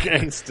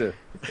gangster.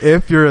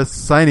 If you're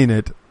assigning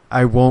it,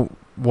 I won't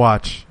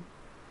watch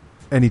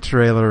any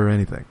trailer or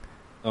anything.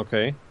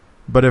 Okay.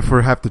 But if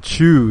we have to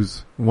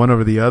choose one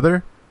over the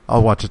other,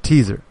 I'll watch a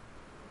teaser.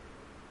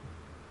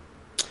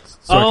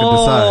 So I can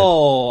decide.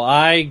 Oh,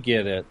 I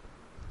get it.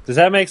 Does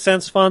that make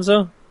sense,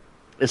 Fonzo?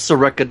 It's a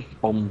record.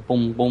 Boom,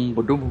 boom, boom,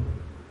 boom.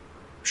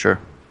 Sure.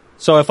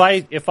 So I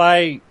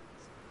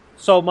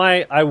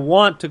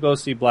want to go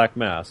see Black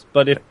Mass,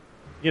 but if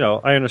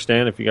I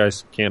understand if you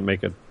guys can't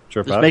make a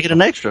trip just out. Make it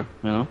an extra,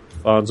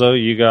 Fonzo,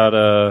 you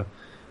got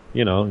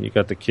you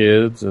got the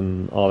kids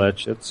and all that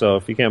shit. So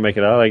if you can't make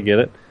it out, I get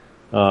it.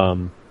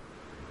 But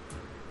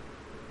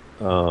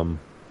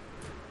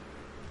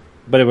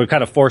it would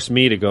kind of force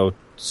me to go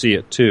see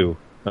it too.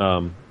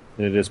 And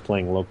it is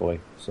playing locally.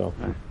 So,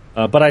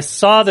 but I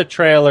saw the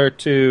trailer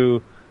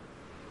to.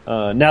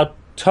 Now,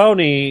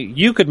 Tony,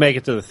 you could make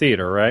it to the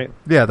theater, right?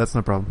 Yeah, that's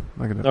no problem.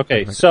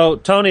 Okay, so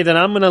Tony, then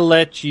I'm going to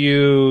let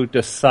you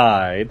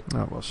decide.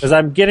 Because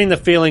I'm getting the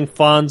feeling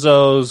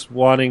Fonzo's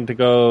wanting to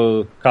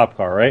go Cop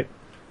Car, right?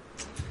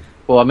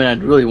 Well, I mean, I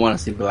really want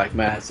to see Black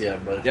Mass, yeah,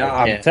 but yeah,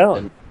 I'm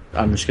telling.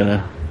 I'm just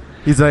gonna.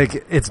 He's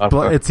like,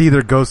 it's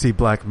either go see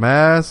Black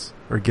Mass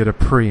or get a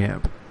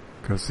preamp.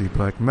 Go see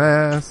Black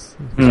Mass.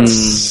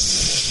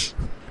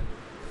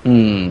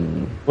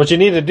 What you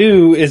need to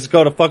do is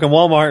go to fucking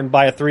Walmart and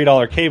buy a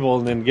 $3 cable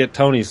and then get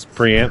Tony's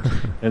preamp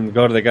and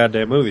go to the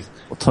goddamn movies.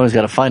 Well, Tony's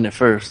got to find it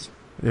first.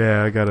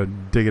 Yeah, I gotta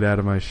dig it out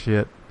of my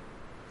shit.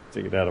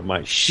 Dig it out of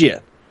my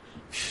shit.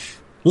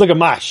 Look at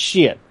my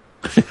shit.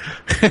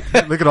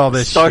 Look at all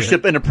this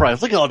Starship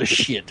Enterprise. Look at all this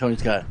shit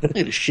Tony's got. Look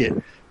at this shit.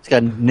 He's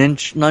got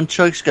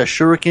nunchucks, he's got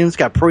shurikens, he's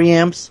got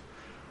preamps.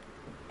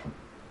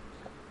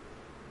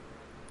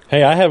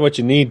 Hey, I had what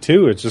you need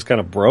too. It's just kind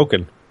of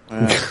broken.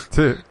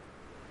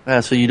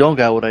 Yeah, so you don't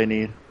got what I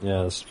need.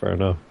 Yeah, that's fair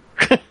enough.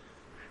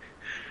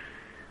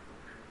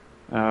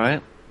 All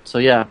right. So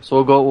yeah,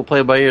 so we'll play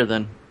it by ear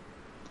then.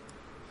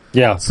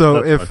 Yeah.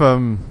 So if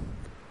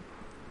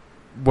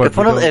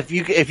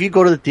if you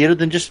go to the theater,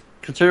 then just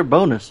consider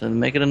bonus and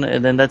make it, and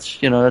then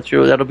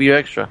that'll be your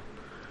extra.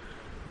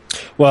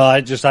 Well,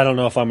 I don't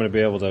know if I'm going to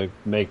be able to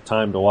make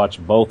time to watch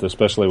both,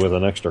 especially with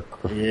an extra.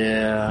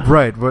 Yeah.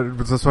 Right.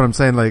 That's what I'm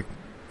saying. Like,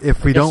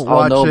 if we don't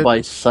watch it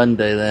by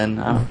Sunday,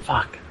 then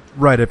fuck.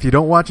 Right. If you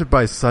don't watch it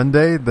by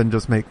Sunday, then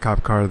just make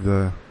Cop Car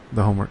the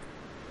homework.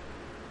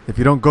 If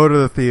you don't go to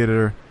the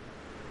theater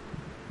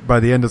by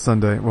the end of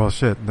Sunday, well,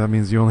 shit, that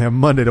means you only have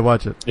Monday to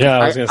watch it. Yeah,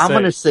 I'm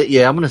gonna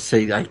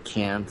say I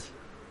can't.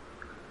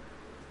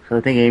 Because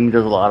I think Amy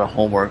does a lot of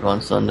homework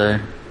on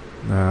Sunday.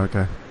 Oh,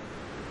 okay.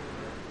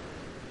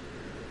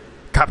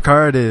 Cop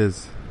Car it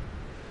is.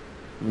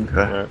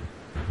 Okay.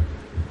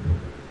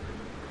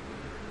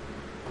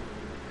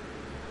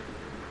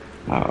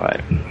 All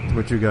right.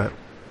 What you got?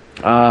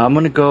 I'm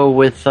going to go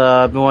with,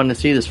 I've been wanting to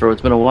see this for,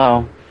 it's been a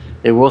while.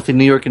 A wealthy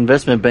New York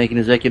investment banking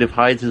executive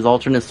hides his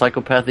alternate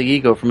psychopathic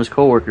ego from his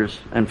coworkers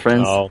and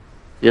friends. Oh.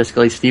 He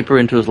escalates deeper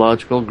into his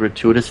logical,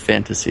 gratuitous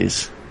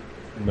fantasies.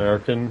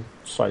 American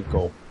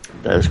Psycho.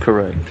 That is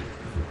correct.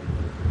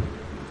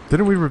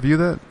 Didn't we review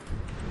that?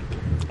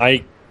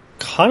 I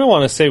kind of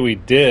want to say we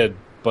did,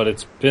 but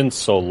it's been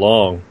so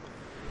long.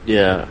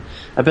 Yeah.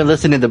 I've been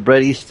listening to the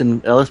Bret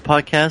Easton Ellis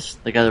podcast,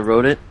 the guy that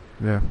wrote it.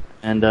 Yeah.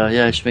 And,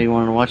 it just made me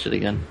want to watch it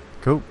again.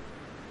 Cool.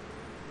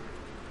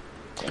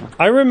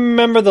 I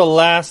remember the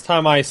last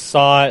time I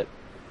saw it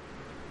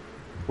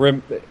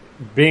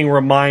being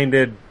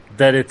reminded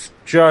that it's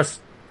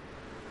just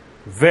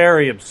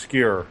very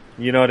obscure.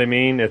 You know what I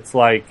mean? It's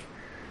like,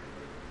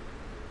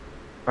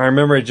 I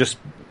remember it just,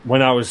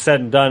 when I was said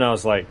and done, I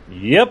was like,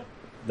 yep,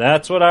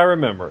 that's what I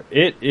remember.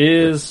 It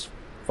is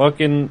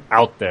fucking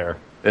out there.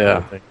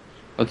 Yeah.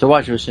 Well, to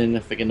watch it with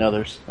significant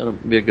others, that'll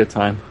be a good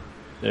time.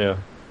 Yeah.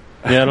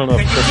 Yeah, I don't know.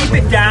 Can you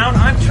keep it down?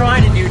 I'm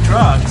trying to do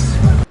drugs.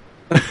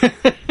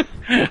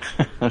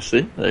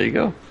 See, there you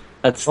go.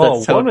 That's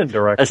woman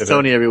directed That's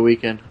Tony every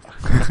weekend.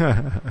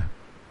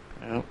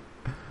 Yep.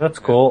 That's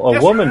cool.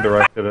 A woman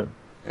directed it.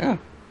 Yeah.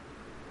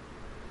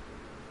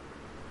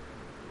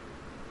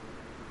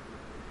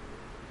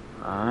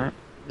 All right.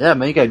 Yeah,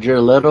 man, you got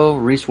Jared Leto,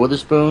 Reese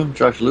Witherspoon,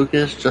 Josh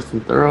Lucas, Justin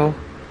Theroux.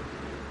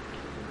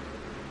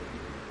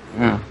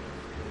 Yeah.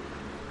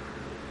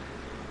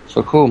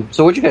 So cool.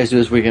 So what'd you guys do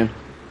this weekend?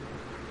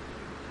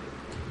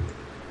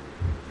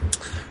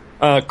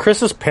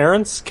 Chris's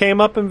parents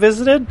came up and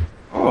visited.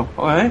 Oh,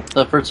 all right.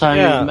 The first time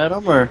you met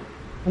them, or?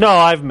 No,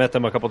 I've met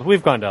them a couple.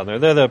 We've gone down there.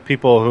 They're the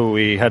people who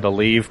we had to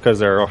leave because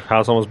their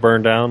house almost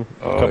burned down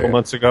a couple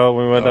months ago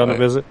when we went down to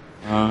visit.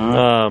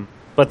 Uh-huh.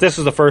 But this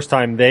is the first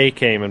time they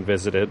came and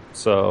visited,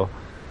 so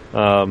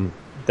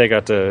they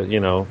got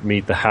to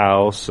meet the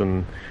house,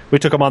 and we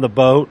took them on the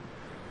boat.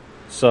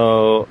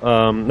 So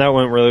that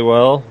went really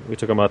well. We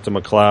took them out to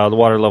McLeod. The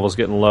water level's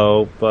getting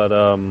low, but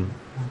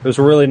it was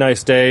really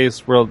nice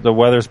days. The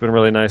weather's been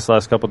really nice the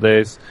last couple of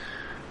days.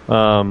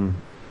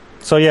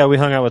 So yeah, we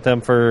hung out with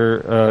them for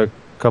a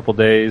couple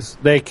days.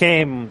 They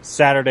came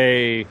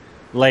Saturday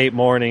late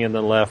morning and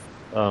then left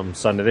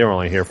Sunday. They were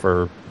only here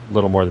for a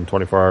little more than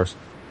 24 hours.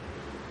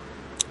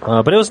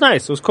 But it was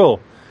nice. It was cool.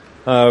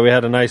 We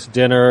had a nice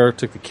dinner,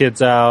 took the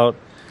kids out.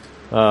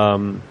 So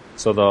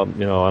I don't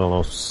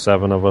know,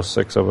 7 of us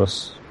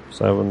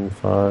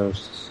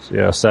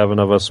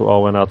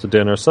all went out to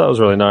dinner. So that was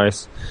really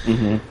nice.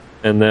 Mm-hmm.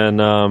 And then,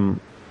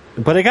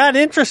 but it got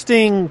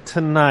interesting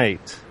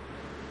tonight.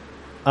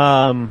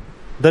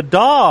 The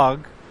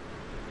dog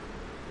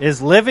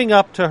is living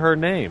up to her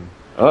name.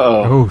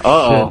 Uh-oh.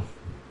 Uh-oh.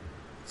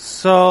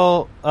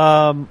 So,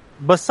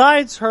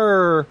 besides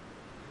her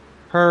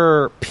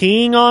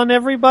peeing on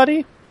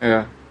everybody.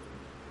 Yeah.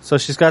 So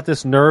she's got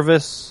this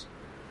nervous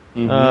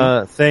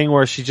thing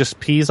where she just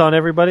pees on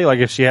everybody. Like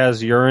if she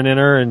has urine in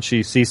her and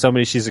she sees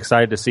somebody she's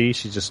excited to see,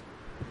 she just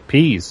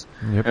pees.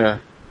 Yep. Yeah.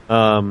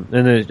 And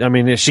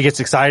then, if she gets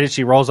excited,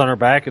 she rolls on her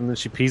back and then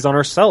she pees on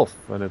herself.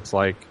 And it's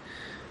like,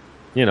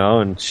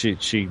 and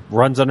she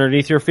runs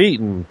underneath your feet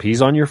and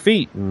pees on your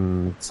feet.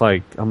 And it's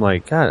like, I'm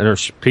like, God, or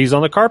she pees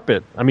on the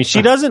carpet.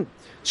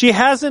 She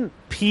hasn't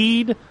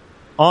peed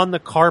on the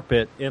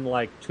carpet in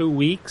like 2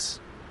 weeks,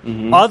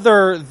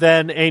 other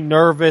than a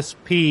nervous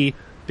pee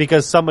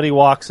because somebody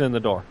walks in the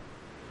door.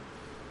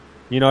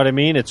 You know what I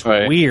mean? It's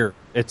weird.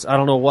 It's I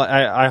don't know what.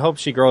 I hope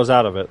she grows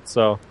out of it.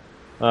 So,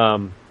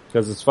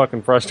 because it's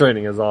fucking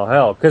frustrating as all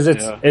hell. Because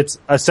it's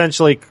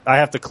essentially I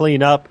have to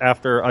clean up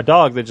after a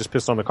dog that just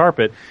pissed on the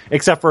carpet.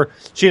 Except for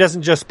she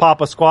doesn't just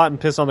pop a squat and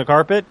piss on the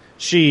carpet.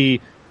 She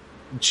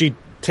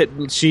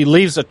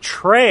leaves a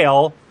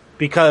trail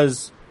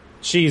because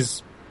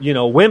she's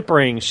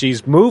whimpering,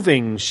 she's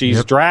moving,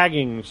 she's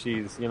dragging,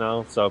 she's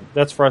so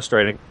that's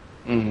frustrating.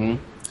 Mm-hmm.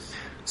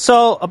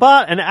 So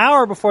about an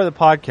hour before the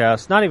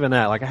podcast, not even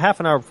that, like a half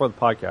an hour before the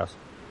podcast,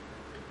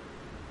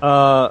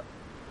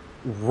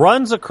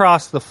 runs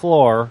across the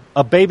floor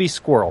a baby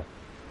squirrel.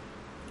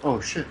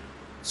 Oh, shit.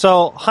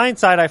 So,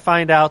 hindsight, I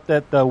find out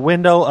that the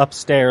window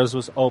upstairs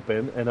was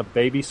open and a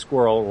baby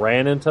squirrel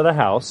ran into the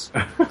house,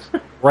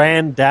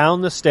 ran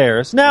down the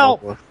stairs.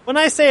 Now, when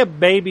I say a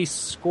baby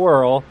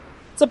squirrel,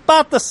 it's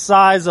about the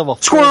size of a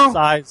full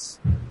size.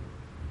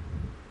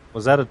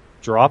 Was that a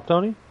drop,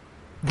 Tony?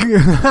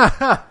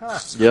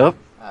 Yep.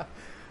 That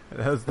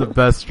was the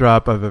best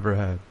drop I've ever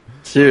had.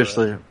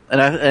 Seriously.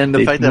 And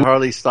the fact that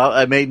Harley stopped,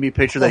 it made me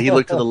picture that he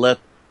looked to the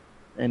left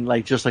and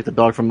just like the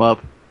dog from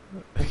Up.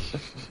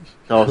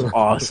 That was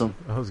awesome.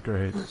 That was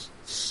great.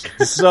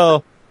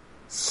 So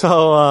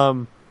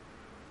the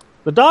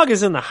dog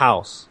is in the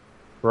house,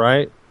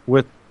 right?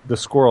 With the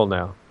squirrel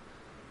now.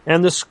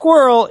 And the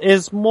squirrel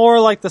is more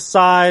like the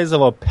size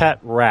of a pet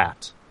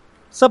rat.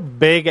 It's a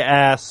big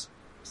ass.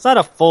 It's not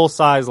a full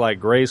size like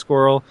gray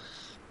squirrel,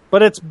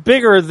 but it's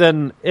bigger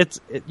than it's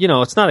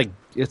not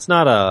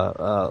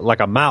like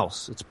a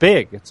mouse. It's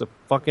big. It's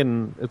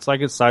like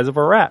the size of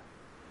a rat.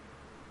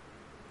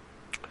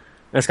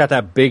 And it's got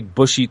that big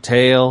bushy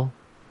tail.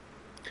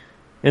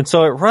 And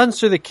so it runs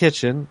through the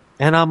kitchen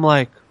and I'm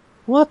like,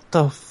 what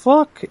the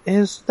fuck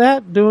is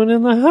that doing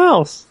in the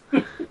house?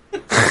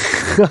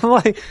 I'm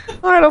like,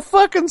 all right, a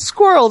fucking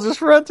squirrel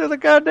just run through the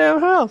goddamn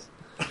house.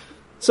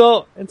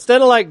 So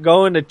instead of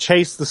going to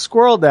chase the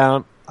squirrel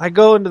down, I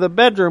go into the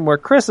bedroom where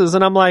Chris is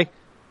and I'm like,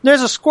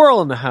 there's a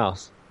squirrel in the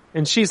house.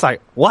 And she's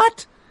like,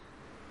 what?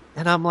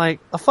 And I'm like,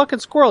 a fucking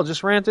squirrel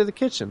just ran through the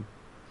kitchen.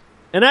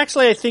 And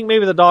actually, I think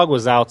maybe the dog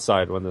was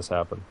outside when this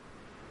happened.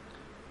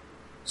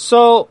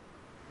 So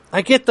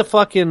I get the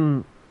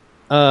fucking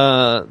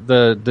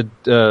the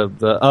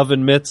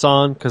oven mitts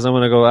on because I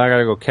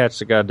gotta go catch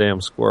the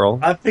goddamn squirrel.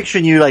 I'm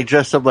picturing you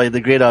dressed up like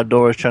the Great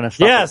Outdoors trying to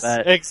stop Yes,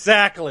 that.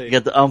 exactly. You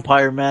got the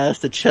umpire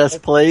mask, the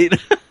chest plate,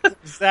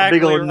 exactly,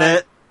 big old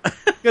net.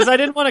 Because I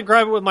didn't want to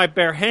grab it with my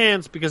bare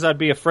hands because I'd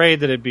be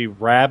afraid that it'd be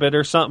rabid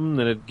or something,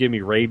 that it'd give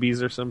me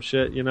rabies or some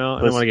shit, I didn't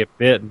want to get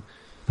bitten.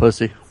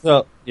 Pussy.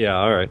 So, yeah,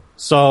 alright.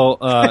 So,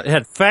 it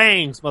had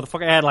fangs,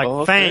 motherfucker. It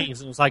had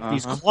fangs, and it was like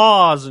these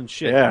claws and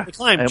shit. Yeah. They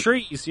climbed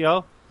trees,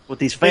 With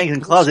these fangs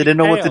and claws, they didn't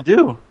know what to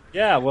do.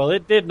 Yeah, well,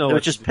 it did know They what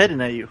were just to petting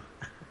at you.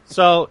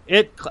 So,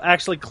 it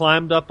actually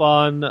climbed up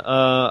on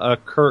a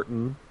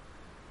curtain,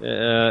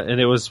 and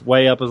it was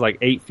way up, it was like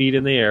 8 feet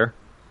in the air.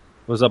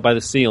 It was up by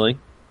the ceiling.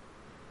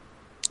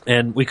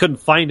 And we couldn't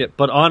find it,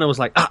 but Anna was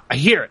like, I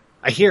hear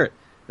it.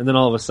 And then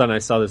all of a sudden I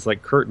saw this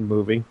curtain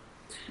moving.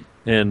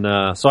 And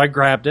so I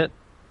grabbed it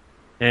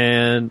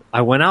and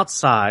I went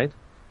outside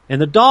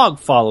and the dog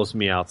follows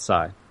me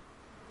outside.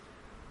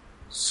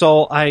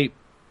 So I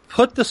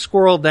put the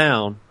squirrel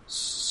down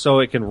so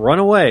it can run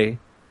away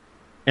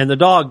and the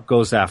dog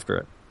goes after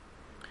it.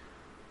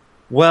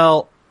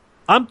 Well,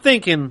 I'm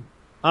thinking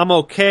I'm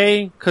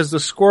okay because the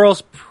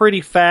squirrel's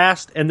pretty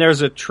fast and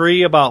there's a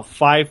tree about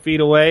 5 feet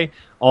away.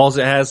 All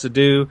it has to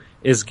do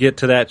is get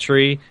to that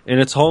tree and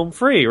it's home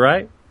free,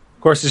 right?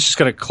 Of course, it's just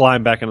going to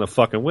climb back in the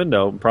fucking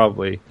window and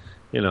probably,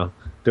 do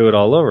it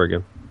all over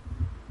again.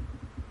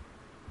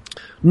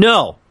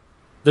 No.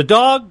 The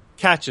dog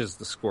catches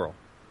the squirrel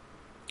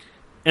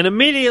and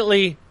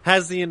immediately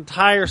has the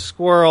entire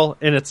squirrel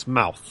in its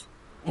mouth.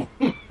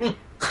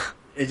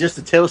 Is just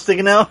the tail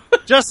sticking out?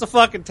 Just the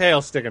fucking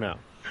tail sticking out.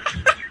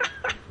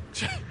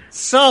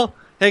 So,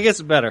 it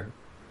gets better.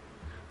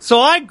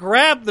 So I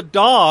grab the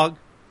dog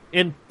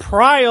and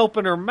pry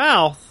open her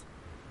mouth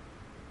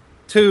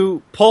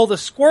to pull the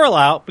squirrel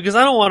out because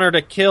I don't want her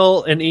to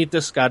kill and eat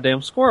this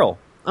goddamn squirrel.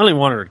 I don't even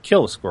want her to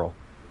kill the squirrel.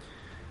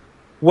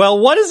 Well,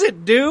 what does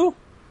it do?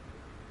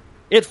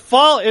 It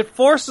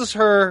forces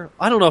her,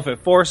 I don't know if it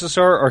forces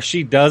her or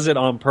she does it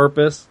on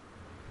purpose,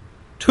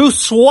 to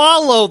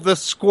swallow the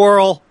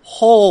squirrel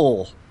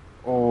whole.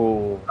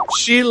 Oh.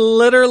 She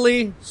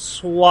literally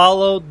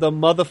swallowed the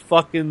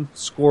motherfucking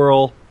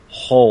squirrel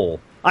whole.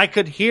 I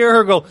could hear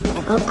her go,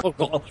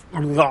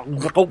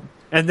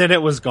 and then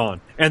it was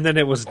gone. And then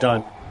it was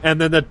done. And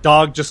then the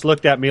dog just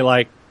looked at me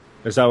like,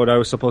 is that what I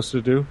was supposed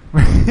to do?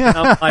 And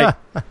I'm like,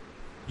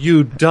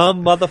 you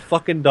dumb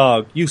motherfucking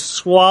dog. You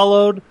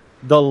swallowed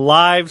the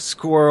live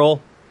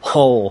squirrel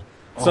whole.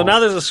 So now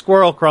there's a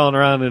squirrel crawling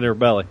around in her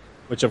belly,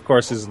 which of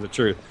course isn't the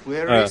truth.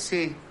 Where is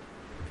he?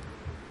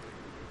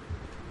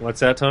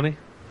 What's that, Tony?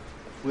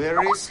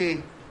 Where is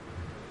he?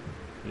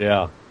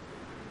 Yeah.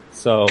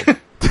 So...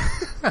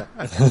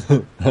 I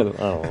don't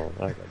know.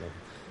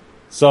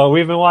 So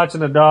we've been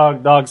watching the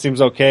dog. Dog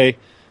seems okay.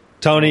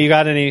 Tony, you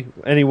got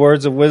any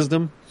words of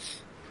wisdom?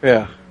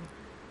 Yeah.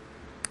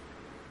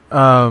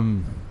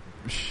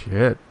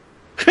 Shit.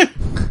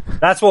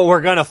 That's what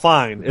we're gonna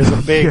find is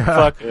a big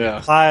fucking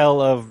Yeah. pile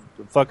of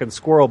fucking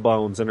squirrel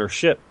bones in her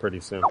shit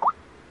pretty soon.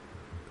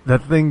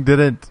 That thing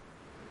didn't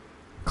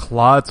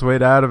claw its way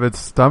out of its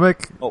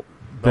stomach. Oh,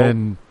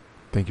 then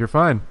think you're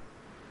fine.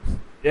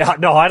 Yeah,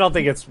 no, I don't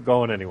think it's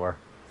going anywhere.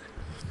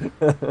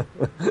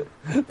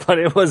 But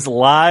it was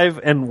live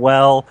and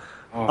well,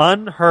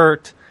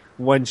 unhurt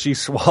when she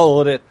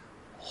swallowed it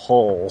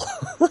whole.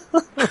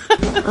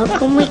 How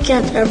come we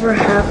can't ever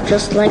have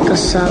just like a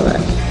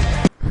salad?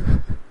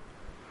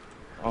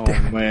 Oh,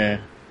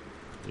 man.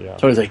 Yeah.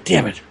 Tony's like,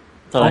 damn it.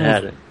 Thought I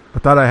had it. I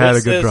thought I had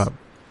This a good is- drop.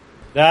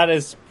 That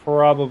is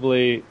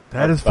probably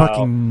That is about-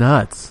 fucking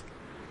nuts.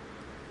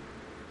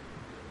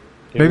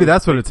 It Maybe was-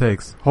 that's what it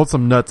takes. Hold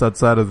some nuts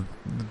outside of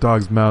the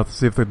dog's mouth.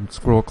 See if the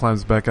squirrel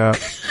climbs back out.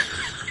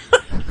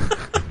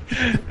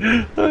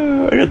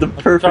 I got the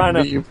perfect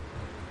meme.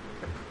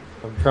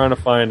 I'm trying to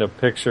find a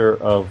picture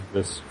of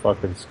this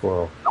fucking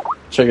squirrel.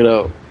 Check it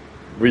out.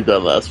 Read that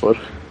last one.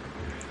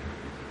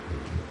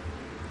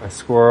 A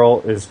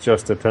squirrel is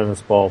just a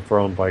tennis ball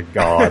thrown by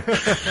God.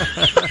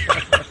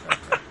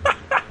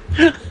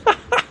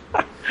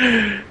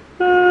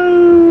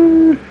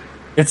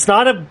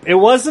 It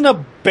wasn't a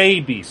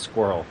baby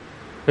squirrel.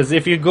 Because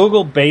if you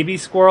Google baby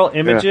squirrel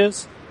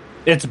images,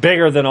 it's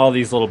bigger than all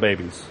these little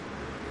babies.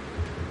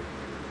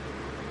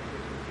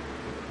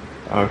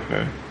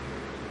 Okay.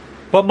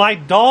 But my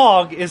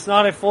dog is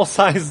not a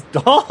full-size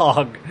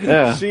dog.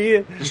 Yeah.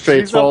 Straight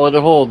Straight swallowed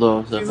it whole,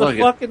 though. So She's fuck a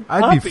it. fucking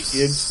puppy. I'd be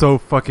so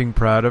fucking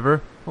proud of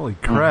her. Holy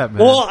crap,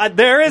 man. Well,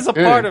 there is a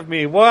part of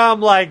me where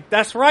I'm like,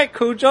 "That's right,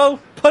 Cujo,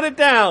 put it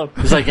down."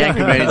 He's like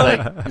Angry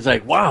Man. He's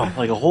like, wow,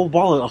 like a whole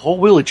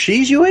wheel of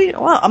cheese you ate?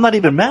 Wow, I'm not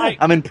even mad.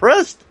 I'm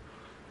impressed.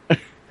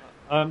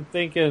 I'm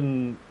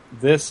thinking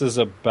this is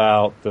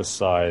about the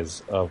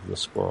size of the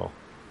squirrel.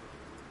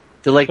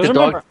 Did like the 'Cause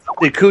dog? remember-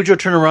 Did Cujo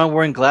turn around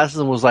wearing glasses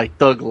and was like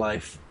Thug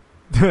Life?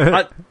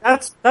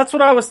 That's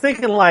what I was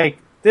thinking. Like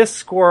this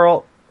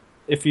squirrel,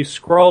 if you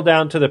scroll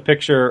down to the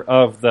picture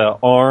of the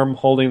arm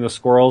holding the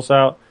squirrels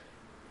out,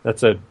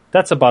 that's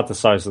about the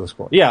size of the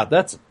squirrel. Yeah,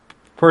 that's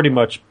pretty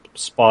much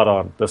spot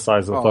on the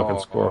size of the fucking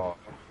squirrel.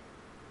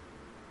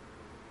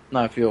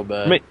 Now I feel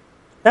bad. I mean,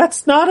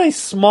 that's not a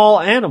small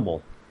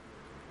animal.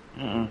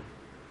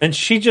 And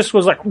she just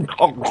was like, I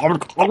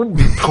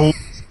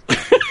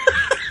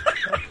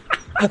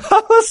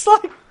was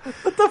like,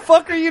 what the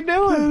fuck are you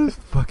doing?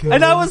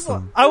 And I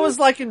was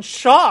like in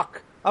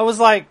shock. I was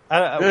like,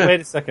 wait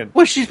a second.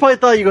 Well, she probably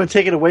thought you were going to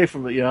take it away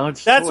from it, you know?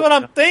 That's what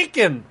I'm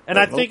thinking. And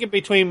I'm thinking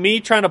between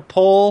me trying to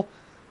pull,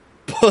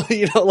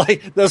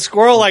 like the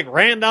squirrel like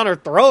ran down her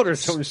throat or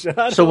some shit.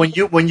 So when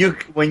you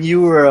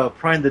were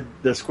prying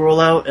the squirrel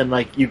out and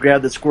like you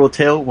grabbed the squirrel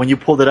tail, when you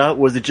pulled it out,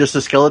 was it just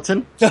a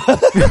skeleton? Is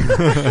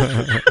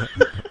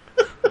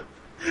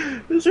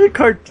there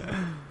a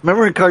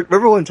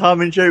remember when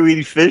Tom and Jerry were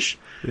eating fish?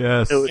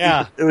 Yes.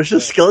 It was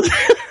just skeleton.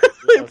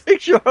 The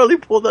picture Harley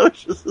pulled out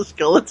was just the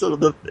skeleton of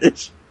the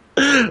fish,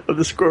 of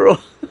the squirrel.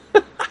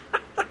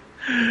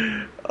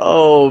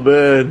 Oh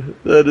man,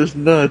 that is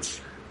nuts.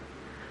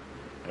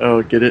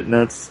 Oh, get it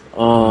nuts.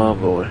 Oh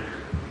boy,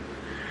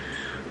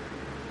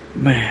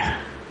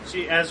 man.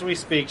 As we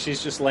speak,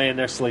 she's just laying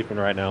there sleeping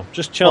right now,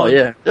 just Oh chilling.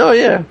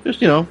 yeah,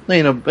 just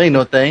ain't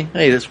no thing.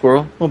 Hey, the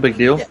squirrel, no big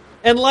deal. Yeah.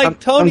 And like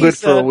Tony I'm good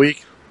said, for a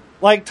week.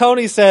 Like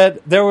Tony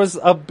said, there was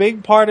a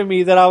big part of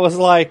me that I was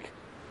like,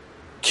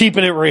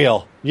 keeping it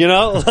real, you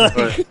know?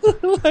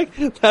 Like,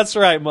 that's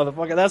right,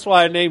 motherfucker. That's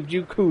why I named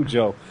you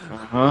Cujo.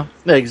 Uh-huh.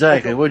 Yeah,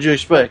 exactly. What'd you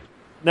expect?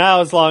 Now,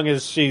 as long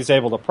as she's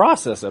able to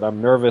process it,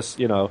 I'm nervous,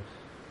 you know.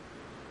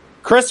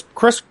 Chris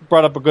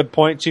brought up a good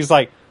point. She's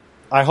like,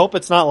 I hope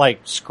it's not like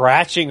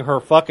scratching her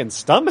fucking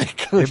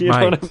stomach. You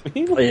know what I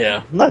mean?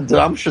 Yeah.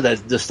 I'm sure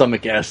that the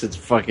stomach acid's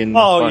fucking...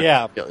 Oh,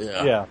 fuck.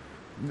 yeah.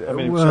 I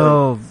mean,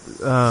 well,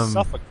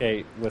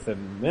 suffocate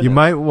within minutes. you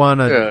might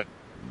want to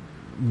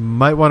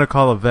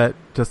call a vet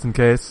just in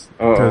case,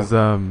 because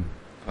I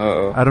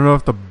don't know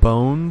if the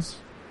bones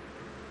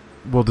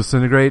will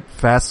disintegrate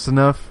fast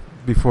enough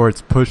before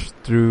it's pushed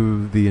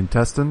through the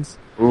intestines.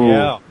 Ooh.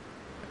 Yeah.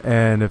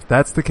 And if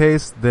that's the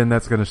case, then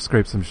that's going to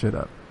scrape some shit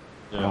up.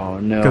 Yeah. Oh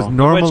no! Because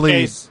normally,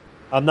 in which case,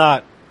 I'm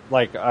not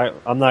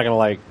gonna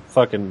like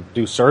fucking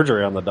do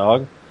surgery on the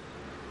dog.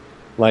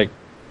 Like,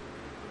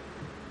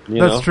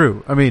 that's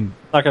true. I mean, I'm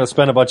not gonna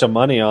spend a bunch of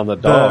money on the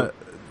dog.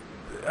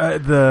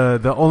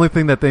 The only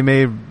thing that they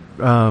may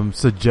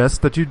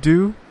suggest that you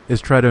do is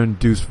try to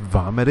induce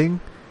vomiting,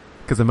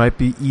 because it might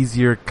be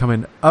easier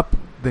coming up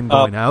than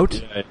going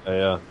out.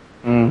 Yeah.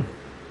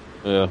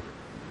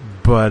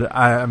 But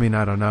I mean,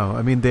 I don't know.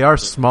 I mean, they are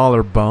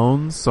smaller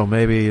bones, so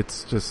maybe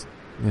it's just,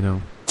 you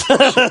know,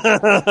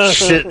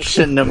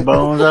 shitting them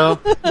bones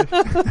out.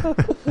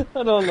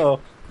 I don't know.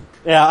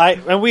 Yeah,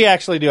 and we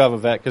actually do have a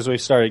vet because we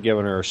started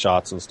giving her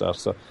shots and stuff.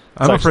 So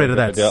I'm afraid of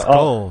that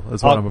skull.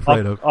 Is what I'm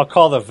afraid of. I'll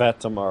call the vet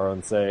tomorrow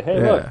and say, "Hey,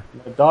 Yeah. look,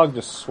 my dog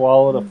just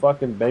swallowed a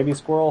fucking baby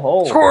squirrel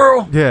whole."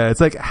 Squirrel. Yeah,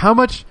 it's like how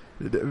much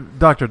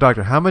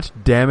Doctor, how much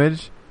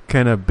damage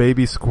can a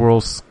baby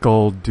squirrel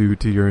skull do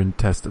to your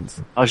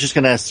intestines? I was just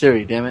going to ask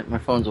Siri, damn it. My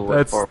phone's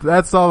away.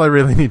 That's all I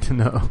really need to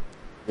know.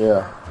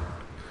 Yeah.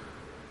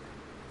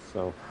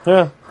 So,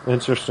 yeah,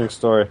 interesting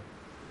story.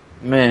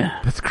 Man.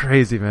 That's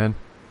crazy, man.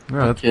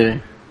 No,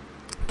 kidding.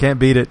 Can't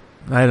beat it.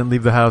 I didn't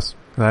leave the house.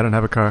 I don't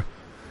have a car.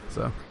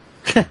 So.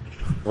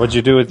 What'd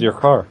you do with your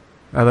car?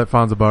 I let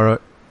Fonzo borrow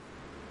it.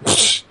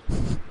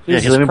 Yeah,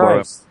 he let me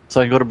borrow it.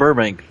 So I can go to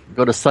Burbank.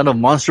 Go to Son of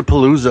Monster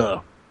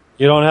Palooza.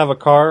 You don't have a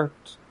car,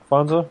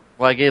 Fonzo?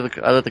 Well,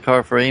 I let the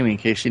car for Amy in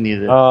case she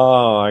needed it.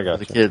 Oh, I got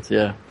you. The kids,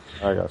 yeah.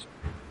 I got you.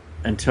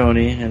 And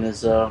Tony and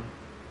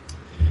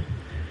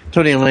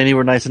Tony and Laney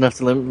were nice enough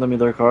to let me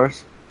their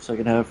cars so I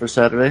can have it for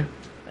Saturday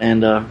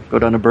and go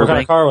down to Burbank. What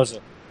kind of car was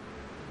it?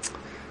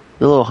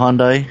 The little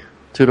Hyundai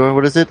two-door.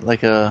 What is it?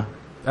 Like a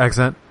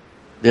Accent.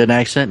 Yeah, an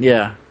Accent.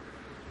 Yeah,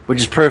 which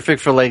is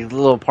perfect for like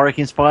little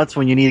parking spots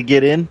when you need to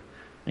get in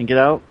and get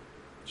out.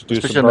 Just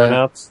do some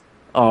burnouts.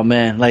 Oh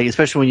man, like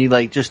especially when you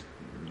like just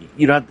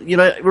you don't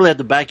really have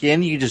to back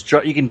in. You just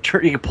you can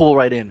pull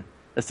right in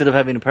instead of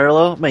having a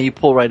parallel. Man, you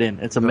pull right in.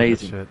 It's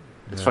amazing. Yeah.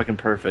 It's fucking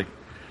perfect.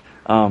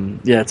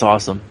 Yeah, it's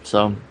awesome.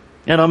 So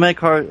yeah, no man,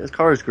 this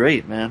car is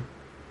great, man.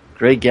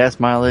 Great gas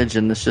mileage,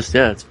 and it's just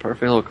it's a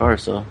perfect little car.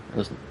 So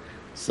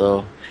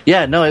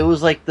yeah, no, it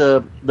was like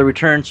the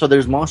return. So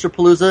there's Monster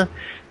Palooza,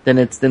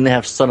 then they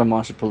have Son of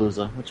Monster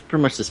Palooza, which is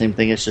pretty much the same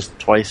thing. It's just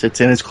twice.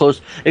 It's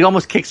close. It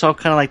almost kicks off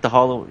kind of like the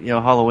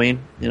Halloween,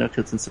 because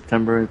it's in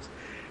September. It's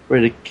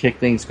ready to kick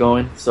things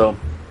going. So,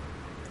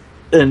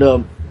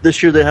 and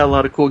this year they had a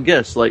lot of cool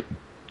guests like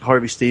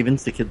Harvey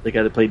Stevens, the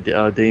guy that played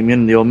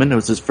Damien in The Omen. It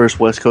was his first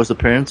West Coast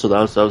appearance, so that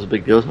was a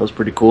big deal. That was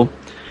pretty cool.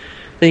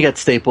 Then you got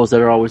staples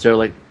that are always there,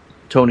 like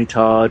Tony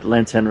Todd,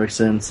 Lance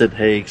Henriksen, Sid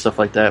Haig, stuff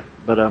like that.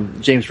 But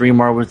James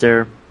Remar was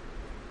there,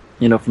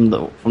 from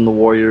the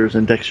Warriors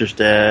and Dexter's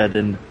dad,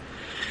 and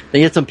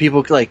they had some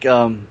people like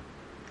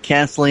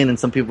canceling and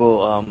some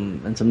people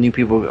and some new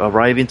people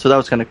arriving. So that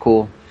was kind of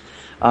cool.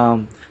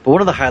 But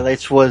one of the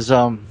highlights was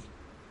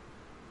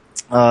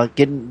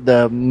getting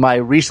my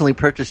recently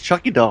purchased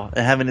Chucky doll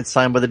and having it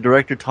signed by the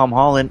director Tom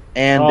Holland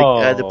and the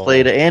guy that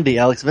played Andy,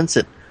 Alex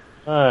Vincent.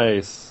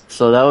 Nice.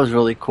 So that was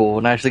really cool,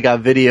 and I actually got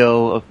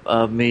video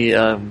of me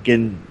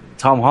getting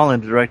Tom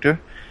Holland, the director.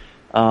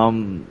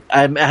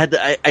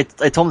 I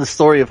told him the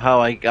story of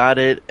how I got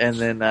it, and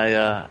then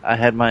I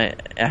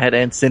had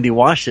Aunt Cindy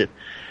wash it,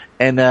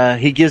 and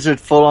he gives her a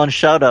full on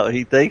shout out.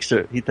 He thanks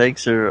her.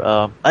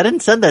 I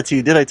didn't send that to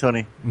you, did I,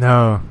 Tony?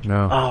 No.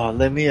 Oh,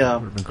 let me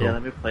cool.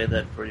 Let me play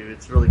that for you.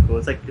 It's really cool.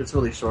 It's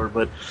really short,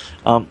 but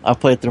I'll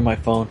play it through my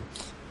phone.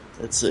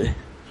 Let's see.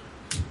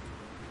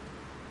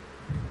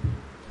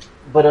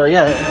 But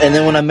and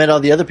then when I met all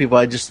the other people,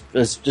 I just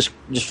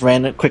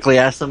quickly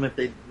asked them if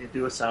they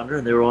do a sounder,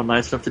 and they were all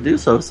nice enough to do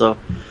so. So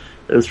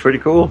it was pretty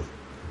cool.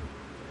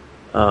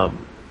 And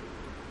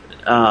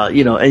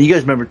you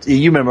guys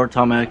remember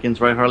Tom Atkins,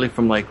 right, Harley,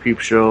 from like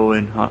Creepshow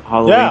and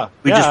Halloween. Yeah,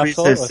 we just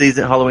absolutely. reached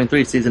season Halloween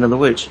 3, Season of the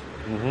Witch.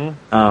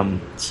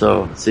 Mm-hmm.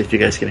 So let's see if you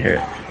guys can hear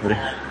it. Ready?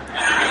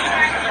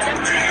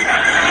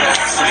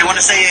 You want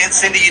to say, Aunt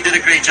Cindy, you did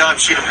a great job.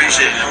 She'd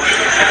appreciate it.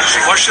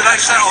 What should I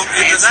say? Oh,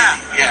 into that?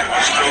 Yeah.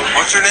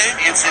 What's her name?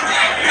 Aunt Cindy.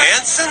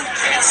 Anson?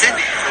 Aunt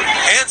Cindy.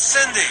 Aunt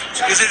Cindy.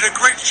 You did a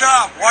great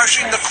job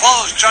washing the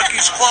clothes,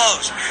 Chucky's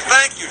clothes.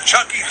 Thank you.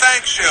 Chucky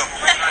thanks you.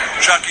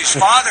 Chucky's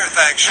father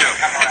thanks you.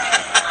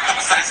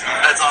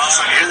 That's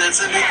awesome. You hear that,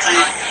 Cindy?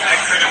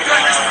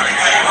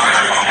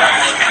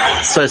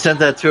 So I sent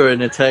that to her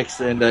in a text,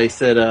 and I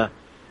said,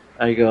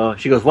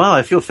 she goes, wow,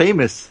 I feel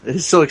famous.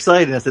 It's so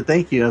exciting. I said,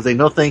 thank you. I was like,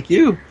 no, thank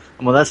you.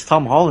 Well, that's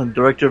Tom Holland,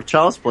 director of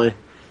Child's Play.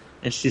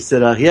 And she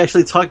said, he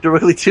actually talked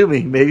directly to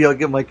me. Maybe I'll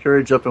get my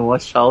courage up and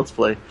watch Child's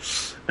Play.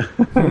 I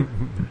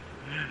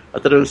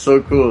thought it was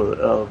so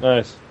cool.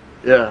 Nice.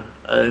 Yeah,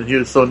 and he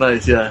was so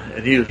nice, yeah.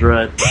 And he was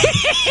rad.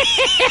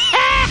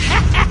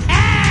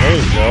 There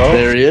you go.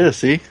 There he is,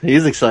 see?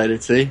 He's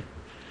excited, see?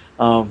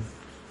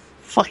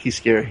 Fuck, he's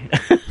scary.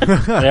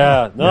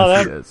 Yeah,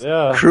 no,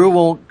 yeah. Crew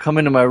won't come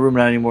into my room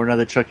now anymore now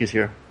that Chucky's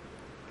here.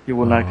 He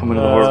will not come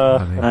into the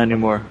room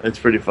anymore. It's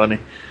pretty funny.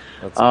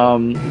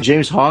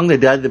 James Hong, the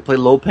dad that played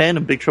Lo Pan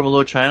in Big Trouble in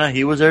Little China,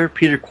 he was there.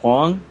 Peter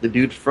Kwong, the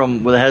dude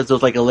from that has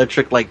those like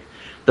electric like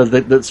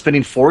the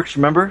spinning forks,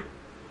 remember?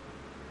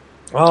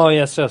 Oh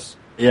yes.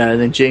 Yeah,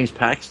 and then James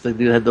Pax, the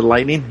dude that had the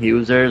lightning, he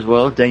was there as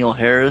well. Daniel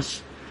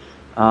Harris,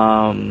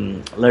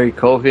 Larry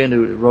Cohen,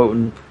 who wrote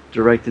and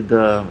directed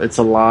the It's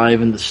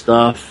Alive and the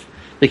stuff.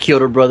 The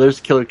Kyoto brothers,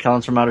 Killer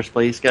Clowns from Outer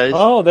Space guys.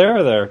 Oh,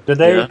 they're there. Did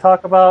they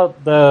talk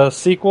about the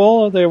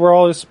sequel? They were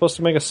always supposed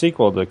to make a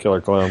sequel to Killer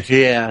Clowns.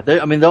 Yeah,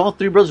 all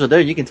three brothers are there.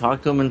 You can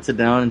talk to them and sit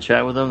down and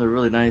chat with them. They're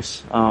really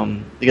nice.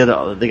 They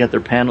got their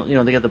panel.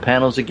 They got the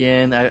panels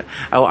again.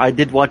 I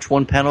did watch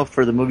one panel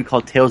for the movie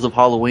called Tales of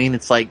Halloween.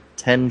 It's like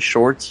 10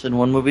 shorts in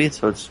one movie,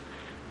 so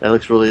that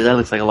looks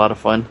like a lot of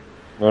fun.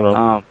 Right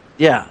on.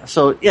 Yeah.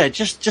 So yeah,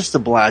 just a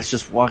blast.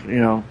 Just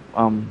walking.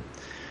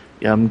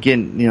 I'm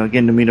getting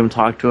to meet him,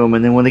 talk to him,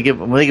 and then when they give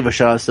a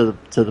shout out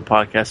to the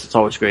podcast, it's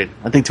always great.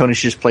 I think Tony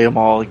should just play them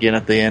all again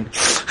at the end.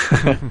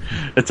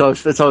 It's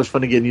always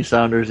fun to get new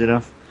sounders,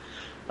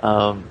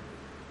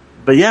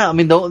 But yeah, I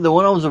mean, the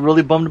one I was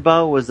really bummed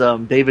about was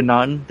David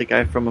Naughton, the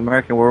guy from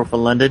American Werewolf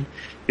in London.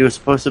 He was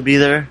supposed to be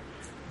there,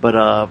 but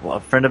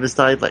a friend of his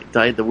died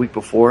the week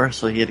before,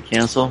 so he had to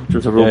cancel, which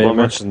was a real bummer. You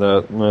mentioned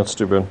that. That's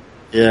stupid.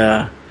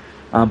 Yeah.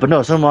 But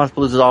no, Cinema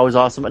Monster is always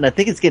awesome, and I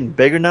think it's getting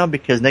bigger now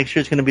because next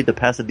year it's going to be the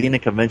Pasadena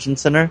Convention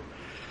Center,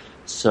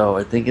 so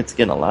I think it's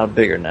getting a lot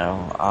bigger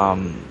now.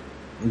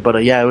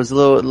 But yeah, it was a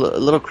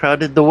little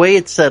crowded. The way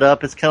it's set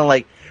up, it's kind of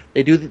like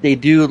they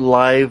do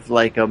live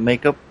like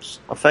makeup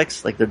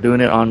effects, like they're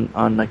doing it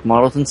on like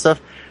models and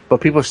stuff. But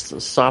people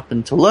stop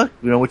and to look,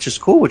 which is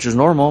cool, which is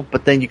normal.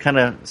 But then you kind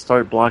of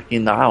start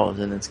blocking the aisles,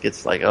 and it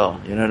gets like, oh,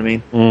 you know what I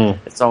mean?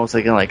 It's almost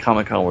like in like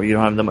Comic-Con where you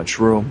don't have that much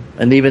room.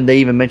 And they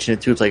even mention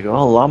it too. It's like, oh,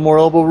 a lot more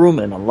elbow room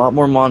and a lot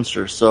more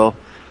monsters. So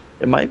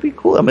it might be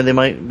cool. I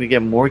mean, we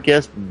get more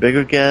guests,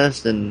 bigger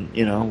guests, and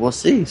we'll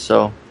see.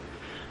 So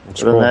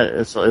cool. That, it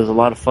was a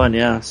lot of fun.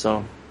 Yeah.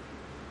 So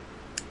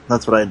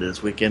that's what I did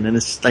this weekend, and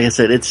it's like I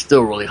said, it's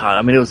still really hot.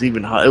 I mean, it was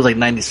even hot. It was like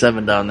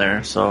 97 down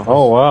there. So.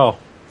 Oh wow.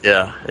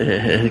 Yeah,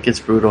 it gets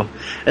brutal. And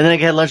then I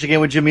had lunch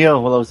again with Jimmy O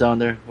while I was down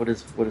there with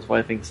his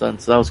wife and son.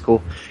 So that was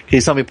cool.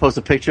 He saw me post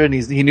a picture, and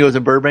he knew it was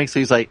in Burbank, so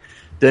he's like,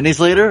 Denny's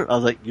later? I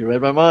was like, you read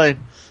my mind.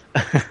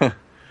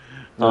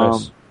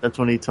 Nice. That's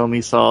when he told me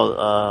he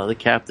saw The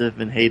Captive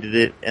and hated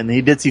it. And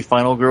he did see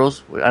Final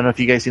Girls. I don't know if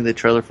you guys seen the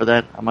trailer for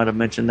that. I might have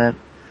mentioned that.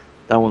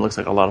 That one looks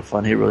like a lot of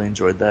fun. He really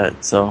enjoyed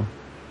that. So,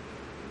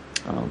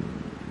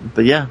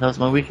 but yeah, that was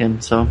my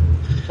weekend. So,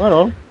 right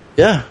on.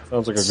 Yeah.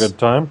 Sounds like a good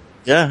time.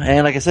 Yeah,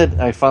 and like I said,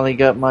 I finally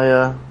got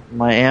my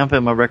my amp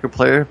and my record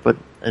player, but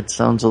it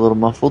sounds a little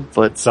muffled.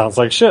 But sounds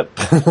like shit.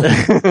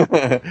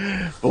 But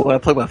when I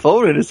plug my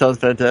phone in, it sounds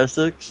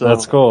fantastic. So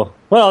that's cool.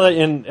 Well,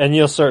 and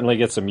you'll certainly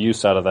get some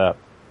use out of that.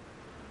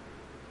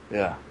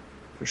 Yeah,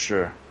 for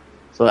sure.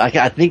 So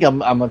I think I'm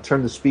gonna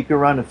turn the speaker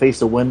around and face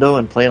the window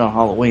and play it on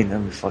Halloween.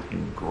 That'd be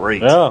fucking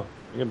great. Yeah,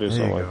 you can do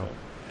something like that.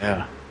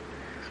 Yeah.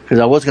 Because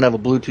I was going to have a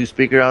Bluetooth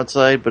speaker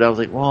outside, but I was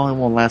like, well, it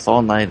won't last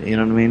all night, you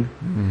know what I mean?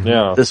 Mm-hmm.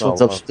 Yeah. This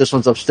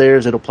one's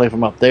upstairs, it'll play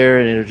from up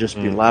there, and it'll just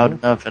be loud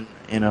enough, and,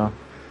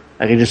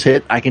 I can just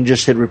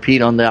hit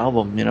repeat on the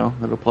album,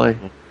 it'll play.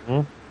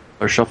 Mm-hmm.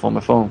 Or shuffle on my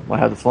phone. I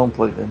have the phone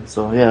plugged in,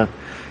 so yeah,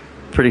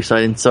 pretty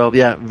exciting. So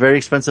yeah, very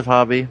expensive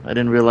hobby. I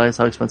didn't realize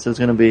how expensive it was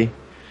going to be.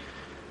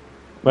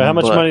 But how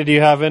much money do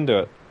you have into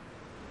it?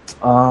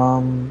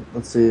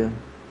 Let's see.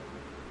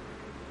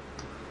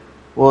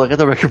 Well, I got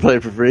the record player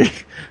for free.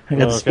 I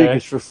got the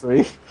speakers for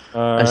free.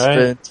 I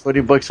spent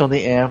 $20 on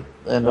the amp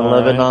and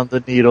 $11 on the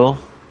needle.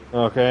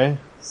 Okay.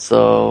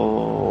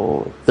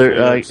 So,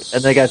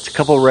 and I got a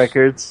couple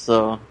records.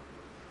 So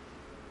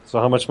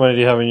how much money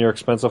do you have in your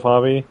expensive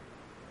hobby?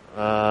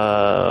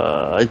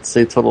 I'd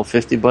say total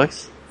 $50.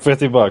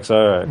 $50.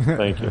 All right.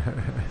 Thank you.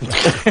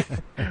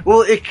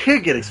 Well, it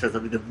could get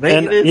expensive. The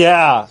maintenance.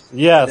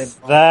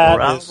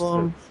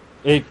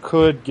 It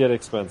could get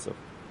expensive.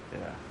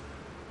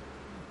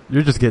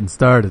 You're just getting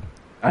started.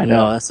 I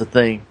know, that's the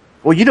thing.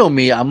 Well, you know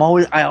me,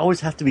 I always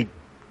have to be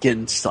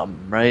getting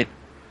something, right?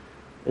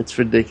 It's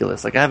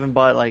ridiculous. Like I haven't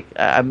bought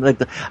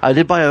I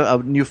did buy a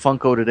new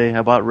Funko today.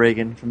 I bought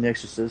Reagan from The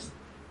Exorcist.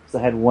 So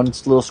I had one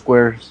little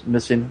square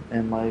missing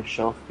in my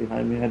shelf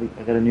behind me.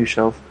 I got a new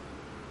shelf.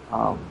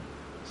 So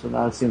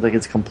now it seems like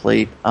it's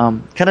complete.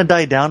 Kind of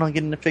died down on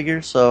getting the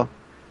figures. So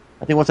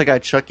I think once I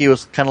got Chucky, it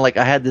was kind of like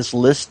I had this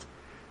list.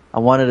 I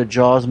wanted a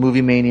Jaws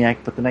movie Maniac,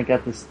 but then I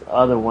got this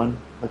other one,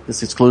 like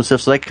this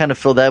exclusive. So I kind of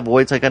filled that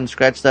void. So I kind of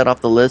scratched that off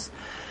the list.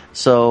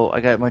 So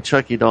I got my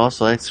Chucky doll,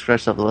 so I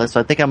scratched off the list. So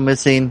I think I'm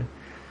missing.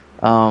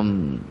 The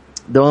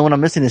only one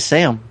I'm missing is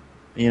Sam.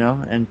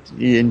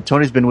 And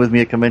Tony's been with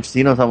me at conventions.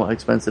 He knows how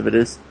expensive it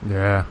is.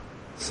 Yeah.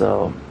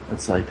 So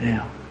it's like,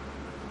 damn.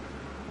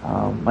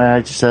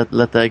 I just had to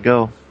let that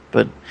go.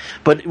 But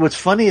what's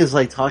funny is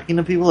like talking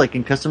to people, like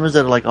in customers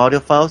that are like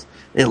audiophiles,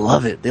 they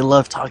love it. They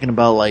love talking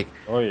about like,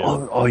 you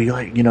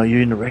like,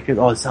 you're in the record.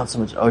 Oh, it sounds so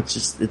much. Oh,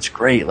 it's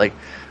great. Like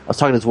I was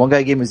talking to this one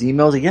guy, gave him his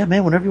emails. Like, yeah,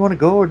 man, whenever you want to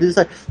go or do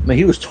this, man,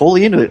 he was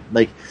totally into it.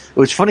 Like it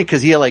was funny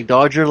because he had like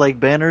Dodger like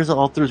banners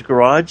all through his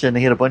garage, and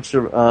he had a bunch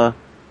of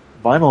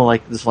vinyl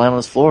like this lying on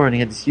his floor, and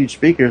he had these huge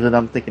speakers. And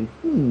I'm thinking,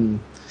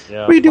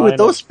 what do you do with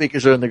those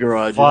speakers that are in the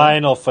garage?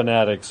 Vinyl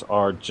fanatics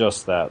are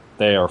just that.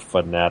 They are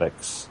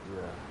fanatics.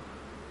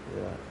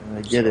 Yeah, and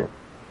I get it.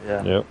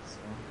 Yeah. Yep.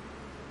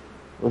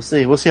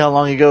 So, we'll see how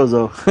long it goes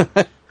though.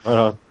 Right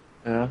on.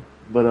 Yeah,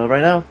 but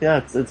right now,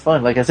 yeah, it's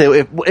fun. Like I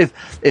say,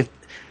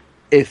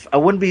 if I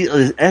wouldn't be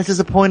as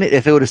disappointed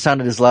if it would have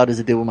sounded as loud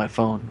as it did with my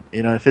phone.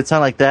 If it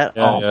sounded like that,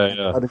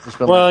 yeah.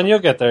 Well, and you'll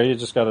get there. You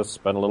just got to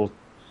spend a little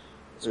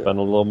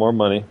more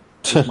money.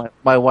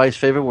 my wife's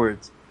favorite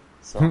words.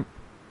 So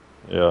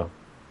yeah,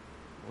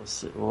 we'll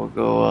see. We'll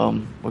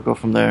go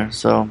from there.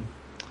 So.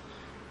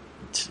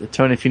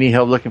 Tony, if you need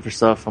help looking for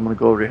stuff, I'm gonna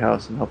go over to your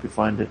house and help you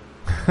find it.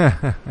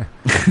 Yeah,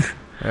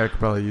 I could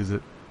probably use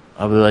it.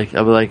 I'll be like,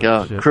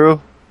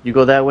 crew, You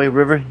go that way,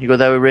 River. You go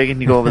that way, Reagan.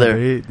 You go over there.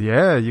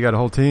 Yeah, you got a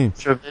whole team.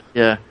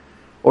 Yeah.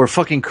 Or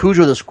fucking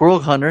Cujo the Squirrel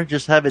Hunter.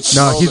 Just have it.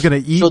 No, he's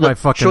going to eat my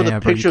fucking amp. Show the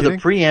amp. picture of the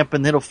preamp,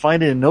 and it'll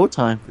find it in no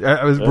time.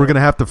 We're going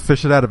to have to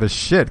fish it out of his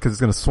shit because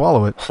it's going to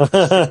swallow it.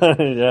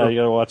 Yeah, you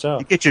got to watch out.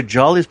 You get your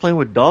jollies playing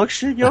with dog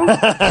shit, yo?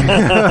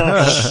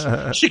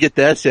 You should get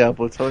that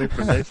sample, Tony,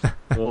 for next.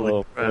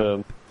 Holy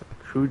crap.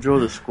 Cujo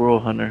the Squirrel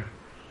Hunter.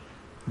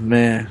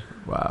 Man.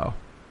 Wow.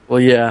 Well,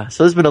 yeah.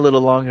 So this has been a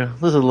little longer.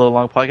 This is a little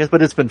long podcast,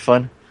 but it's been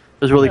fun.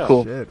 It was really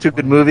cool. Shit. 2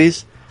 good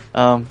movies.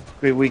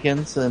 Great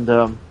weekends.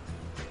 And,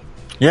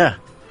 yeah.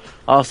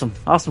 Awesome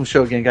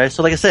show again, guys.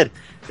 So like I said,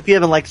 if you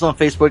haven't liked us on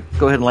Facebook,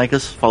 go ahead and like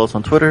us. Follow us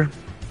on Twitter.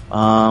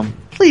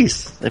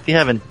 Please, if you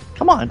haven't,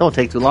 come on, don't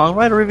take too long.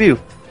 Write a review.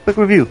 Quick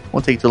review.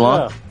 Won't take too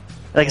long. Yeah.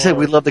 Like I said,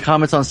 we love the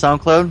comments on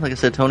SoundCloud. Like I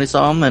said, Tony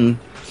saw them and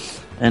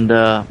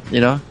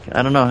you know,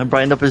 I don't know, it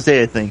brightened up his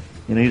day, I think.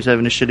 You know, he was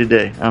having a shitty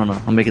day. I don't know.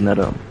 I'm making that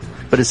up.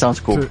 But it sounds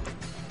cool.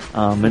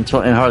 And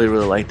Harley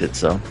really liked it,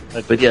 so.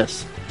 But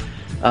yes.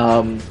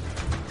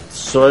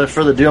 So without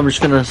further ado, I'm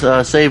just going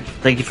to say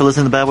thank you for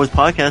listening to the Bad Boys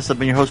Podcast. I've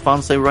been your host,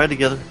 Fonz. Say we ride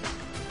together.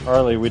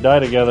 Harley, we die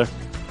together.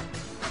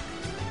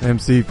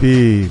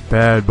 MCP,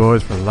 Bad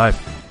Boys for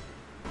life.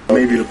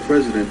 Maybe the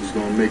president is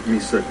going to make me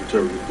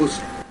Secretary of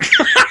Pussy.